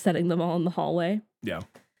just like setting them all in the hallway. Yeah.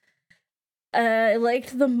 I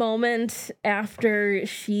liked the moment after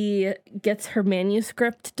she gets her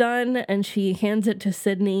manuscript done and she hands it to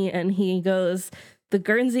Sydney and he goes, The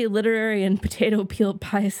Guernsey Literary and Potato Peel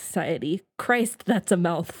Pie Society. Christ, that's a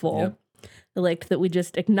mouthful. Yep. I liked that we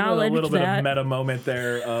just acknowledged a little that. bit of meta moment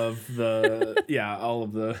there of the all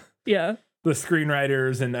of the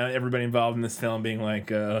screenwriters and everybody involved in this film being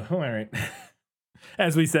like, all right.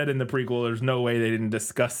 As we said in the prequel, there's no way they didn't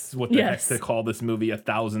discuss what the heck to call this movie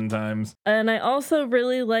 1,000 times. And I also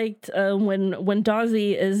really liked when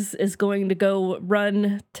Dawsey is going to go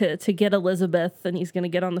run to get Elizabeth, and he's going to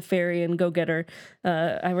get on the ferry and go get her.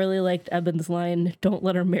 I really liked Eben's line, "Don't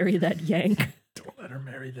let her marry that Yank." Don't let her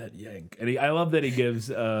marry that Yank. And I love that he gives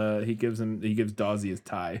Dawsey his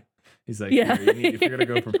tie. He's like, if you're gonna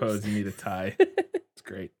go propose, you need a tie. It's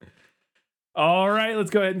great. All right, let's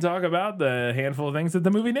go ahead and talk about the handful of things that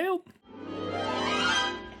the movie nailed.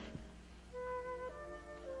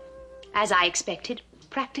 As I expected,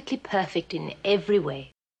 practically perfect in every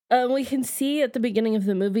way. We can see at the beginning of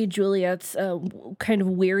the movie Juliet's kind of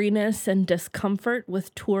weariness and discomfort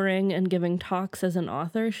with touring and giving talks as an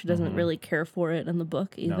author. She doesn't really care for it in the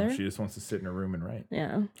book either. No, she just wants to sit in her room and write.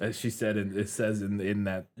 Yeah, as she said, it says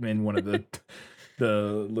in one of the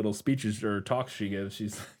the little speeches or talks she gives,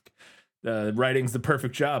 she's like, writing's the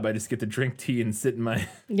perfect job. I just get to drink tea and sit in my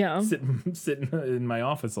sit in my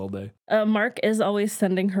office all day. Mark is always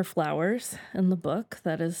sending her flowers in the book.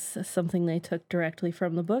 That is something they took directly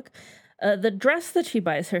from the book. The dress that she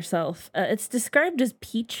buys herself, it's described as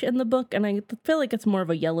peach in the book, and I feel like it's more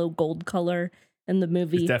of a yellow gold color in the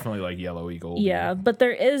movie. It's definitely like yellowy gold. Yeah, but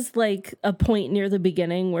there is like a point near the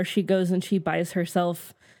beginning where she goes and she buys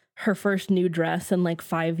herself her first new dress in like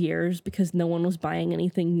 5 years because no one was buying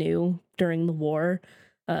anything new during the war.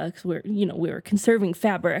 Because we were conserving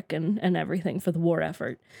fabric and everything for the war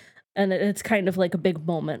effort. And it's kind of like a big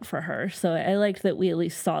moment for her. So I liked that we at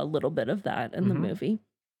least saw a little bit of that in the movie.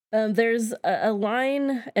 There's a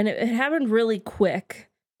line, and it happened really quick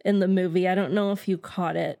in the movie. I don't know if you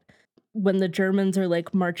caught it, when the Germans are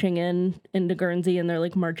like marching into Guernsey and they're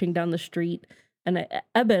like marching down the street. And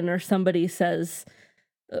Eben or somebody says,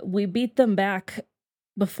 "We beat them back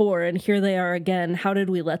before, and here they are again. How did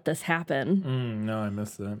we let this happen?" No, I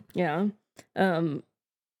missed that. Yeah. And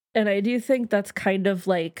I do think that's kind of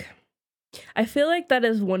like, I feel like that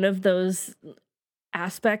is one of those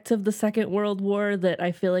aspects of the Second World War that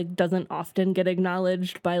I feel like doesn't often get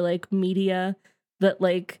acknowledged by like media, that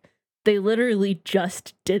like they literally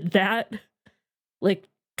just did that like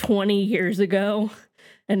 20 years ago,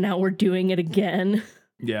 and now we're doing it again.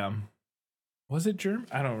 Yeah. Was it German?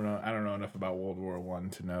 I don't know. I don't know enough about World War I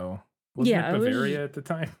to know. Wasn't it Bavaria at the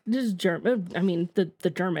time? Just German. I mean, the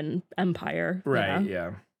German Empire. Right,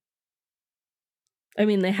 yeah. I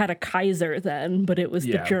mean, they had a Kaiser then, but it was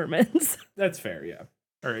the Germans. That's fair, yeah.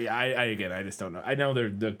 Or I just don't know. I know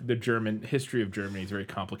the German history of Germany is very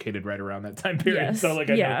complicated right around that time period. Yes, so like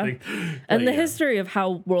I don't think, and the history of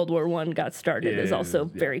how World War I got started is also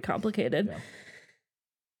very complicated. Yeah.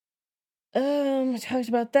 We talked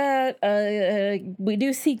about that. We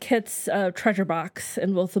do see Kit's treasure box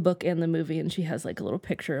in both the book and the movie, and she has like a little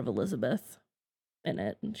picture of Elizabeth in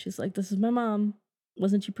it, and she's like, "This is my mom.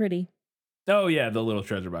 Wasn't she pretty?" Oh yeah, the little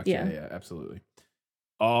treasure box. Yeah, absolutely.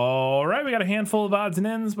 All right, we got a handful of odds and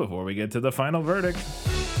ends before we get to the final verdict.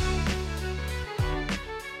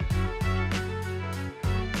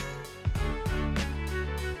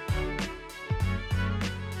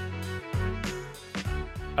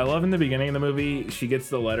 I love in the beginning of the movie, she gets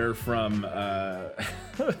the letter from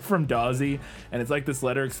from Dawsey, and it's like this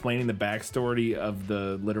letter explaining the backstory of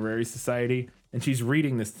the literary society. And she's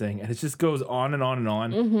reading this thing, and it just goes on and on and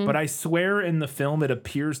on. Mm-hmm. But I swear in the film, it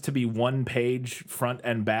appears to be one page front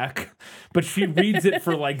and back. But she reads it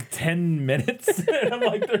for like 10 minutes. And I'm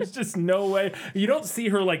like, there's just no way. You don't see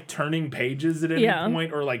her like turning pages at any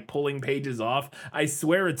point or like pulling pages off. I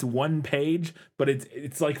swear it's one page, but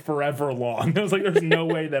it's like forever long. I was like, there's no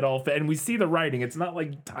way that all fit. And we see the writing. It's not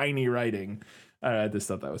like tiny writing. I just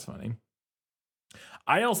thought that was funny.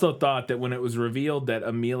 I also thought that when it was revealed that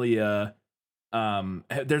Amelia...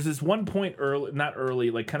 there's this one point not early,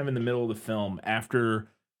 like kind of in the middle of the film, after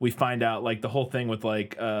we find out like the whole thing with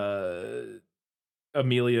like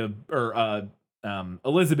Amelia or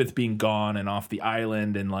Elizabeth being gone and off the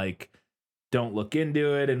island, and like don't look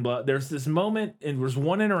into it, and there's this moment, and there's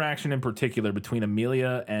one interaction in particular between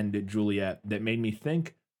Amelia and Juliet that made me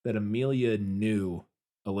think that Amelia knew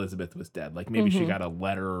Elizabeth was dead. Like maybe she got a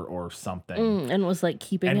letter or something and was like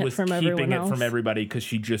keeping it from everybody because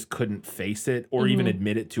she just couldn't face it or even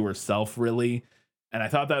admit it to herself, really. And I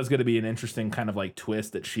thought that was going to be an interesting kind of like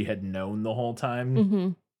twist, that she had known the whole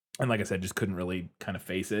time. And like I said, just couldn't really kind of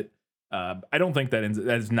face it. I don't think that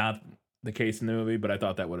is not the case in the movie, but I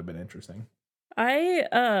thought that would have been interesting.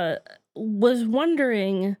 I was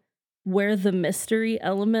wondering where the mystery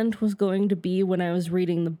element was going to be when I was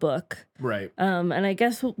reading the book. Right. And I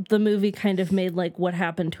guess the movie kind of made like what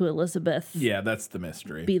happened to Elizabeth. Yeah, that's the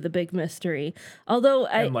mystery. Be the big mystery. Although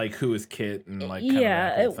and like who is Kit and like kind of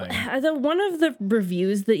that whole thing. One of the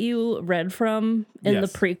reviews that you read from in the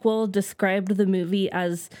prequel described the movie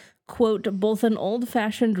as, quote, both an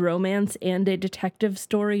old-fashioned romance and a detective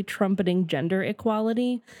story trumpeting gender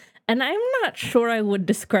equality. And I'm not sure I would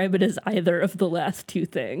describe it as either of the last two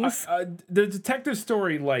things. The detective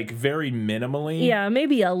story, like, very minimally. Yeah,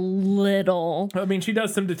 maybe a little. I mean, she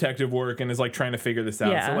does some detective work and is, like, trying to figure this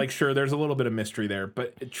out. Yeah. So, like, sure, there's a little bit of mystery there.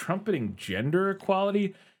 But trumpeting gender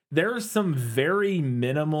equality, there are some very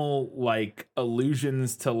minimal, like,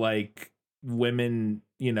 allusions to, like, women,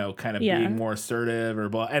 you know, kind of being more assertive or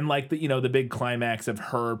blah. And, like, the big climax of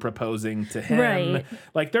her proposing to him. Right.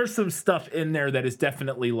 Like, there's some stuff in there that is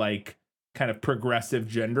definitely, like, kind of progressive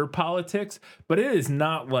gender politics, but it is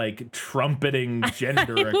not like trumpeting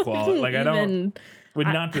gender equality. Like, would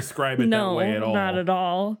not describe it that way at all. Not at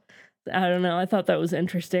all. I don't know. I thought that was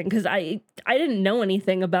interesting because I didn't know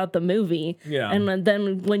anything about the movie. Yeah. And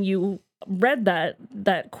then when you read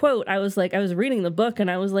that quote, I was reading the book and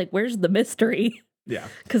I was like, where's the mystery? Yeah.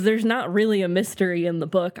 Because there's not really a mystery in the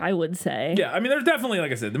book, I would say. Yeah, I mean, there's definitely,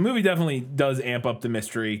 like I said, the movie definitely does amp up the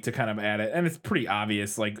mystery to kind of add it. And it's pretty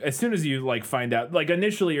obvious. Like, as soon as you, like, find out, like,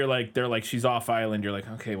 initially you're like, they're like, she's off island. You're like,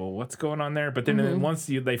 okay, well, what's going on there? But then once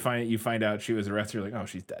you find out she was arrested, you're like, oh,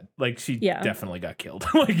 she's dead. Like, she definitely got killed.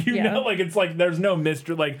 Like, you know, like, it's like, there's no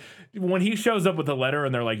mystery. Like, when he shows up with the letter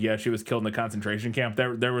and they're like, yeah, she was killed in the concentration camp,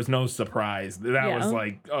 there was no surprise. That was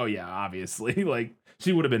like, oh, yeah, obviously. Like,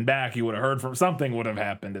 she would have been back. You would have heard from something would have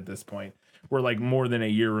happened at this point. We're like more than a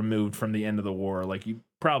year removed from the end of the war. Like you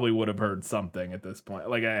probably would have heard something at this point.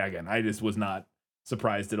 Like I just was not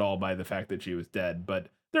surprised at all by the fact that she was dead. But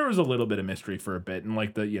there was a little bit of mystery for a bit, and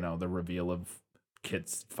like the reveal of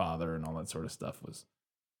Kit's father and all that sort of stuff was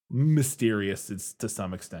mysterious to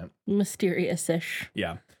some extent. Mysterious-ish.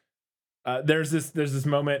 Yeah. There's this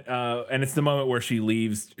moment, and it's the moment where she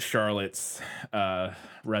leaves Charlotte's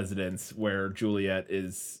residence, where Juliet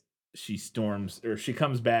she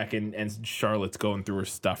comes back and Charlotte's going through her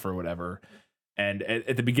stuff or whatever. And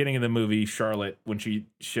at the beginning of the movie, Charlotte, when she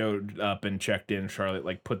showed up and checked in, Charlotte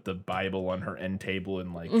like put the Bible on her end table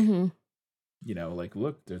and like, like,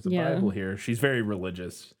 look, there's a Bible here. She's very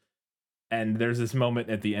religious. And there's this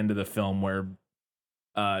moment at the end of the film where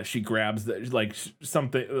she grabs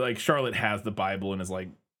something like Charlotte has the Bible and is like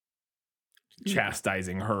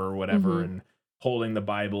chastising her or whatever and holding the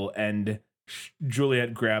Bible, and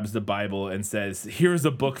Juliet grabs the Bible and says, here's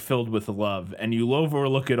a book filled with love, and you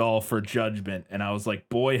overlook it all for judgment. And I was like,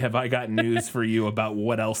 boy, have I got news for you about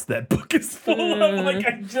what else that book is full of. Like,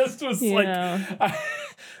 I just was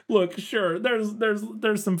look, sure,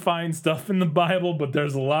 there's some fine stuff in the Bible, but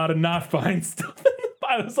there's a lot of not fine stuff in the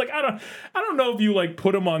Bible. I was like, I don't know if you like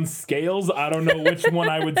put them on scales. I don't know which one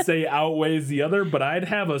I would say outweighs the other, but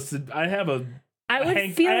I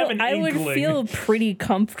would feel pretty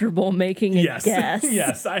comfortable making a guess.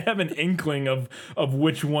 Yes, I have an inkling of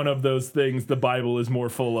which one of those things the Bible is more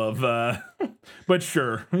full of. But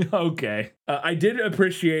sure, okay. I did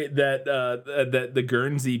appreciate that that the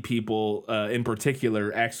Guernsey people in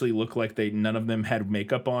particular actually look like none of them had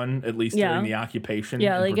makeup on, at least during the occupation.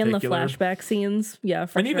 Yeah, like in the flashback scenes. Yeah,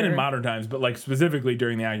 for and sure. Even in modern times, but like specifically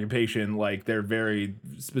during the occupation, like they're very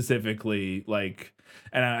specifically like.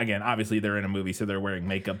 And again, obviously they're in a movie, so they're wearing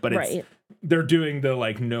makeup, but they're doing the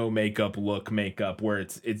like no makeup makeup where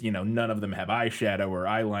it's none of them have eyeshadow or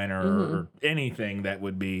eyeliner or anything that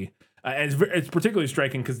would be. And it's particularly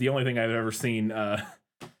striking because the only thing I've ever seen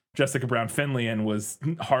Jessica Brown Finley in was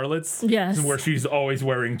Harlots, where she's always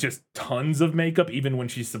wearing just tons of makeup, even when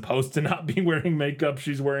she's supposed to not be wearing makeup.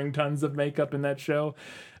 She's wearing tons of makeup in that show.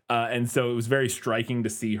 And so it was very striking to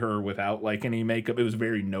see her without like any makeup. It was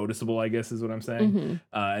very noticeable, I guess, is what I'm saying.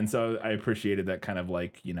 And so I appreciated that kind of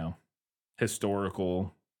like,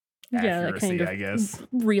 historical accuracy, kind of I guess.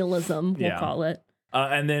 Realism, we'll call it.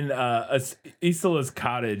 And then Isola's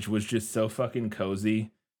cottage was just so fucking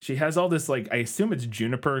cozy. She has all this, like, I assume it's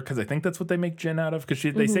juniper, because I think that's what they make gin out of, because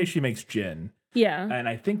they say she makes gin. Yeah. And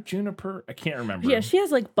I think juniper, I can't remember. Yeah, she has,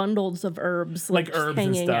 like, bundles of herbs. Like herbs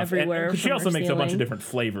and stuff. Everywhere. And she also makes a bunch of different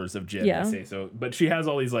flavors of gin, they say. So, but she has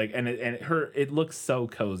all these, like, it looks so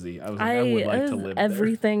cozy. I was like, I would like to live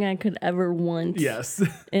everything I could ever want. Yes.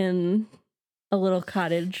 In a little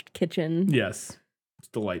cottage kitchen. Yes. It's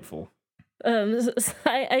delightful.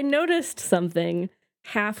 I noticed something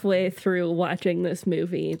halfway through watching this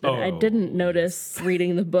movie that I didn't notice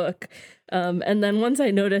reading the book. And then once I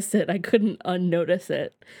noticed it, I couldn't unnotice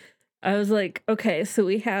it. I was like, okay, so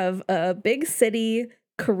we have a big city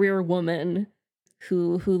career woman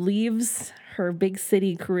who leaves her big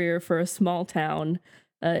city career for a small town,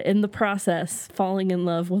 in the process falling in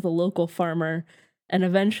love with a local farmer and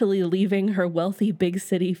eventually leaving her wealthy big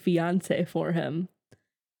city fiance for him.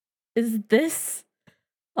 Is this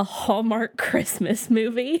a Hallmark Christmas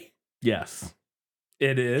movie? Yes,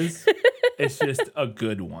 it is. It's just a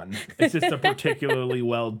good one. It's just a particularly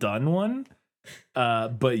well done one.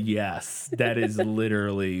 But yes, that is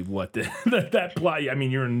literally what that plot. I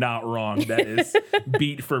mean, you're not wrong. That is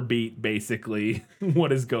beat for beat, basically,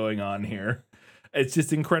 what is going on here. It's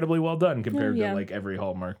just incredibly well done compared to like every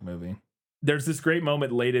Hallmark movie. There's this great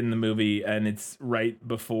moment late in the movie, and it's right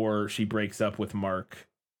before she breaks up with Mark,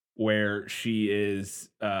 where she is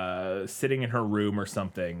sitting in her room or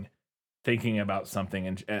something, thinking about something,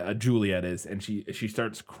 and Juliet is, and she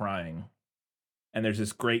starts crying. And there's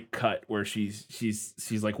this great cut where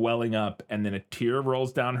she's like welling up, and then a tear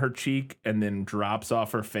rolls down her cheek and then drops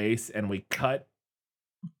off her face, and we cut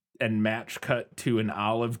to an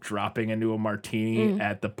Olive dropping into a martini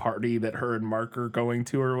at the party that her and Mark are going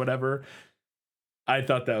to or whatever. I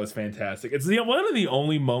thought that was fantastic. It's one of the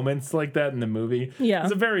only moments like that in the movie. Yeah.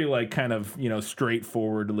 It's a very like kind of,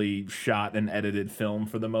 straightforwardly shot and edited film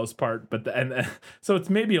for the most part. But so it's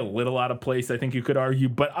maybe a little out of place, I think you could argue,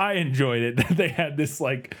 but I enjoyed it. They had this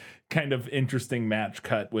like kind of interesting match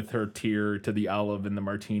cut with her tear to the Olive and the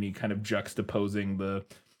martini, kind of juxtaposing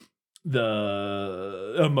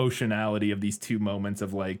the emotionality of these two moments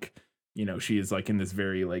of like, she is like in this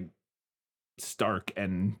very like stark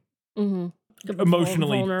and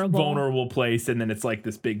emotionally vulnerable place, and then it's like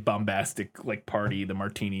this big bombastic like party, the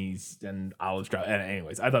martinis and olives drop. And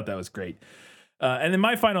anyways, I thought that was great. And then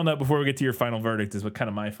my final note before we get to your final verdict is what kind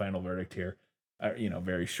of my final verdict here,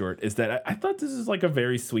 very short, is that I thought this is like a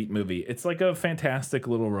very sweet movie. It's like a fantastic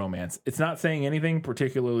little romance. It's not saying anything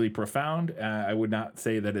particularly profound. I would not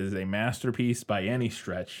say that it is a masterpiece by any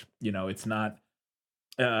stretch. It's not,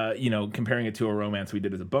 comparing it to a romance we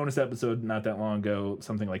did as a bonus episode not that long ago,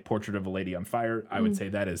 something like Portrait of a Lady on Fire. I would say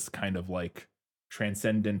that is kind of like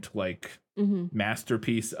transcendent, like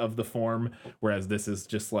masterpiece of the form. Whereas this is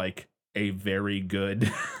just like a very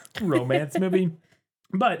good romance movie.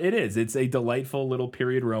 But it's a delightful little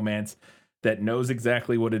period romance that knows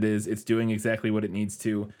exactly what it is. It's doing exactly what it needs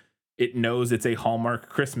to. It knows it's a Hallmark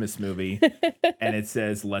Christmas movie, and it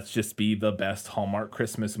says, let's just be the best Hallmark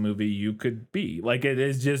Christmas movie you could be. Like, it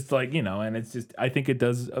is just like, and it's just, I think it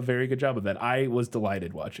does a very good job of that. I was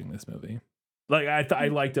delighted watching this movie. Like, I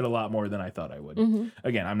liked it a lot more than I thought I would.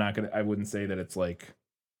 Again, I wouldn't say that it's like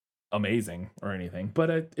amazing or anything, but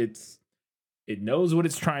it knows what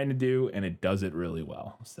it's trying to do, and it does it really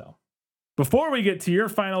well. So before we get to your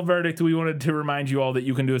final verdict, we wanted to remind you all that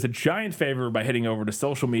you can do us a giant favor by heading over to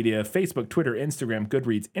social media, Facebook, Twitter, Instagram,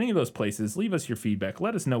 Goodreads, any of those places. Leave us your feedback.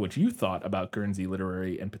 Let us know what you thought about Guernsey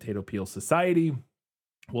Literary and Potato Peel Society.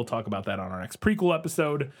 We'll talk about that on our next prequel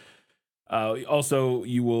episode. Also,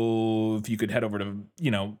 if you could head over to,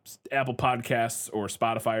 Apple Podcasts or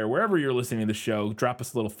Spotify or wherever you're listening to the show, drop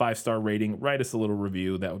us a little 5-star rating, write us a little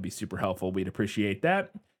review. That would be super helpful. We'd appreciate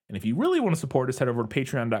that. And if you really want to support us, head over to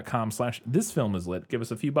patreon.com/thisfilmislit. Give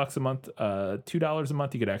us a few bucks a month, $2 a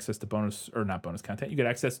month. You get access to not bonus content. You get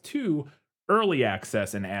access to early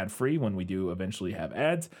access and ad free when we do eventually have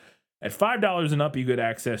ads. At $5 and up, you get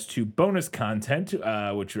access to bonus content,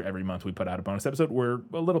 which every month we put out a bonus episode. We're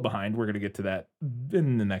a little behind. We're going to get to that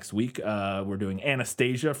in the next week. We're doing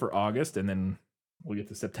Anastasia for August, and then we'll get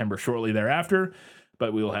to September shortly thereafter.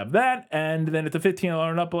 But we will have that. And then at the $15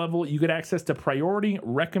 and up level, you get access to Priority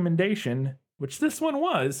Recommendation, which this one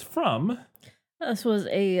was from... This was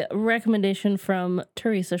a recommendation from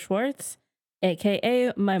Teresa Schwartz,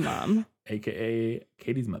 a.k.a. my mom. A.k.a.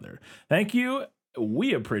 Katie's mother. Thank you.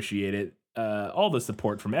 We appreciate it. All the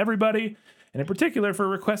support from everybody, and in particular for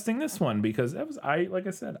requesting this one, because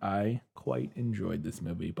I quite enjoyed this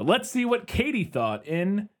movie. But let's see what Katie thought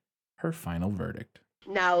in her final verdict.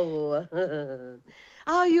 Now,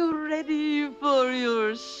 are you ready for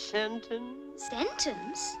your sentence?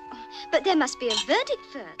 Sentence? But there must be a verdict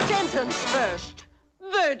first. Sentence first,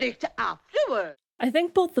 verdict afterward. I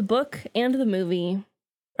think both the book and the movie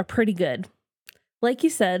are pretty good. Like you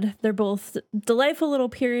said, they're both delightful little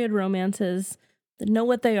period romances that know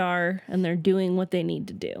what they are and they're doing what they need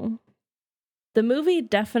to do. The movie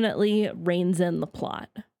definitely reins in the plot.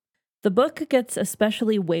 The book gets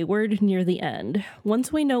especially wayward near the end.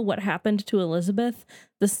 Once we know what happened to Elizabeth,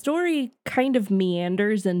 the story kind of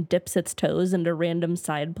meanders and dips its toes into random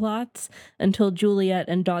side plots until Juliet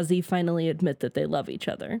and Dawsey finally admit that they love each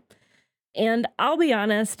other. And I'll be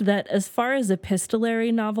honest that as far as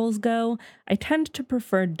epistolary novels go, I tend to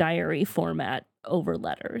prefer diary format over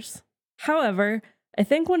letters. However, I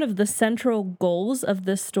think one of the central goals of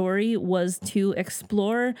this story was to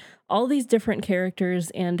explore all these different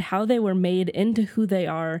characters and how they were made into who they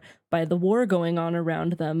are by the war going on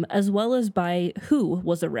around them, as well as by who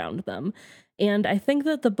was around them. And I think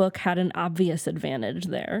that the book had an obvious advantage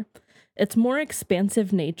there. Its more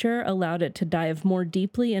expansive nature allowed it to dive more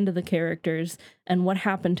deeply into the characters and what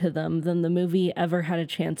happened to them than the movie ever had a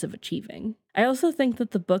chance of achieving. I also think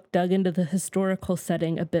that the book dug into the historical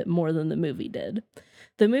setting a bit more than the movie did.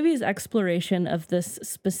 The movie's exploration of this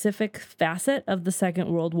specific facet of the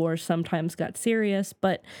Second World War sometimes got serious,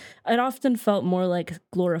 but it often felt more like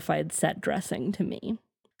glorified set dressing to me.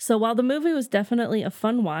 So while the movie was definitely a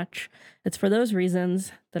fun watch, it's for those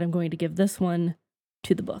reasons that I'm going to give this one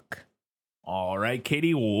to the book. All right,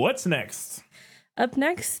 Katie, what's next? Up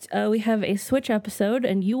next, we have a Switch episode,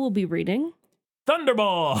 and you will be reading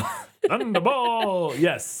Thunderball! Thunderball!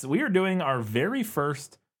 Yes, we are doing our very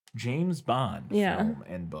first James Bond film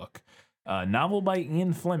and book. Novel by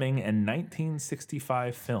Ian Fleming and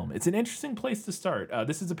 1965 film. It's an interesting place to start.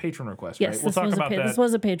 This is a patron request, yes, right? We'll talk about that. This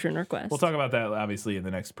was a patron request. We'll talk about that, obviously, in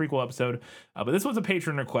the next prequel episode. But this was a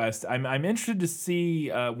patron request. I'm interested to see,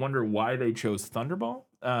 wonder why they chose Thunderball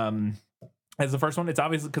as the first one. It's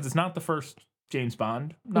obviously because it's not the first James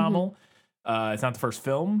Bond novel. It's not the first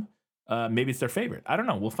film. Maybe it's their favorite. I don't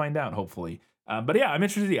know. We'll find out, hopefully. But yeah, I'm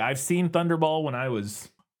interested to see. I've seen Thunderball when I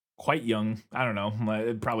was quite young. I don't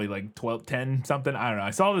know, probably like 12, 10 something. I don't know.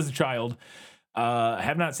 I saw it as a child. I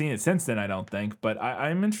have not seen it since then, I don't think. But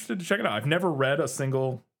I'm interested to check it out. I've never read a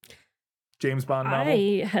single James Bond novel.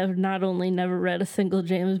 I have not only never read a single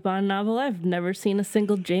James Bond novel, I've never seen a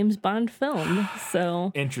single James Bond film.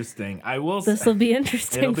 So interesting. I will. This will be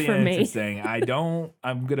interesting. It'll be for interesting.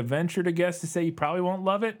 I'm gonna venture to guess to say you probably won't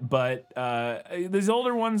love it, but these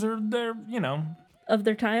older ones they're of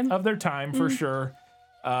their time. Of their time for sure.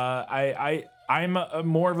 I'm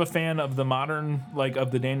more of a fan of the modern, like of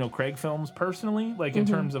the Daniel Craig films personally, like in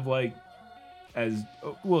terms of like. As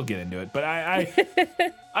we'll get into it, but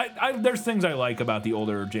I there's things I like about the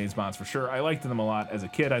older James Bonds for sure. I liked them a lot as a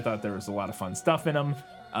kid. I thought there was a lot of fun stuff in them,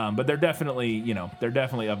 but they're definitely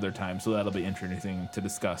of their time. So that'll be interesting to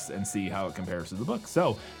discuss and see how it compares to the book.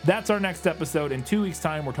 So that's our next episode. In 2 weeks'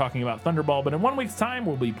 time, we're talking about Thunderball, but in 1 week's time,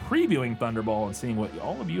 we'll be previewing Thunderball and seeing what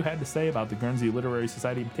all of you had to say about the Guernsey Literary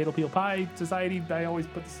Society, Potato Peel Pie Society. I always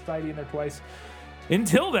put the society in there twice.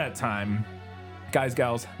 Until that time. Guys,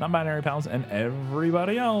 gals, non-binary pals, and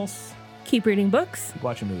everybody else. Keep reading books. Keep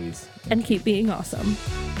watching movies. And keep being awesome.